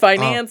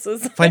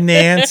 Finances.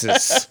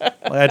 Finances.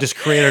 I just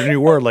created a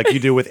new word like you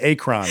do with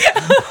Akron.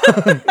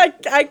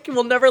 I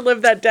will never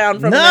live that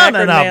down from No,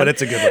 man. but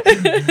it's a good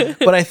one.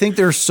 But I think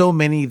there's so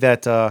many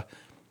that I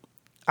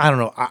don't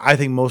know. I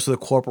think most of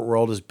the corporate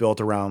world is built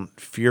around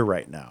fear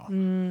right now,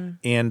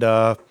 and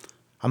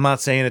I'm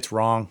not saying it's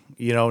wrong.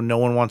 You know, no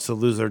one wants to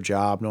lose their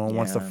job. No one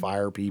wants to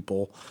fire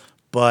people,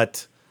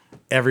 but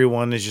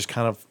everyone is just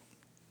kind of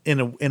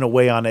in a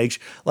way on edge.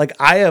 Like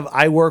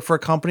I work for a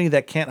company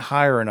that can't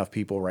hire enough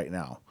people right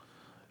now.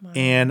 Wow.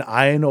 And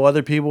I know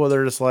other people that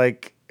are just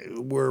like, we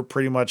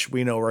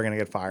know we're going to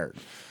get fired,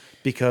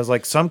 because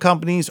like some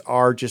companies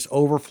are just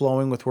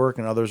overflowing with work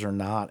and others are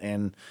not.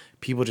 And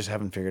people just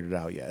haven't figured it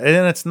out yet.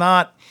 And it's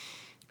not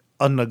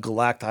a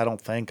neglect. I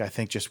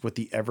think just with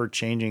the ever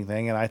changing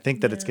thing. And I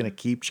think that it's going to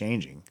keep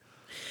changing.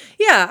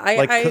 Yeah,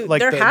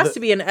 there has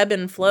to be an ebb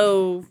and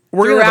flow.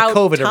 We're going to have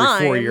COVID time.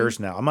 every 4 years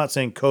now. I'm not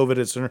saying COVID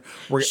is.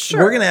 We're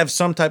going to have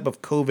some type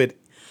of COVID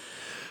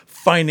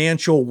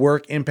financial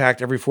work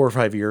impact every 4 or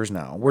 5 years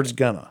now. We're just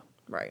gonna.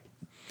 Right.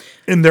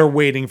 And they're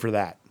waiting for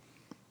that.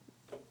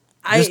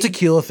 This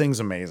tequila thing's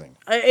amazing.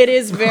 It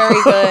is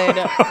very good.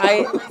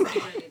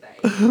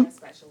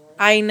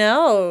 I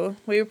know.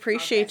 We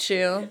appreciate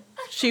you.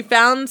 She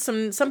found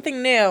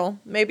something new.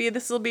 Maybe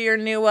this will be your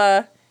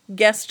new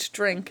guest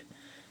drink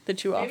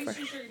that you offer. Maybe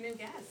she's your new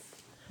guest.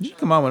 You can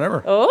come on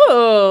whenever.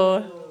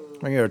 Oh.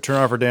 I gotta turn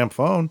off her damn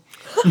phone.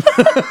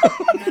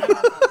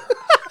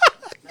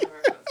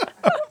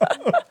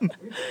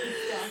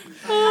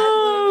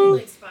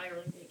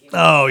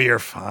 Oh, you're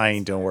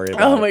fine. Don't worry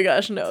about it. Oh my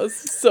gosh, no.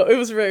 It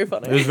was very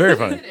funny. It was very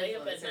funny.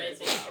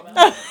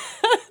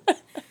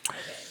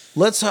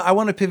 I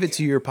want to pivot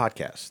to your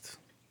podcast.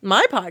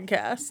 My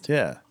podcast?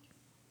 Yeah.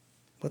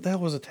 What the hell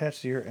was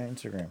attached to your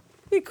Instagram?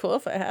 It'd be cool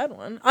if I had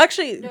one.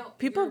 Actually, No,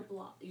 people...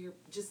 You're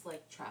just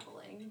like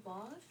traveling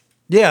blog?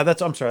 Yeah,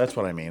 I'm sorry. That's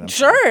what I mean.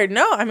 Sure.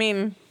 No, I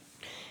mean...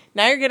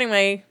 Now you're getting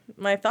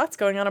my thoughts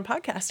going on a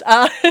podcast.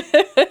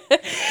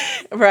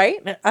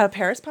 Right? A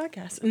Paris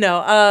podcast.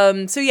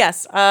 No. So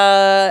yes,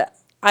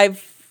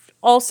 I've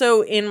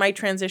also, in my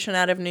transition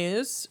out of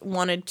news,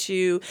 wanted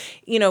to,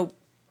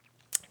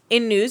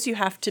 in news, you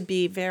have to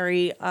be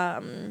very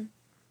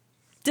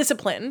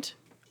disciplined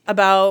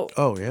about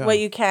what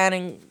you can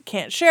and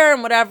can't share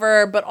and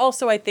whatever. But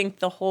also, I think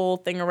the whole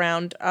thing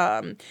around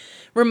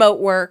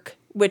remote work,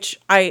 which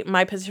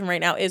my position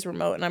right now is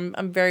remote, and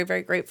I'm very,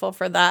 very grateful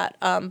for that.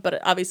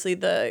 But obviously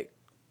the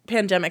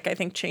pandemic, I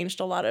think, changed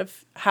a lot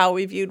of how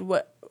we viewed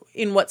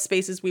in what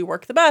spaces we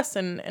work the best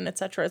and et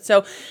cetera.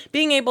 So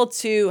being able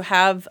to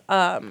have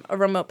a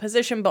remote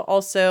position, but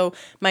also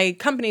my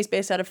company's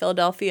based out of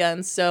Philadelphia.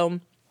 And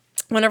so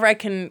whenever I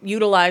can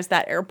utilize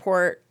that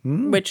airport,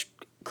 which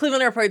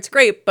Cleveland Airport's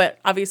great, but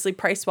obviously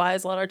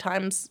price-wise, a lot of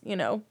times,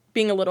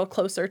 being a little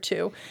closer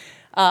to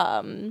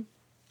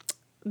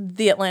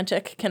the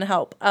Atlantic can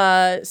help.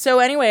 So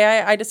anyway,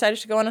 I decided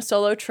to go on a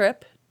solo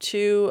trip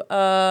to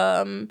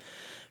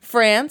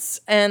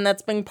France, and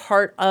that's been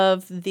part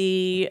of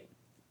the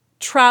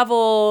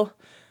travel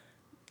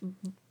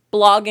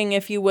blogging,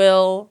 if you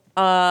will,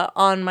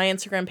 on my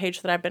Instagram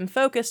page that I've been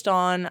focused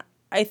on.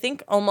 I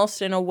think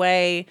almost in a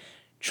way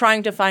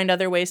trying to find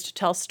other ways to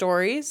tell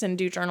stories and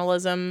do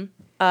journalism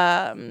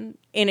in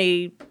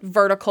a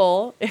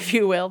vertical, if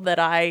you will, that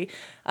I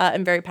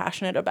am very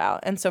passionate about.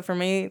 And so for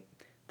me,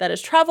 that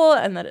is travel,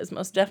 and that is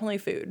most definitely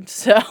food.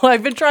 So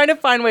I've been trying to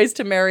find ways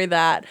to marry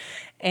that.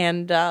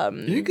 And you're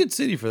in a good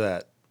city for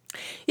that.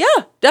 Yeah,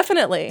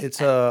 definitely.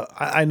 It's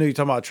I know you're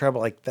talking about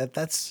travel like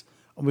that.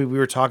 We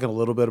were talking a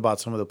little bit about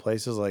some of the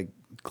places like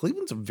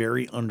Cleveland's a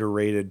very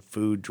underrated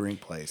food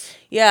drink place.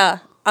 Yeah.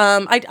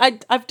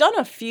 I've done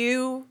a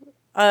few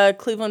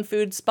Cleveland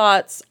food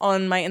spots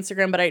on my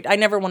Instagram, but I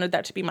never wanted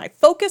that to be my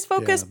focus. Yeah,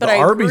 But the I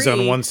Arby's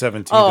agree. on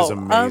 117th is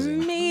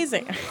amazing.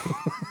 Amazing.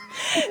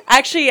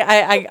 Actually,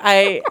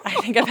 I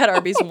think I've had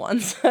Arby's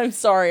once. I'm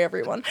sorry,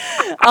 everyone.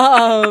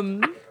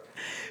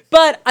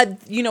 But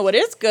you know what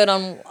is good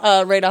on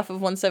right off of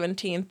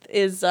 117th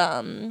is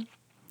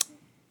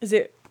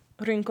it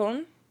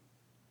Rincon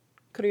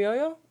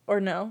Criollo or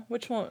no?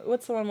 Which one?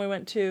 What's the one we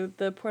went to?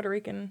 The Puerto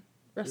Rican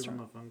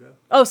restaurant.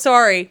 Oh,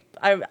 sorry.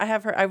 I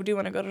have heard. I do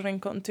want to go to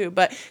Rincon too,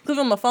 but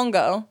Cleveland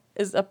Mofongo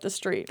is up the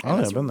street. Oh,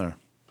 yeah, I've been there.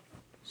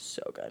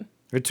 So good.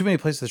 There are too many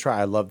places to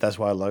try. That's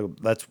what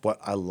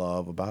I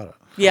love about it.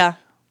 Yeah.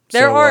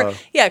 So,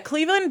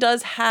 Cleveland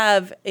does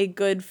have a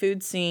good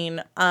food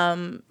scene.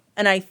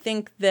 And I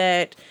think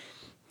that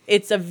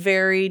it's a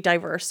very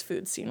diverse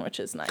food scene, which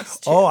is nice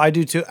too. Oh, I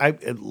do too. I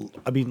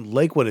mean,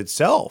 Lakewood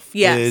itself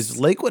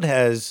Lakewood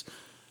has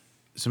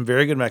some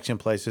very good Mexican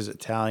places,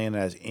 Italian,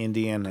 has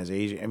Indian, has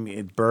Asian. I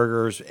mean,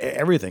 burgers,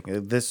 everything.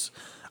 That's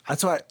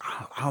why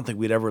I don't think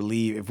we'd ever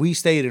leave. If we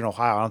stayed in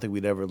Ohio, I don't think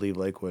we'd ever leave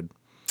Lakewood.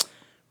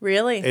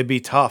 Really? It'd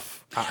be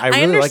tough. I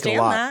really like it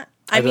a lot.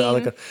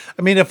 That.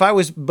 I mean, if I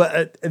was,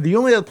 but the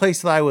only other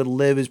place that I would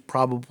live is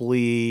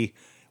probably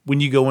when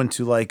you go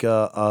into like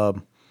the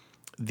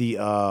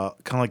kind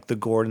of like the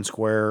Gordon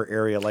Square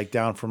area, like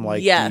down from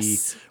like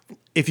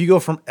if you go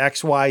from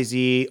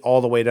XYZ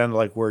all the way down to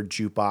like where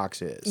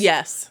Jukebox is.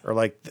 Yes. Or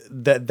like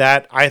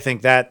that I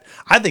think that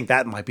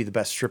might be the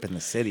best strip in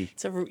the city.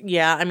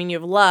 I mean, you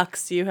have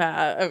Lux, you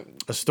have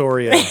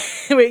Astoria.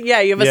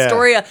 you have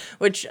Astoria,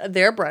 which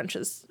their brunch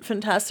is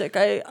fantastic.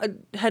 I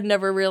had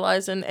never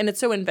realized, and it's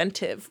so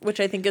inventive, which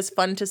I think is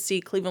fun to see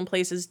Cleveland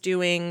places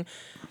doing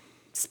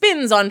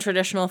spins on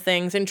traditional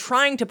things and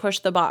trying to push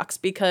the box,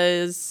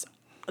 because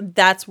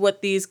that's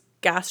what these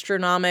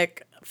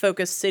gastronomic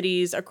focused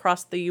cities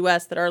across the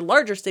U.S. that are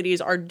larger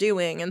cities are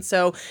doing. And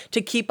so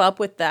to keep up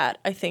with that,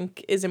 I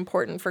think is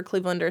important for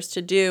Clevelanders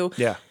to do.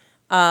 Yeah.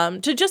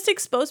 To just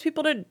expose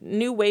people to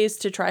new ways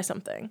to try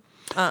something.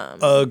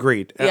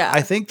 Agreed. Yeah.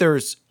 I think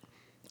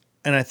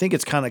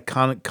it's kind of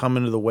come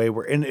into the way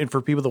where, and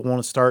for people that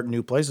want to start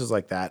new places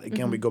like that,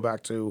 again, we go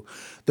back to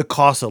the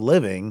cost of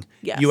living.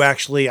 Yes. You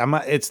actually,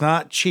 it's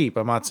not cheap.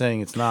 I'm not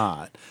saying it's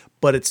not,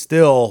 but it's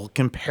still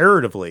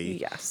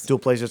comparatively to a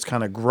place that's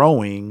kind of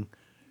growing.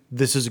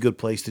 This is a good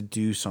place to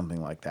do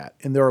something like that.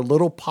 And there are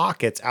little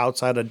pockets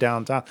outside of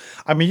downtown.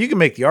 I mean, you can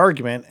make the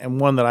argument, and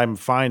one that I'm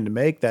fine to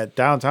make, that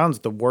downtown's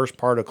the worst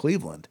part of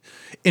Cleveland.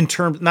 In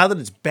terms, not that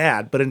it's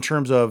bad, but in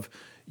terms of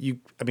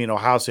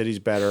Ohio City's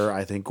better.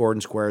 I think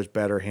Gordon Square is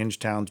better.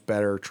 Hingetown's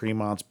better.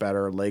 Tremont's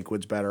better.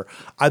 Lakewood's better.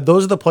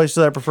 Those are the places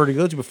that I prefer to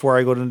go to before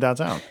I go to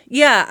downtown.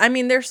 Yeah, I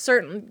mean, there's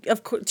certain,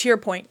 to your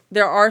point,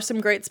 there are some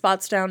great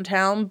spots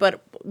downtown,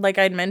 but like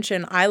I'd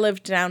mentioned, I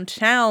lived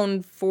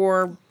downtown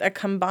for a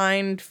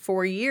combined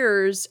 4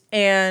 years,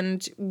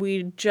 and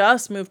we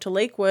just moved to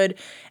Lakewood,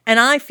 and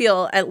I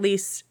feel, at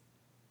least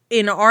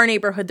in our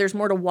neighborhood, there's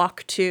more to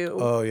walk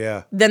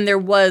to than there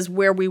was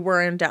where we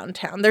were in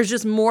downtown. There's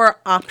just more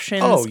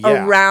options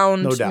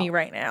around me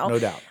right now. No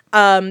doubt.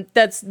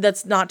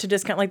 That's not to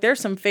discount. Like, there's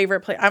some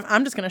favorite places.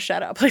 I'm just going to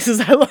shout out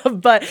places I love,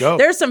 but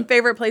there's some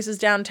favorite places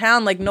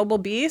downtown, like Noble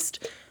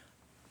Beast.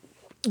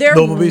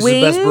 Noble Beast is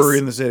the best brewery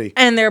in the city.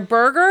 And their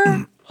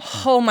burger,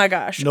 oh my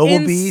gosh,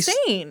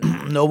 insane.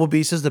 Noble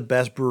Beast is the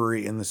best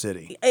brewery in the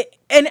city.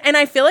 And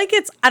I feel like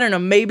it's, I don't know,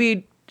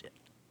 maybe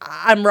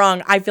I'm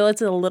wrong. I feel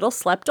it's a little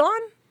slept on,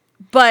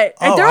 but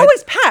they're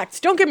always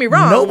packed. Don't get me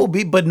wrong. Noble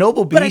Beast, but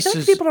I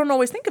think people don't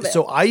always think of it.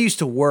 So I used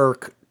to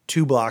work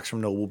 2 blocks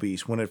from Noble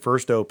Beast when it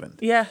first opened.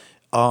 Yeah.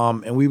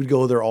 And we would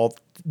go there all.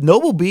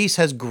 Noble Beast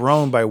has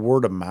grown by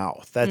word of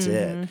mouth. That's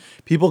it.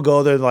 People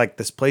go there like,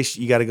 this place,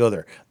 you got to go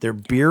there. Their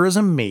beer is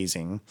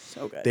amazing.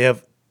 So good. They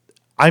have,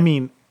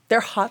 their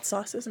hot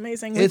sauce is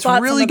amazing. It's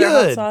really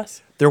good.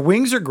 Their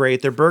wings are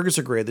great. Their burgers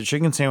are great. Their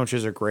chicken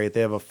sandwiches are great.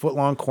 They have a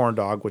foot-long corn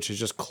dog, which is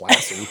just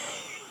classy.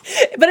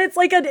 But it's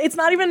like it's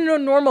not even a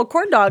normal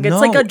corn dog. It's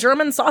like a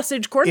German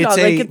sausage corn dog.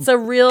 It's a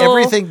real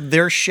everything.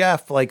 Their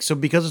chef, so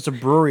because it's a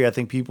brewery, I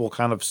think people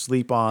kind of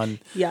sleep on.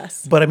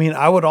 Yes. But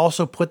I would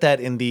also put that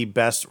in the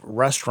best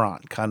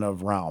restaurant kind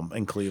of realm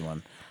in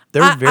Cleveland.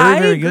 They're very,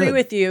 very good. I agree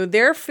with you.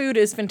 Their food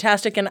is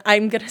fantastic, and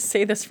I'm gonna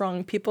say this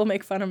wrong. People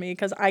make fun of me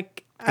because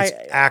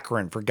it's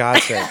Akron, for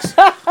God's sakes.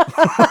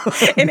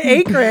 In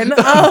Akron.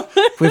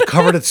 We've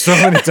covered it so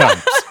many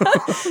times.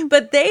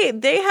 But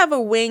they have a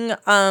wing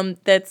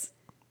that's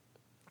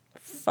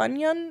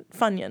Funyun.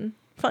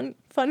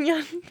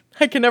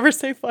 I can never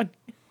say fun.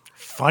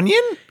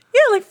 Funyun?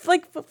 Yeah,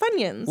 like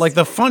Funyuns. Like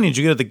the Funyuns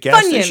you get at the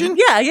gas station?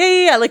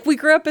 Yeah. Like, we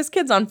grew up as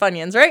kids on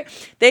Funyuns, right?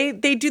 They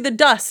do the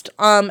dust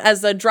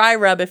as a dry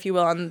rub, if you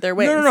will, on their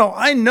wings. No.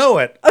 I know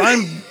it.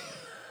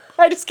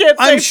 I just can't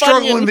say I'm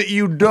struggling that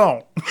you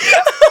don't.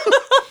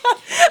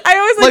 I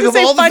always like to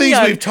say of all the things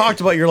Funyun. we've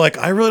talked about, you're like,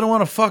 I really don't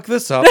want to fuck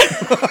this up.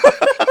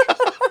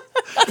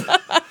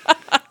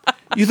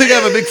 You think I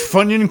have a big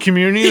Funyun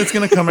community that's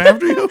going to come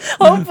after you?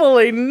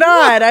 Hopefully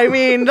not. I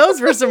mean,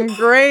 those were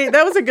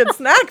that was a good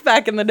snack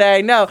back in the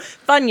day. No,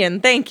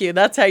 Funyun, thank you.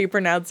 That's how you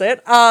pronounce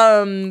it.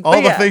 All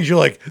the things you're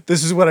like,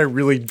 this is what I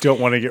really don't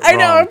want to get I wrong.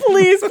 know.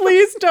 Please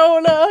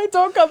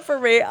don't come for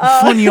me.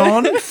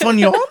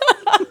 Funyun?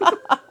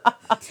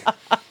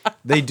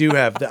 They do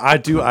have. I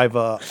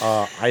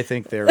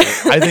think they're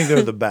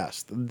the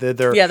best.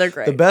 They're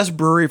great. The best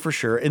brewery for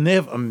sure, and they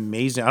have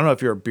amazing. I don't know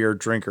if you're a beer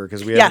drinker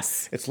because we have.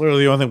 Yes. It's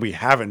literally the only thing we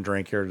haven't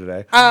drank here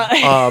today.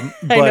 I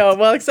know.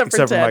 Well, except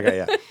for my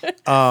Ted. guy,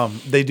 yeah.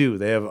 They do.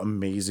 They have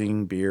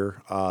amazing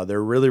beer.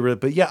 They're really, really.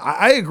 But yeah,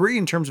 I agree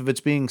in terms of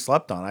it's being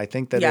slept on. I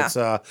think that it's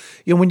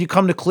when you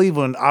come to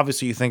Cleveland,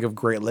 obviously you think of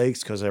Great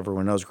Lakes because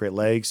everyone knows Great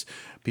Lakes.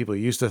 People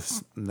used to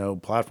know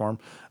Platform.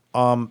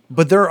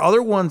 But there are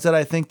other ones that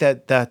I think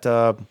that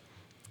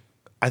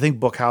I think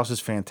Bookhouse is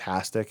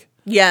fantastic.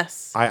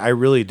 Yes. I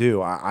really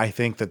do. I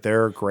think that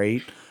they're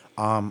great.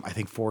 I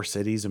think Four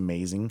Cities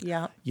amazing.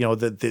 Yeah.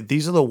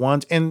 These are the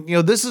ones, and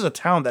this is a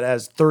town that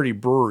has 30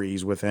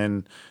 breweries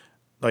within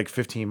like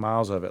 15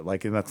 miles of it.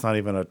 Like, and that's not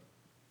even a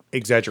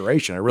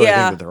exaggeration. I really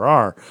think that there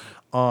are.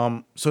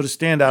 So to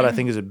stand out, I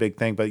think is a big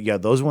thing. But yeah,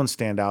 those ones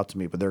stand out to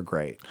me. But they're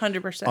great.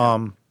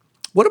 100%.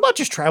 What about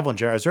just travel in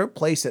general? Is there a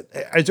place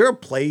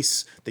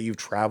that you've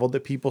traveled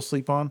that people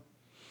sleep on?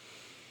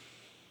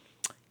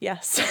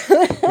 Yes.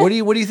 What do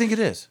you think it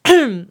is?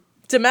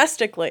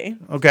 Domestically.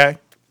 Okay.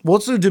 Well,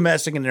 let's do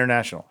domestic and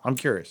international. I'm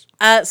curious.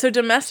 So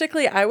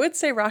domestically, I would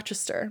say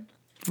Rochester.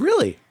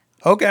 Really?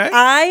 Okay.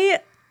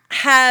 I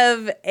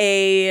have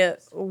a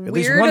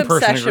weird one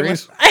person obsession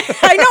agrees. with.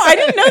 I know. I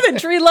didn't know that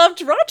Tree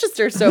loved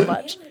Rochester so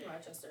much.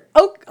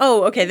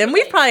 Oh, okay. Then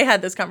we've probably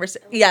had this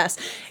conversation. Yes.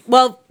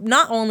 Well,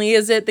 not only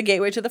is it the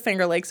gateway to the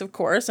Finger Lakes, of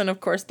course, and of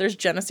course there's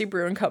Genesee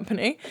Brewing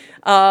Company,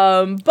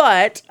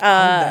 but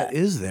that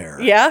is there.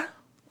 yeah,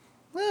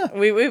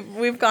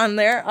 we've gone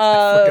there.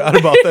 Forgot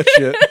about that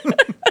shit.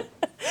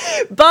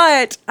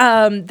 But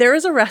there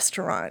is a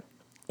restaurant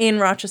in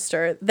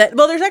Rochester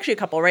there's actually a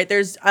couple, right?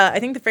 There's I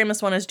think the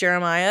famous one is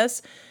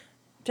Jeremiah's.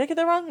 Did I get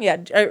that wrong?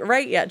 Yeah,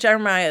 right. Yeah,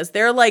 Jeremiah's.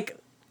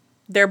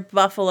 Their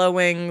buffalo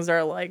wings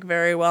are like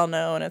very well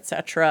known,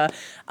 etc.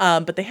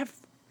 But they have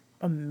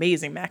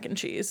amazing mac and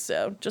cheese.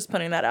 So just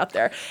putting that out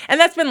there. And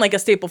that's been like a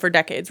staple for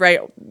decades, right?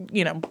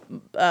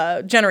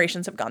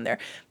 Generations have gone there.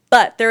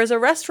 But there is a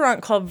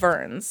restaurant called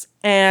Vern's,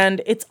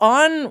 and it's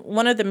on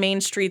one of the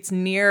main streets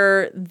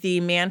near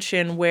the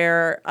mansion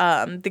where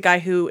the guy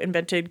who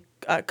invented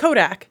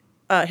Kodak,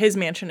 his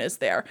mansion is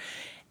there.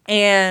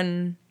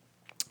 And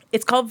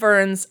it's called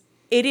Vern's.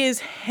 It is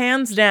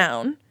hands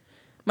down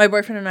my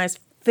boyfriend and I's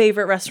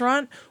favorite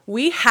restaurant.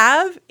 We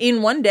have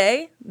in one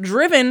day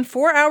driven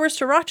 4 hours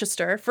to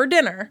Rochester for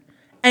dinner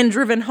and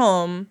driven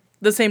home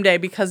the same day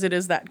because it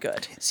is that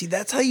good. See,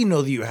 that's how you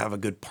know that you have a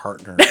good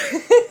partner.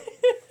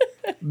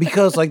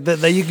 Because like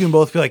that you can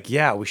both be like,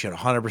 yeah, we should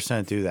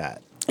 100% do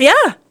that. Yeah.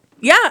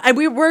 And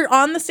we were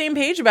on the same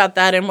page about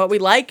that and what we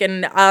like.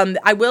 And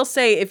I will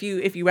say, if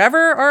you ever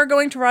are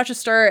going to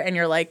Rochester and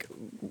you're like,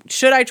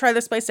 should I try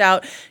this place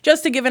out?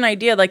 Just to give an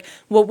idea, like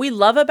what we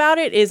love about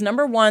it is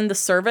number one, the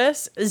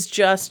service is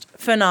just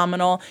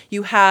phenomenal.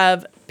 You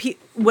have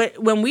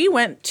when we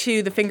went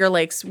to the Finger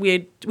Lakes,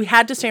 we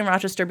had to stay in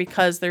Rochester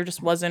because there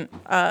just wasn't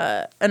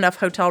enough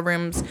hotel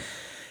rooms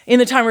in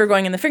the time we were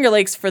going in the Finger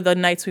Lakes for the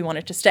nights we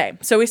wanted to stay.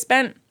 So we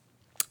spent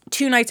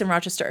 2 nights in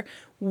Rochester.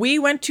 We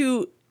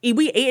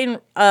ate in,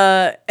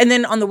 and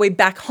then on the way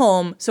back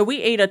home, so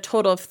we ate a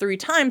total of 3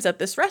 times at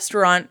this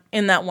restaurant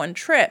in that one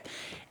trip.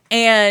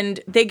 And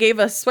they gave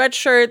us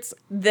sweatshirts.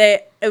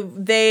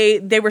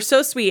 They were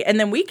so sweet. And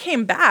then we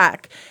came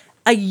back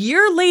a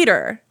year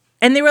later,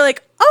 and they were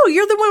like, "Oh,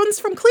 you're the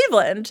ones from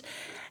Cleveland."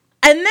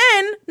 And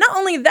then not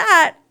only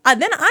that,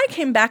 then I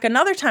came back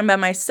another time by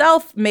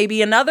myself,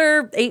 maybe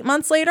another 8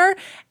 months later,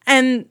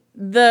 and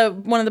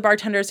one of the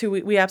bartenders who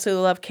we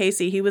absolutely love,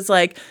 Casey, he was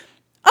like,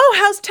 "Oh,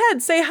 how's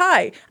Ted? Say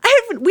hi."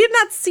 We had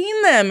not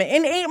seen them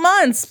in 8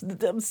 months,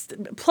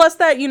 plus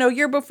that,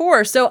 year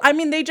before. So, I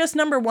mean, they just,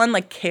 number one,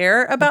 like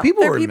care about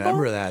people their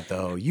remember that,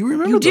 though. You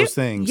remember those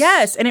things.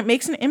 Yes, and it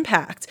makes an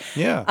impact.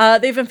 Yeah.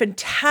 They have a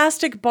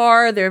fantastic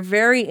bar. They're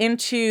very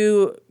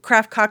into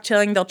craft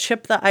cocktailing. They'll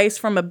chip the ice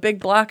from a big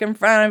block in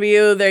front of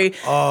you.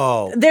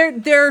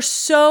 They're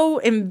so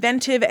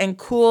inventive and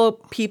cool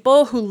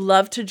people who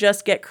love to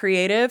just get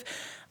creative.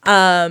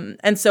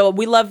 And so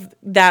we love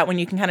that when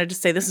you can kind of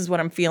just say, this is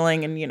what I'm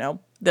feeling. And,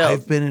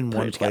 I've been in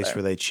one place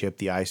where they chip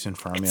the ice in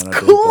front of me on a big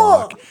cool.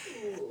 block.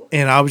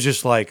 And I was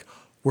just like,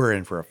 we're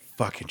in for a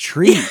fucking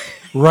treat,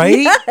 right?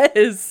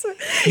 Yes.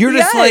 You're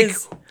just like,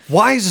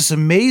 why is this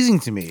amazing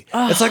to me?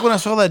 It's like when I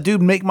saw that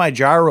dude make my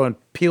gyro and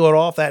peel it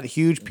off that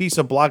huge piece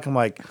of block. I'm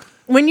like,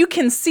 when you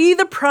can see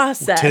the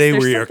process. Today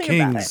we are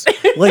kings.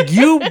 Like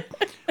you,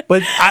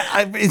 but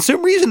I, in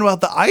some reason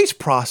about the ice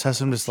process,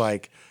 I'm just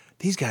like,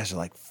 these guys are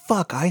like,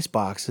 fuck ice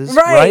boxes,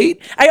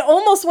 right? I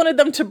almost wanted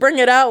them to bring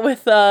it out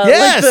with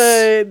yes.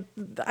 the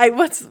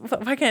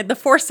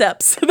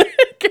forceps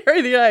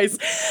carry the ice.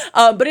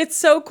 But it's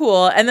so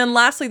cool. And then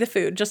lastly, the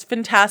food, just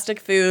fantastic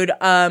food.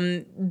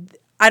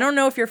 I don't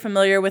know if you're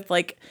familiar with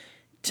like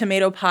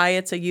tomato pie.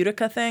 It's a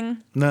Utica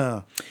thing.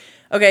 No.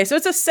 Okay, so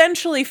it's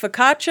essentially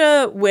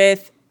focaccia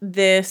with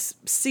this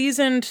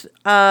seasoned,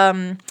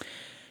 not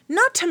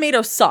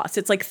tomato sauce.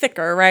 It's like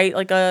thicker, right?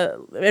 Like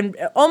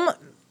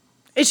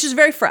it's just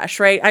very fresh,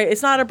 right?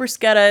 It's not a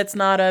bruschetta. It's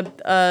not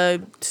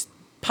a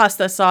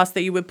pasta sauce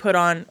that you would put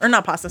on, or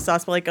not pasta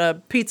sauce, but like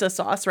a pizza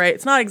sauce, right?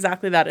 It's not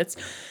exactly that. It's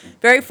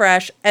very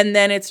fresh. And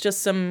then it's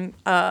just some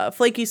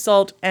flaky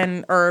salt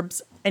and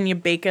herbs, and you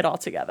bake it all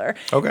together.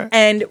 Okay.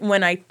 And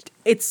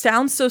it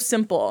sounds so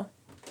simple,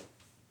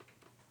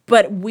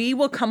 but we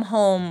will come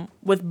home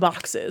with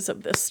boxes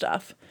of this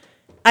stuff.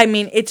 I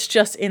mean, it's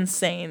just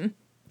insane.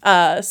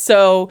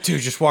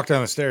 Dude, just walk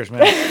down the stairs,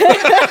 man.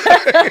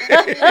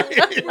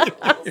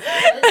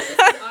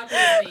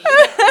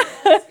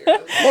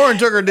 Lauren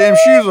took her damn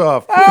shoes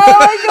off. Oh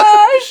my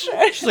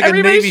gosh. She's like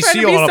a Navy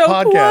SEAL on a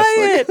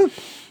podcast. Like,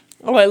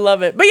 oh, I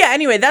love it. But yeah,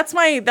 anyway, that's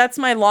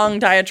my long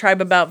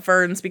diatribe about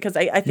ferns because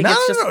I think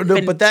it's just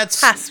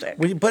fantastic.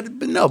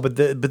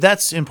 But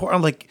that's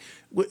important. Like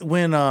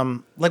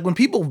when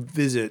people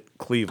visit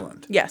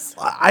Cleveland, yes,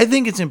 I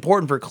think it's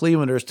important for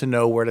Clevelanders to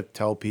know where to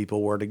tell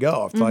people where to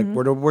go. It's like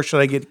where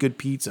should I get good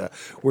pizza?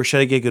 Where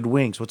should I get good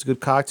wings? What's a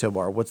good cocktail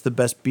bar? What's the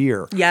best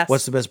beer? Yes.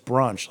 What's the best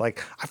brunch?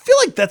 Like I feel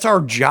like that's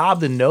our job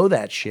to know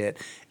that shit.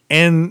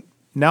 And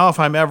now if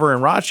I'm ever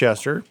in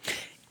Rochester,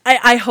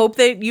 I hope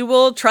that you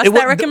will trust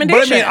that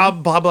recommendation. But I mean,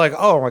 I'll be like,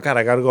 oh my God,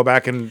 I got to go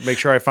back and make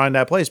sure I find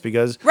that place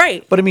because.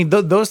 Right. But I mean,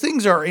 those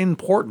things are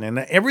important. And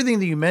everything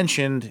that you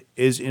mentioned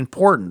is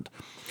important,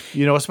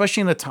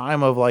 especially in a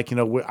time of like,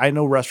 I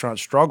know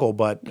restaurants struggle,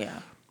 but,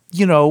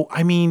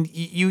 I mean,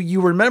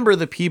 you remember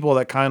the people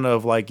that kind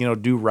of like,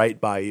 do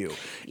right by you.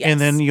 Yes. And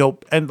then,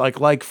 and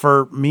like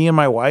for me and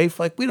my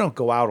wife, like we don't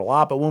go out a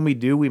lot, but when we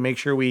do, we make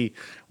sure we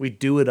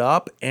do it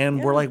up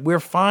and we're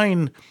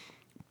fine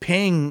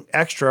paying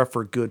extra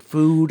for good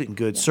food and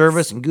good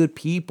service and good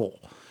people.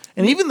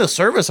 And even the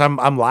service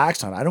I'm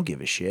lax on. I don't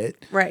give a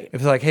shit. Right.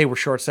 If it's like, hey, we're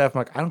short staffed,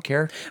 I'm like, I don't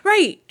care.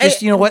 Right.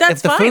 Just, what? That's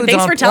if the fine. food's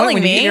Thanks on for point telling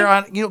when me. you're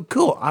on,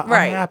 cool. I'm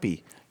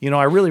happy.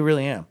 I really,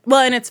 really am.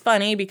 Well, and it's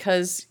funny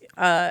because,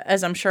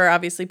 as I'm sure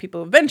obviously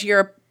people who've been to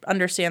Europe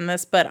understand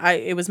this, but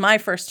it was my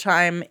first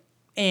time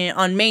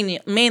on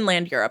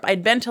mainland Europe.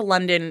 I'd been to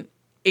London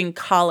in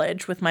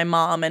college with my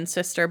mom and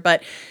sister,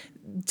 but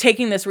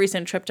taking this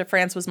recent trip to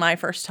France was my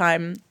first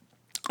time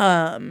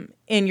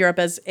in Europe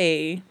as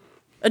a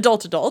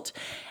adult,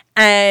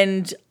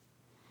 and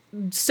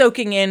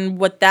soaking in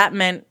what that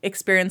meant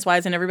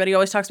experience-wise. And everybody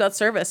always talks about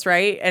service,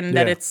 right? And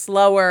that it's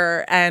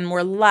slower and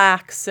more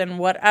lax and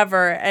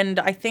whatever. And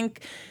I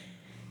think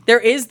there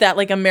is that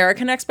like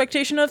American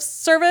expectation of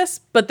service,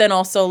 but then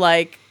also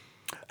like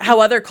how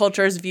other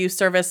cultures view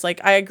service.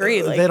 Like I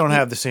agree. Like they don't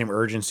have the same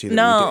urgency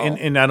that we do.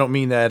 And I don't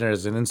mean that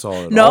as an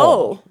insult at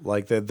all.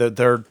 Like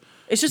they're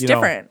it's just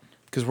different.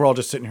 Because we're all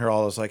just sitting here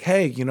all this like,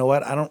 hey, you know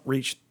what? I don't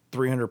reach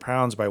 300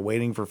 pounds by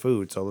waiting for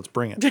food, so let's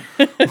bring it.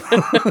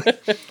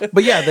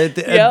 But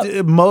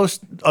yeah,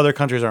 most other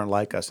countries aren't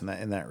like us in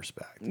that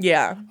respect.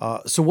 Yeah.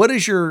 So what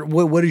is your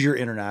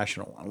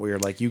international one? Where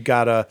like you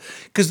gotta,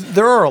 because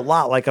there are a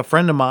lot. Like a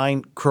friend of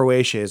mine,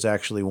 Croatia is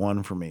actually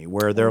one for me,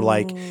 where they're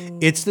like,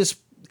 it's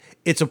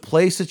a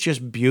place that's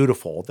just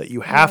beautiful that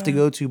you have to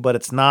go to, but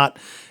it's not.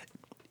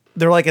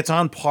 They're like it's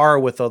on par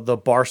with the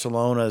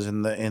Barcelonas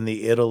and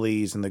the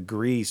Italys and the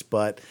Greece,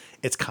 but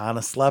it's kind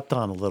of slept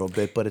on a little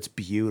bit, but it's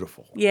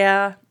beautiful.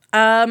 Yeah.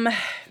 I'm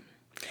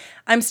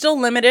still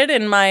limited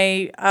in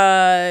my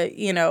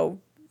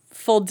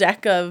full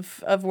deck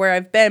of where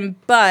I've been,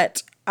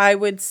 but I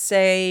would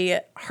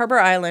say Harbor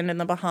Island in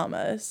the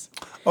Bahamas.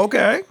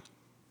 Okay.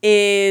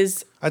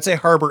 I'd say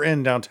Harbor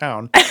Inn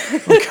downtown.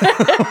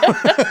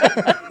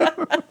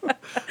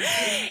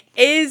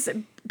 Is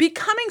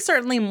becoming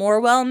certainly more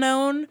well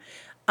known,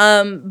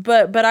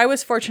 but I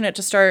was fortunate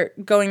to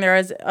start going there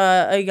as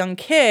a young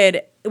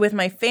kid with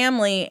my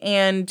family,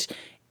 and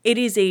it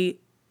is a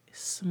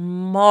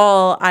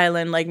small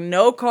island, like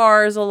no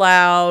cars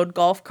allowed,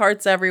 golf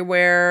carts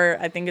everywhere.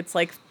 I think it's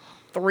like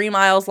 3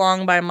 miles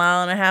long by 1.5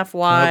 miles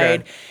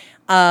wide.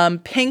 Okay.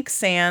 Pink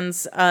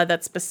sands,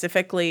 that's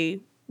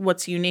specifically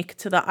what's unique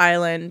to the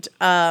island.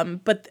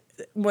 But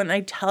when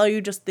I tell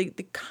you just the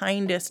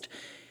kindest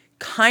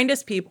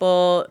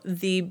people,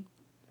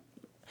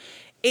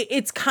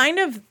 it's kind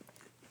of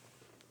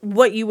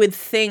what you would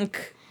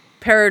think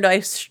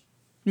paradise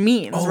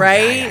means,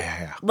 right?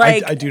 Yeah.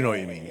 Like I do know what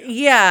you mean.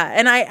 Yeah,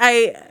 and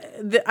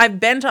I've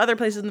been to other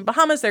places in the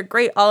Bahamas. They're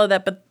great, all of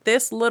that, but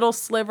this little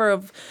sliver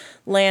of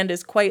land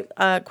is quite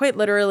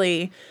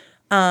literally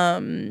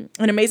an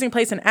amazing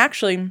place. And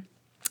actually,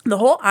 the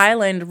whole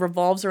island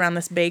revolves around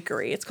this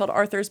bakery. It's called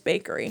Arthur's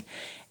Bakery.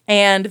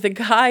 And the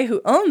guy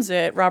who owns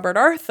it, Robert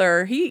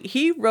Arthur,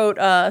 he wrote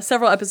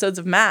several episodes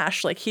of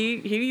MASH. Like he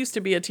used to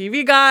be a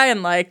TV guy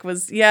and like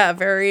was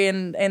very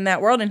in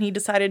that world. And he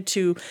decided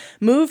to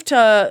move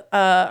to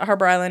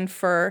Harbor Island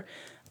for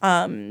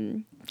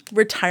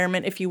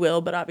retirement, if you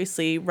will, but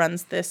obviously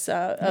runs this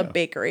a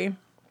bakery.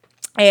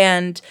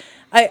 And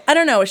I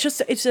don't know,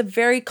 it's a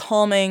very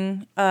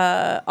calming,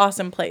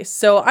 awesome place.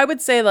 So I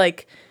would say,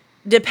 like,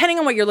 depending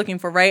on what you're looking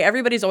for, right?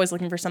 Everybody's always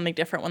looking for something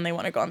different when they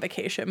want to go on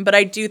vacation. But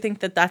I do think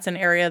that that's an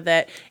area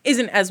that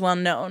isn't as well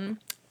known.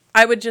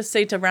 I would just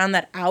say, to round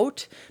that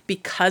out,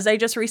 because I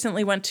just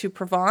recently went to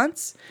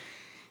Provence,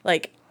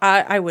 like,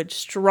 I would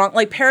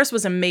like, Paris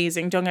was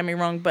amazing, don't get me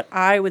wrong, but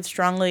I would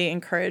strongly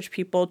encourage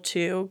people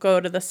to go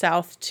to the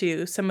south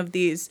to some of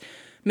these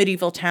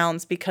medieval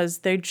towns, because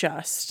they're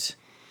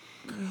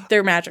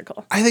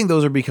magical. I think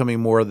those are becoming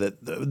more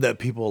that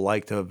people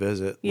like to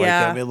visit.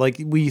 Yeah. Like, I mean,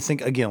 like, we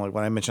think, again, like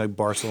when I mentioned, like,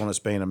 Barcelona,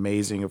 Spain,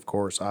 amazing, of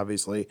course,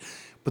 obviously.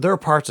 But there are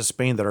parts of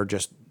Spain that are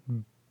just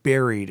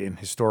buried in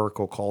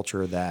historical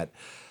culture that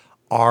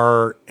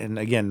are, and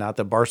again, not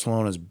that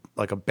Barcelona is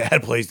like a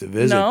bad place to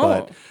visit,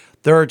 but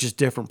there are just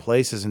different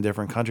places in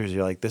different countries.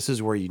 You're like, this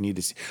is where you need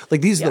to see.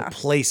 Like, these are the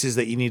places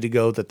that you need to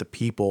go that the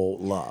people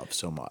love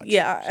so much.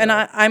 Yeah, so. And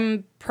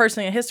I'm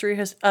personally a history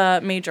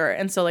major,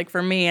 and so, like,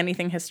 for me,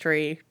 anything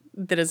history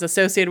that is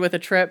associated with a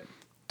trip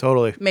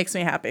totally makes me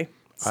happy.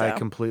 So. I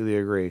completely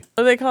agree. What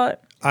do they call it?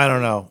 I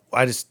don't know.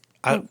 I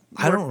don't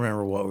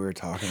remember what we were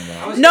talking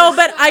about. No,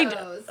 but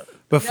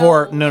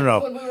Before,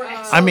 no.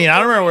 I mean, I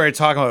don't remember what we were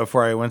talking about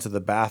before I went to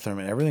the bathroom,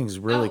 and everything's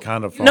really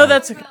kind of fun. No,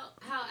 that's okay.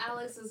 How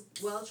Alex is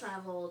well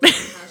traveled.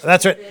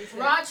 That's right.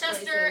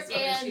 Rochester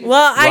and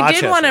well, I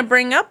did want to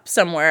bring up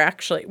somewhere,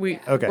 actually.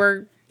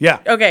 Okay. Yeah.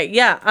 Okay.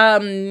 Yeah.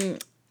 I've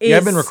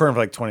been recording for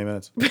like 20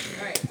 minutes.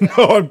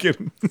 No, I'm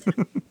kidding.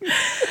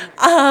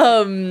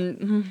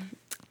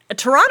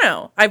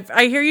 Toronto.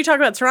 I hear you talk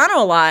about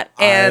Toronto a lot,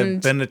 and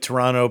I've been to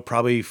Toronto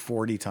probably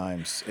 40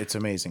 times. It's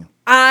amazing.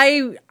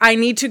 I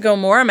need to go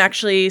more. I'm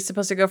actually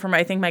supposed to go for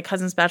my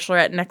cousin's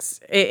bachelorette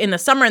in the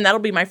summer, and that'll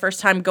be my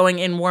first time going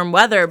in warm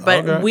weather.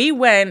 But we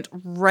went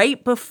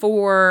right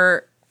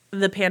before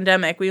the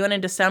pandemic. We went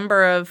in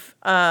December of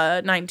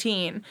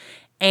 19,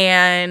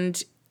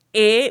 and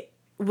it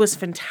was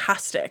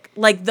fantastic.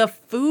 Like, the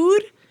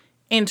food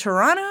in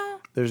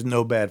Toronto, there's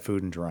no bad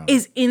food in Toronto,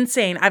 is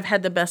insane. I've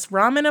had the best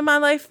ramen of my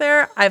life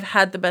there. I've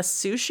had the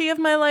best sushi of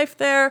my life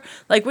there,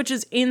 like, which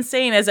is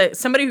insane. As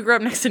somebody who grew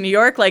up next to New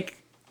York, like,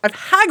 I've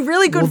had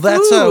really good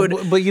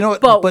food. But you know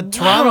what? But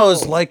Toronto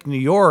is like New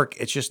York.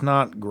 It's just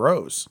not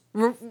gross.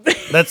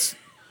 That's.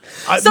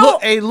 I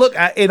love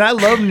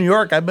New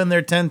York. I've been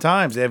there 10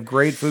 times. They have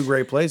great food,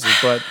 great places.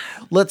 But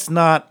let's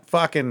not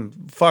fuck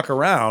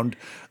around.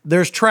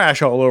 There's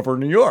trash all over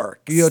New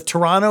York. You know,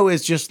 Toronto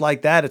is just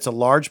like that. It's a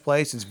large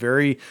place. It's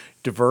very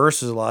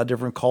diverse. There's a lot of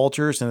different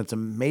cultures, and it's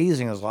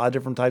amazing. There's a lot of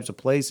different types of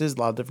places, a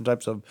lot of different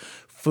types of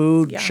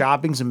food. Yeah.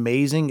 Shopping's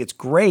amazing. It's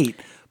great.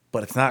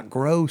 But it's not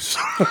gross.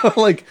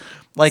 like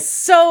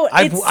so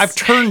I've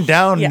turned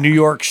down New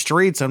York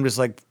streets. I'm just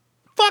like,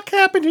 fuck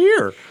happened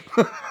here?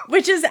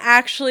 Which is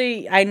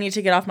actually, I need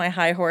to get off my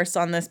high horse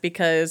on this,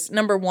 because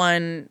number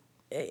one,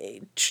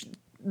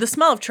 the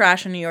smell of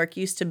trash in New York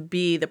used to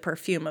be the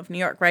perfume of New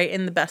York, right?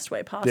 In the best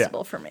way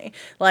possible for me.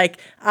 Like,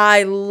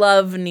 I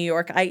love New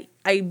York. It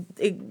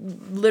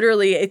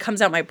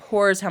comes out my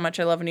pores how much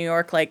I love New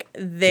York. Like,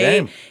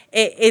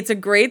 it's a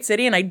great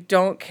city, and I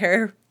don't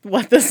care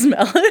what the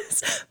smell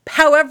is.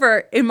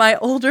 However, in my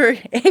older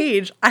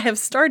age, I have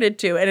started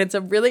to, and it's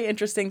a really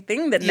interesting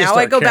thing that now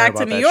I go back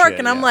to New York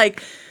and I'm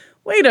like,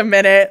 wait a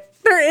minute,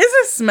 there is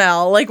a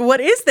smell. Like,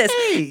 what is this?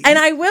 Hey. And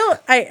I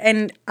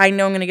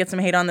know I'm going to get some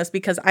hate on this,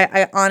 because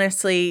I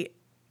honestly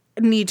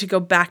need to go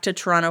back to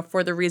Toronto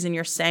for the reason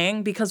you're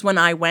saying, because when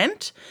I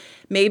went,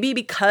 maybe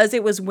because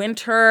it was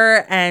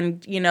winter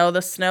and, you know,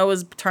 the snow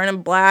was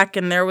turning black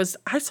and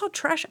I saw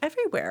trash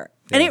everywhere.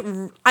 Yeah.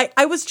 And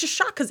I was just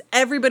shocked, because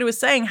everybody was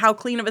saying how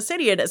clean of a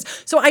city it is.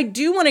 So I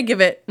do want to give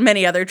it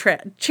many other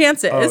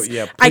chances. Oh,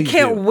 yeah, I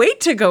can't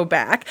wait to go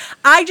back.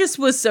 I just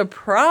was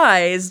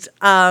surprised.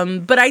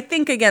 But I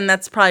think, again,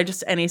 that's probably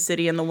just any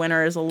city in the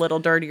winter is a little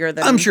dirtier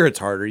than. I'm sure it's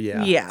harder,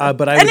 yeah. Yeah.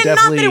 But not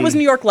that it was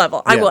New York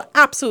level. Yeah. I will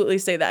absolutely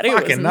say that. It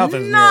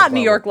was not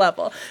New York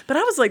level. But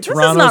I was like, this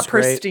is not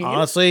pristine. Great,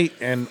 honestly,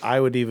 and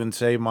I would even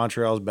say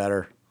Montreal's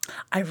better.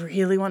 I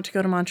really want to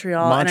go to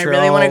Montreal, and I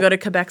really want to go to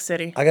Quebec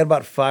City. I got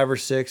about 5 or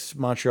 6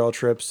 Montreal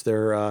trips.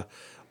 They're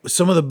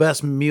some of the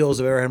best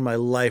meals I've ever had in my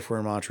life were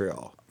in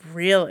Montreal.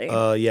 Really?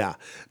 Yeah.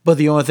 But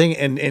the only thing,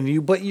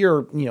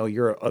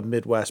 you're a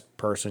Midwest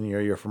person.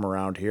 You're from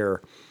around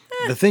here.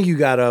 The thing you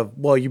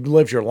you've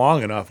lived here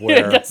long enough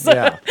where,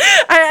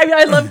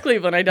 I love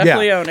Cleveland. I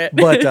definitely own it.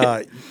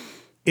 But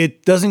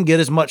it doesn't get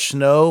as much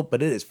snow,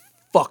 but it is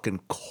fucking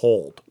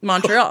cold.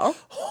 Montreal?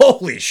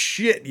 Holy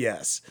shit,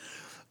 yes.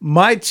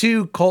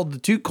 The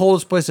two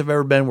coldest places I've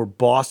ever been were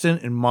Boston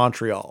and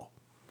Montreal.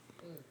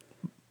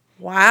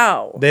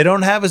 Wow. They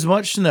don't have as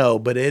much snow,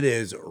 but it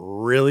is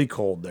really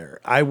cold there.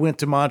 I went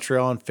to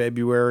Montreal in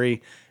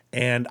February,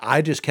 and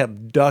I just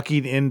kept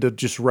ducking into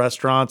just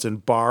restaurants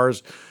and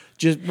bars.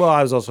 I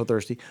was also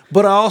thirsty.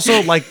 But I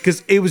also,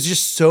 because it was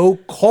just so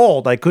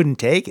cold, I couldn't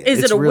take it.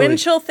 Is it a wind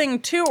chill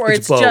thing, too, or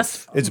it's both.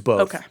 just... It's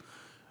both. Okay.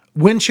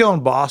 Wind chill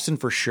in Boston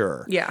for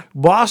sure. Yeah.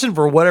 Boston,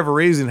 for whatever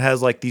reason,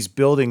 has like these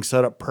buildings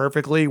set up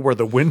perfectly where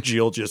the wind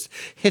chill just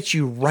hits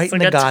you right in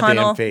like the a goddamn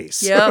tunnel.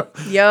 face. Yep.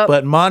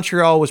 But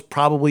Montreal was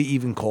probably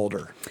even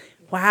colder.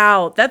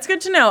 Wow, that's good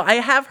to know. I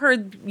have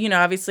heard,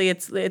 obviously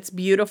it's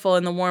beautiful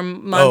in the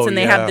warm months, and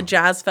they have the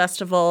jazz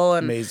festival,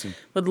 and amazing.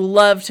 Would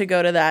love to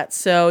go to that.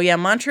 So yeah,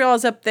 Montreal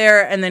is up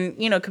there, and then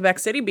Quebec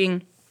City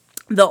being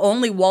the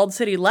only walled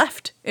city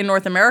left in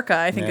North America,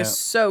 I think is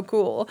so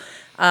cool.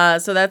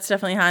 So that's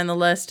definitely high on the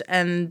list.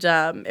 And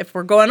if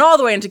we're going all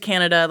the way into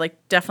Canada, like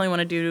definitely want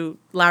to do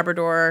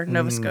Labrador,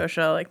 Nova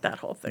Scotia, like that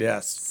whole thing.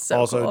 Yes. So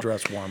also cool.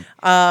 dress warm.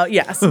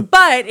 Yes.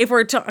 But if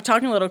we're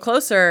talking a little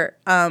closer,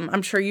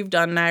 I'm sure you've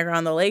done Niagara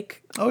on the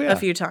Lake a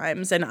few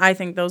times. And I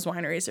think those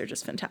wineries are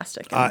just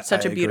fantastic. And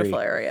such a beautiful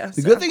area.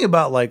 The good thing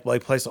about like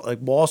places like,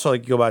 we'll also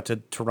like go back to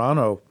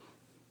Toronto.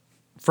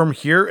 From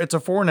here, it's a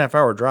 4.5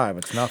 hour drive.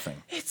 It's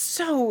nothing. It's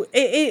so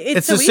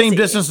it's the so same easy.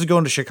 distance as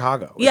going to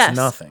Chicago. Yes. It's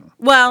nothing.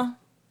 Well,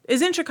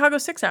 isn't Chicago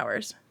 6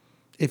 hours?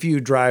 If you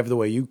drive the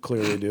way you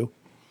clearly do.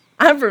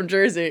 I'm from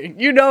Jersey.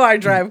 I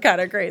drive kind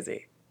of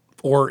crazy.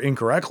 Or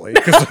incorrectly.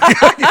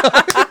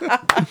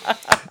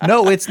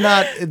 No, it's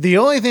not. The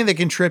only thing that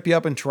can trip you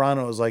up in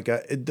Toronto is like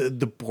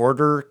the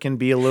border can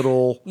be a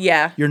little.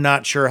 Yeah. You're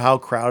not sure how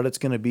crowded it's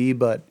going to be,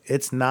 but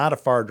it's not a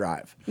far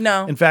drive.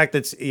 No. In fact,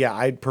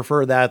 I'd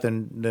prefer that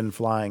than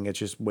flying. It's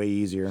just way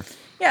easier.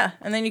 Yeah,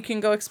 and then you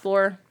can go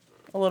explore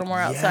a little more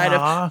outside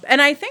Yeah. of.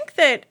 And I think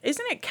that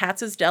isn't it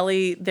Katz's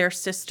Deli? Their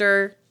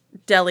sister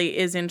deli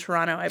is in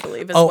Toronto, I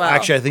believe, as well. Oh,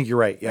 actually, I think you're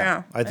right. Yeah,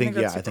 Yeah, I think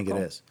that's I think super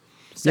it cool. is.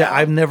 So- Yeah,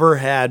 I've never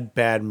had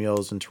bad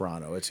meals in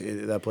Toronto.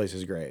 That place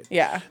is great.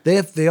 Yeah.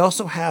 They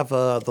also have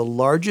the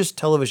largest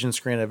television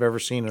screen I've ever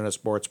seen in a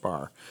sports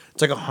bar.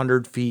 It's like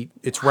 100 feet.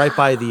 It's right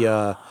by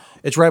the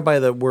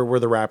where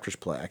the Raptors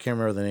play. I can't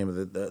remember the name of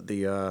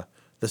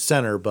the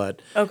center,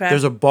 but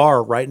there's a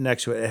bar right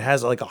next to it. It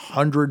has like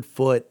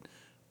 100-foot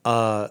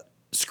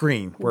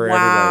screen where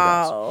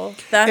everybody goes.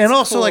 That's And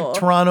also cool. like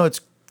Toronto,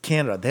 it's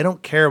Canada. They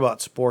don't care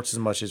about sports as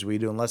much as we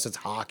do unless it's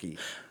hockey.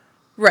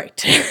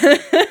 Right.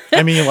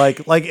 I mean, like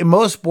in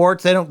most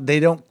sports, they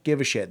don't give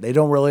a shit. They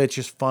don't really. It's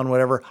just fun,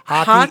 whatever.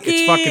 Hockey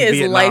it's fucking is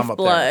Vietnam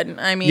lifeblood. up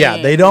there. I mean, yeah,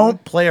 they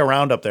don't play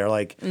around up there.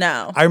 Like,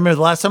 No. I remember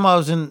the last time I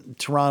was in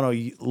Toronto,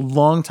 a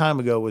long time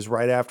ago, was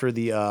right after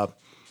there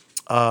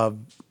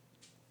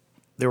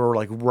were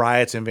like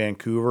riots in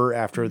Vancouver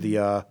after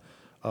the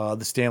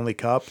Stanley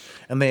Cup,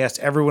 and they asked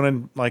everyone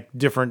in like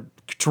different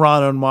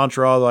Toronto and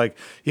Montreal, like,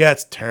 yeah,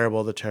 it's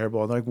terrible, they're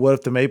terrible. And like, what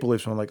if the Maple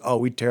Leafs were like, oh,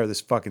 we'd tear this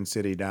fucking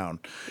city down.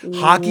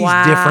 Hockey's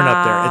different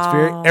up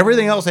there. It's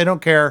everything else they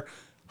don't care.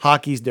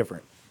 Hockey's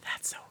different.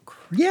 That's so cool.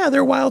 Yeah,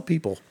 they're wild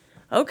people.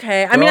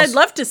 Okay. I mean, I'd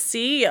love to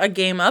see a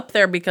game up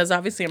there because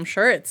obviously I'm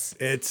sure it's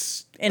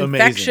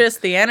infectious,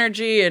 the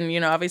energy,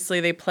 and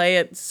obviously they play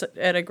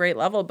at a great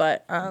level,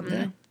 but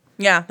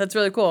yeah, that's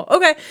really cool.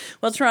 Okay.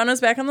 Well, Toronto's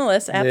back on the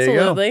list.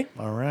 Absolutely.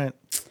 All right.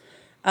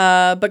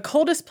 But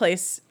coldest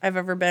place I've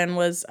ever been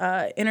was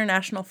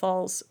International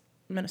Falls,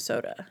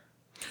 Minnesota.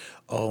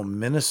 Oh,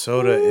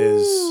 Minnesota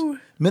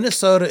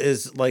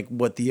is like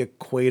what the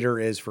equator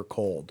is for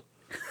cold.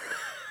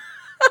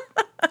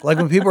 Like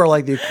when people are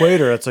like the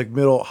equator, it's like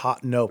middle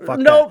hot. No, fuck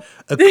Nope.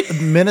 that.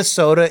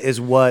 Minnesota is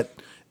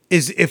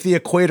if the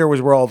equator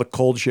was where all the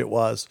cold shit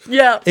was.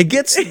 Yeah. It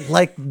gets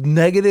like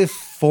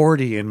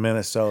 -40 in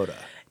Minnesota.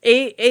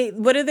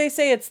 What did they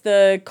say? It's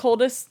the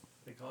coldest.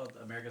 They call it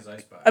America's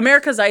Icebox.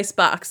 America's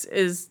Icebox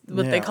is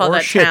what they call or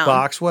that shit town.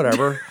 box,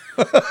 whatever.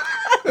 Who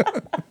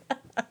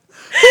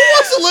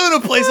wants to live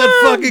in a place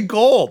that's fucking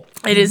cold?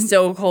 It is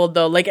so cold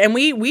though. Like, and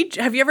we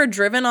have you ever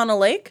driven on a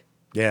lake?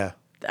 Yeah.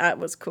 That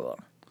was cool.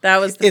 That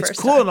was the It's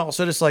first cool time. and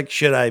also just like,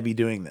 should I be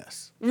doing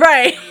this?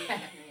 Right.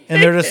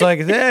 And they're just like,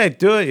 hey,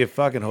 do it, you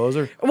fucking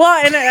hoser.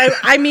 Well, and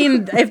I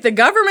mean, if the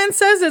government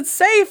says it's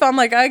safe, I'm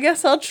like, I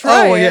guess I'll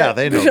try. Oh, it. yeah,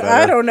 they know better.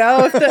 I don't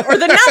know if not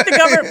the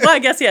government. Well, I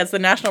guess it's the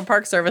National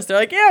Park Service. They're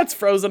like, yeah, it's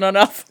frozen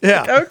enough.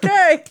 Yeah. Like,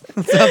 okay.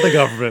 It's not the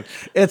government.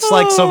 It's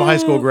like some high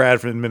school grad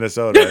from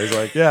Minnesota. He's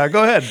like, yeah,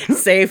 go ahead.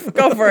 Safe.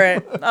 Go for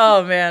it.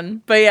 Oh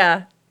man. But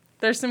yeah,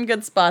 there's some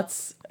good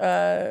spots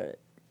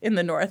in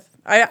the north.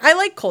 I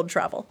like cold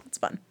travel. It's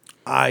fun.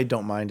 I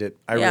don't mind it.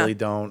 I Yeah. really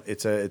don't.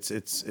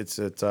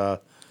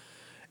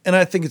 And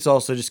I think it's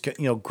also just,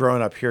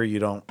 growing up here, I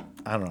don't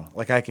know,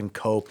 like I can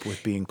cope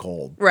with being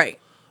cold. Right.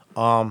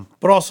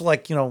 But also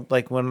like,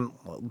 like when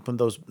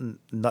those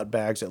nut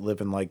bags that live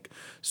in like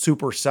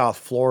super South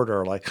Florida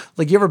are like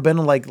you ever been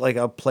to like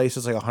a place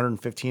that's like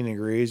 115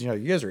 degrees? You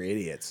guys are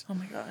idiots. Oh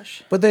my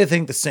gosh. But they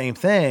think the same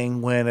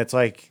thing when it's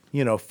like,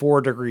 4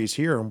 degrees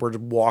here and we're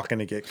just walking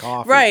to get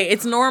coffee. Right.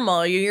 It's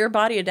normal. Your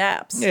body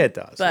adapts. Yeah, it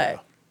does.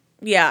 But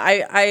yeah,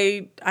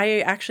 I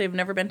actually have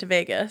never been to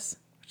Vegas,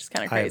 which is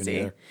kind of I haven't crazy.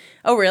 either.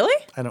 Oh, really?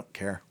 I don't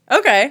care.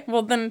 Okay.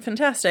 Well, then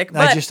fantastic.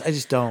 But I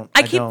just don't.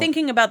 I keep don't.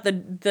 thinking about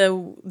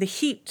the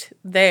heat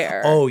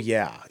there. Oh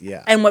yeah,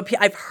 yeah. And what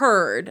I've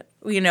heard,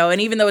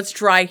 and even though it's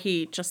dry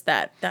heat, just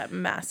that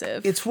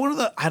massive. It's one of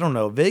the, I don't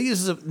know.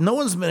 Vegas no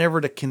one's been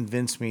ever to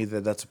convince me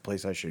that that's a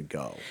place I should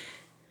go.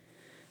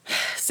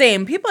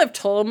 Same. People have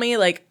told me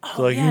like, oh,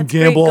 So, like, yeah, you it's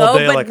can gamble great, all go,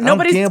 day. but Like, I don't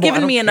nobody's gamble, I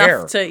given don't me care.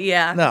 enough to,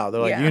 yeah. No,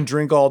 they're like, Yeah. you can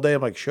drink all day.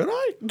 I'm like, should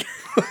I?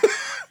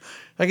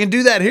 I can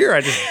do that here.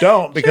 I just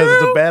don't because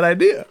it's a bad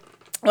idea.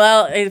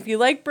 Well, if you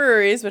like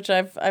breweries, which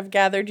I've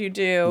gathered you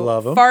do,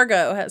 Love 'em.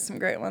 Fargo has some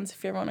great ones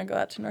if you ever want to go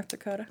out to North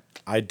Dakota.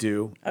 I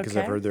do because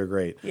I've Okay. heard they're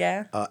great.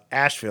 Yeah.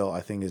 Asheville, I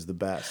think, is the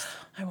best.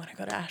 I want to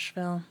go to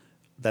Asheville.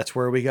 That's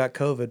where we got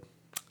COVID.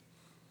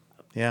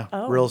 Yeah,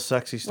 Oh. real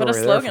sexy What a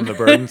story there from slogan. the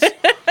Burdens.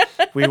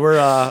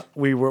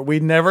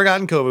 We'd never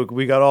gotten COVID.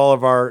 We got all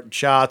of our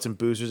shots and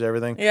boosters,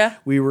 everything. Yeah.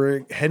 We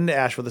were heading to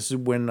Asheville. This is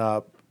when,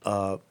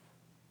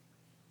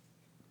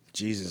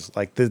 Jesus,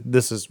 like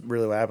this is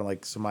really what happened.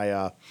 Like, so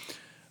my,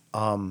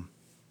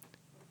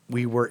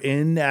 we were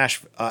in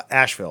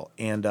Asheville,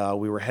 and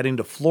we were heading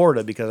to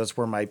Florida because that's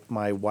where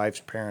my wife's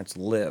parents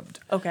lived.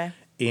 Okay.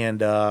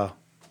 And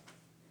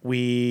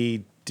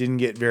we didn't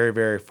get very,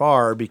 very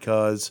far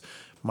because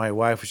my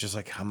wife was just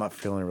like, I'm not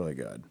feeling really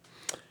good.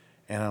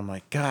 And I'm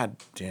like, God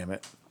damn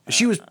it.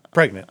 She was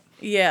pregnant.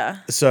 Yeah.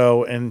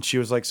 So, and she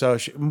was like,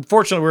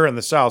 fortunately, we were in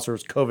the South, so there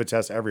was COVID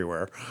tests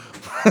everywhere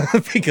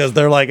because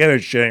they're like,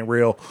 this shit ain't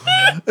real.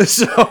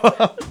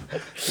 So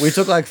we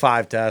took like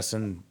 5 tests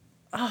and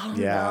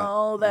yeah.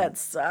 Oh, that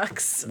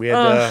sucks. We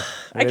had to-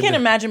 I can't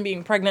imagine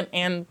being pregnant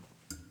and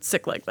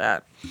sick like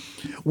that.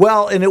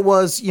 Well, and it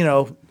was,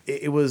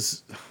 it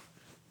was,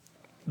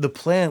 the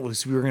plan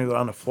was we were going to go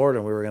down to Florida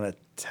and we were going to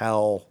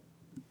tell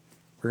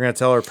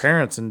our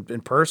parents in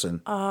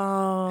person.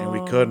 Oh. And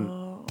we couldn't.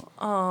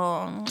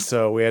 Oh.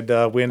 So we ended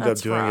up doing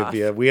rough.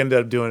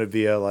 it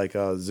via like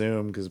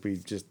Zoom because we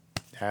just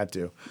had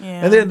to.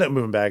 Yeah. And they ended up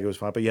moving back. It was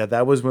fun. But yeah,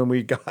 that was when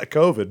we got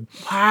COVID.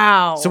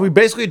 Wow. So we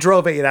basically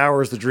drove 8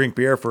 hours to drink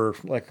beer for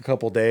like a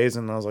couple days,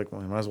 and I was like,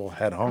 well, we might as well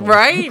head home.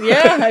 Right?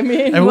 Yeah. I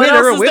mean, And what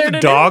else is we there had the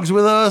to do? dogs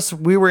with us.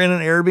 We were in an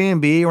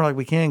Airbnb. We're like,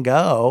 we can't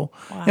go.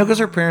 Because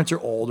her parents are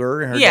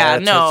older. And her Yeah,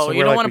 dad, no, so you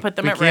we're don't like, wanna we- put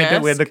them we at can't do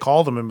it. We had to risk.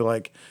 call them and be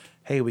like,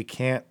 hey, we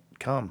can't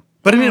come.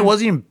 But I mean, it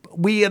wasn't even,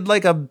 we had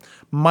like a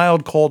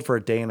mild cold for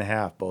a day and a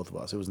half, both of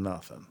us. It was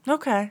nothing.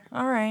 Okay.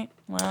 All right.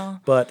 Well,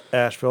 But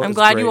Asheville I'm is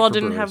glad great you all for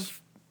didn't breweries.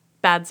 have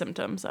bad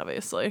symptoms,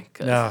 obviously.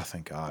 'Cause- No,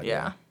 thank God.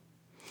 Yeah.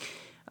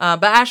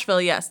 But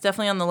Asheville, yes,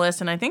 definitely on the list.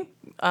 And I think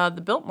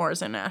the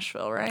Biltmore's in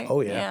Asheville, right?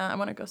 Oh, yeah. Yeah, I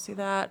want to go see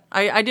that.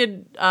 I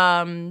did,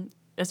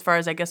 as far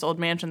as I guess old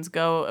mansions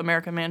go,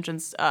 American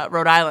Mansions,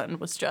 Rhode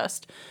Island was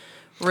just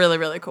really,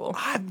 really cool.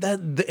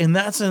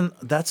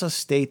 That's a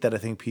state that I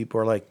think people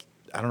are like,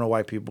 I don't know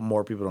why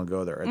more people don't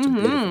go there. It's a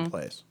beautiful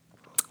place.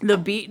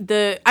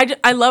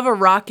 I love a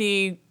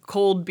rocky,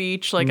 cold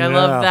beach. Like I Yeah.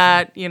 love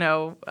that.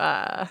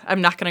 I'm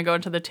not gonna go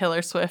into the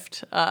Taylor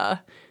Swift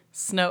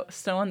 "Snow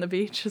on the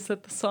Beach." Is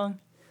that the song?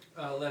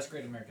 Last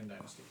Great American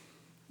Dynasty.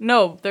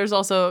 No, there's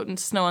also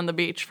 "Snow on the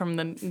Beach" from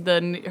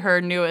her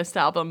newest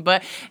album.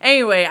 But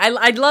anyway, I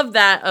love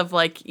that of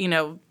like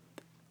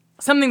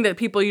something that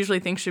people usually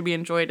think should be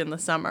enjoyed in the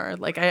summer.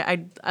 Like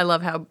I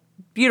love how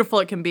beautiful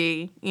it can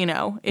be, in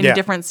Yeah.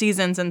 different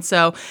seasons. And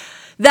so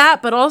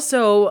that, but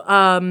also,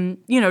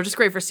 just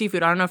great for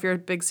seafood. I don't know if you're a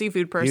big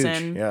seafood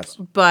person. Huge, yes.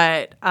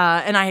 But,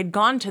 and I had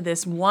gone to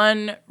this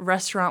one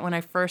restaurant when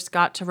I first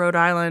got to Rhode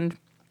Island.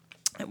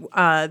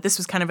 This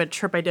was kind of a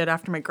trip I did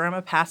after my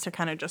grandma passed to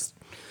kind of just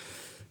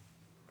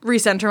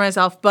recenter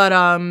myself. But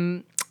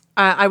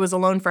I was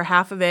alone for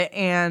half of it,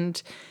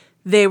 and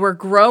they were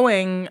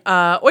growing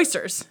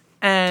oysters.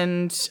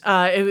 And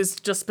it was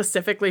just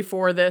specifically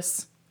for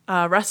this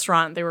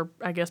restaurant. They were,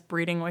 I guess,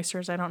 breeding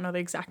oysters. I don't know the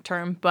exact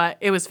term, but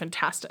it was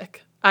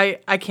fantastic. I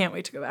can't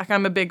wait to go back.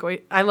 I'm a big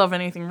I love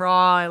anything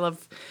raw. I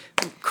love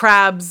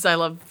crabs. I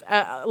love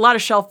a lot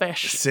of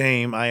shellfish.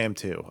 Same, I am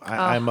too.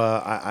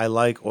 I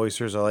like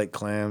oysters. I like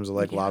clams. I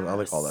like lobster. I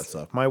like all that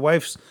stuff. My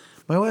wife,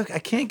 I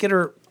can't get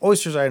her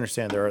oysters. I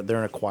understand they're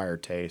an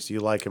acquired taste. You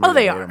like them. Oh, you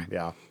they don't hate are. 'em.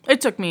 Yeah.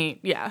 It took me,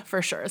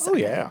 for sure. Oh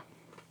yeah.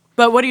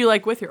 But what do you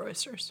like with your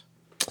oysters?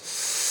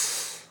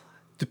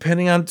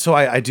 Depending on, so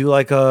I do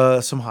like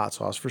some hot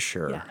sauce for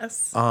sure.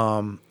 Yes.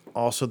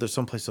 Also, there's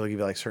some places they'll give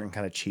you like certain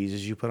kind of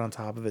cheeses you put on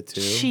top of it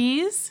too.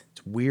 Cheese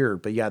It's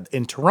weird, but yeah,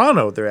 in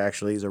Toronto there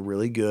actually is a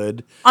really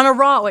good on a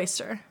raw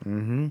oyster.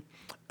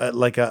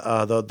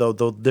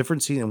 the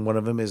different season. And one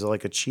of them is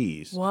like a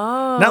cheese.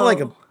 Whoa. Not like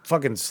a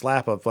fucking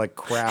slap of like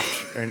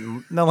Kraft,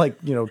 and not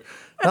like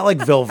not like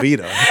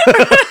Velveeta,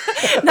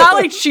 Not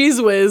like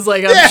Cheese Whiz,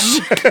 like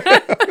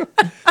a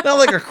not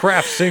like a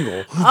Kraft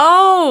single,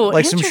 oh,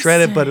 some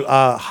shredded, interesting.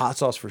 but hot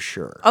sauce for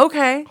sure.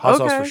 Okay. Hot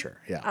sauce okay. for sure,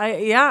 yeah.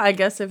 I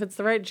guess if it's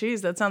the right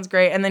cheese, that sounds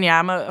great. And then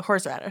I'm a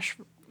horseradish.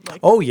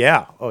 Oh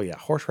yeah,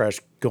 horseradish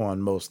go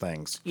on most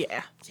things.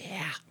 Yeah.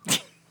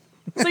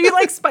 So you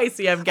like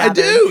spicy, I've I gathered.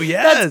 do,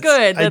 yes. That's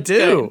good. That's I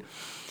do. good.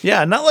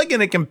 Yeah, not like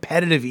in a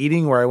competitive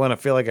eating where I want to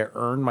feel like I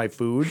earned my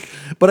food,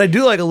 but I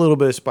do like a little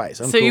bit of spice.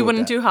 I'm So cool you with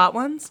wouldn't that. do hot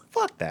ones?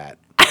 Fuck that.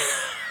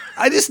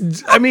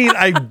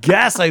 I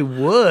guess I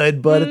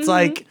would, but it's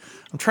like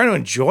I'm trying to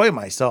enjoy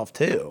myself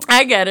too.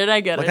 I get it.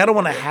 Like I don't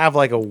want to have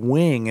like a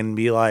wing and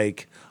be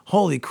like,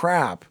 holy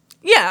crap.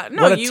 Yeah,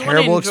 no, What a you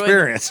terrible wanna enjoy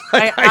experience.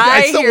 I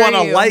I still hear want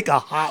to you. like a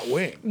hot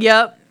wing.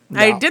 Yep.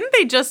 I No. didn't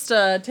they just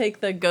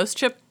take the ghost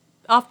chip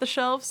off the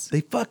shelves?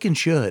 They fucking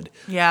should.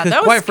 Yeah, because that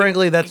was quite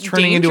frankly, that's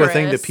turning into a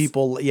thing that dangerous.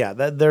 people. Yeah,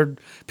 that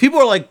people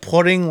are like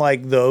putting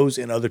like those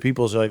in other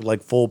people's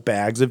like full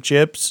bags of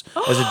chips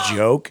as a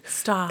joke.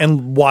 Stop.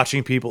 And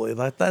watching people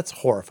that's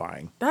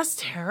horrifying. That's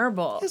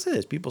terrible. Yes, it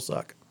is. People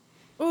suck.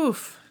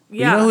 Oof. But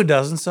Yeah. You know who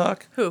doesn't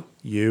suck? Who?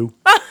 You.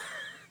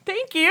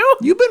 Thank you.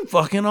 You've been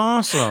fucking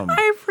awesome.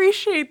 I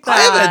appreciate that. I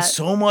have had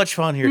so much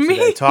fun here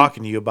today Me-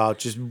 talking to you about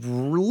just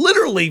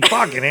literally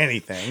fucking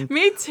anything.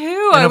 Me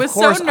too. And I of was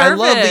course, so nervous. I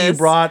love that you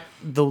brought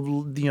the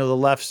the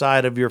left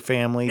side of your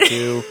family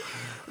to,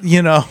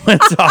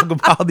 and talk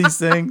about these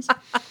things.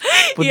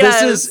 But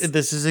Yes.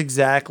 this is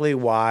exactly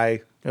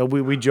why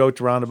we joked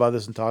around about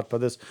this and talked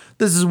about this.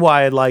 This is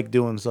why I like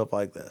doing stuff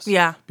like this.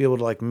 Yeah. Be able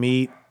to like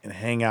meet and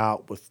hang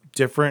out with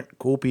different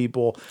cool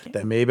people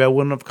that maybe I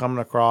wouldn't have come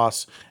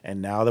across,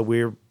 and now that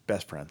we're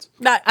best friends.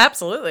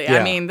 Absolutely.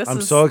 I mean, I'm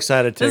so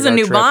excited to this take is a our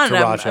new trip bond. to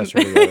I'm- Rochester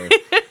together.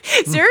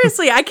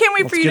 Seriously, I can't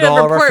wait Let's for you get to all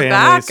of our report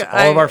families. back.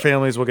 All of our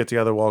families will get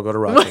together. We'll all go to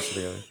Rochester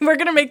together. We're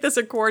gonna make this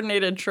a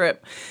coordinated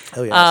trip.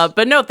 Oh yes,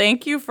 But no,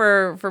 thank you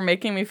for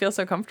making me feel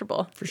so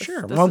comfortable. for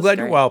sure. Well, I'm glad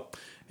you're well.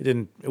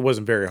 It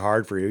wasn't very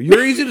hard for you.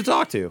 You're easy to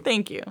talk to.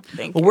 Thank you.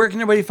 Thank Well, you. where can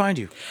everybody find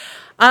you?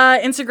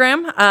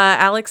 Instagram,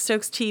 Alex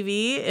Stokes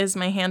TV is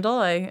my handle.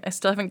 I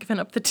still haven't given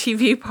up the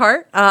TV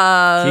part.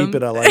 Keep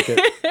it. I like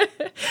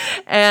it.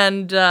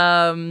 And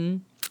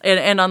on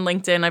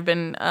LinkedIn, I've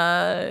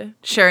been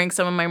sharing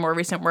some of my more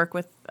recent work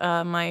with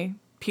my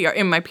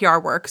PR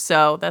work.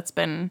 So that's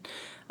been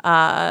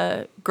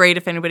great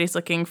if anybody's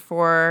looking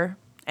for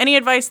any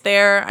advice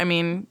there. I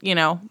mean,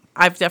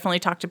 I've definitely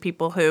talked to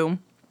people who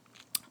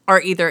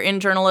are either in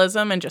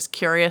journalism and just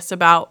curious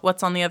about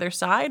what's on the other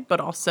side, but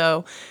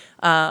also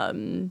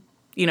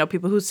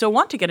people who still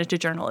want to get into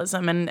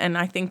journalism. And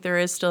I think there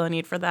is still a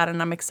need for that.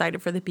 And I'm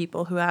excited for the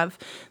people who have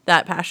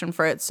that passion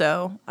for it.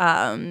 So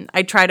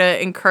I try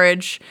to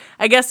encourage,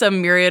 I guess, a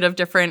myriad of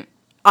different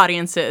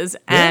audiences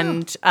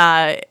and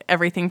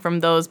everything from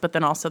those, but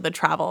then also the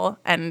travel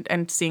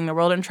and seeing the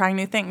world and trying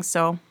new things.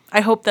 So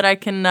I hope that I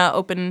can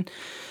open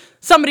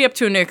somebody up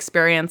to a new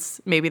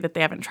experience, maybe that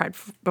they haven't tried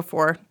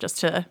before, just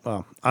to.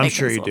 Well, I'm make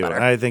sure things you a do. little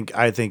And better.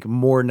 I think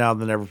more now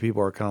than ever,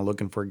 people are kind of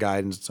looking for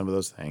guidance in some of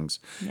those things.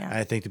 Yeah. And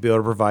I think to be able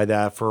to provide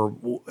that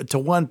to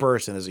one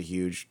person is a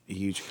huge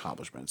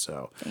accomplishment.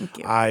 So Thank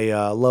you. I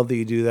love that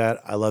you do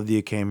that. I love that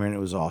you came here, and it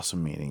was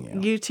awesome meeting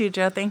you. You too,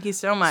 Joe. Thank you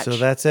so much. So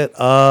that's it.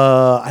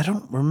 I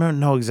don't remember.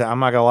 No, I'm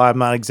not gonna lie. I'm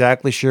not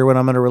exactly sure when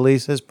I'm gonna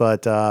release this,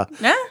 but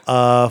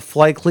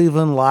Flight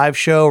Cleveland live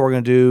show. We're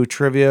gonna do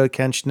trivia.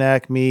 Ken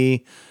Schneck,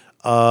 me,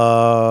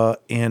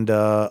 and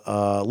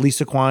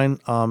Lisa Quine.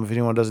 If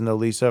anyone doesn't know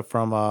Lisa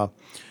from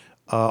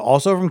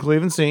also from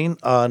Cleveland Scene,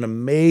 an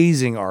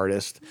amazing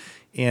artist,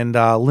 and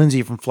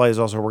Lindsay from Flight is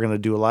also. We're gonna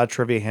do a lot of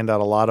trivia, hand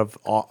out a lot of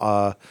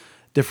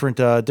different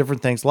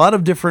things. A lot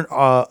of different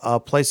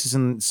places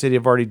in the city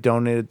have already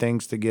donated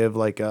things to give,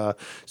 like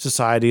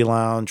Society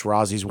Lounge,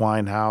 Rozzie's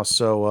Wine House.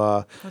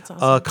 So That's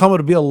awesome. coming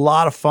to be a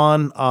lot of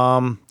fun.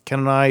 Ken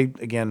and I,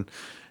 again,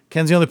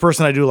 Ken's the only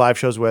person I do live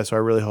shows with, so I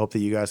really hope that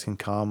you guys can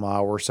come.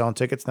 We're selling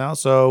tickets now,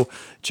 so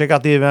check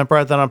out the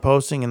Eventbrite that I'm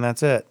posting, and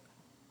that's it.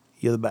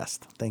 You're the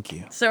best. Thank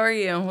you. So are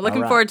you.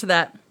 Looking right. forward to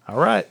that. All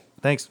right.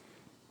 Thanks.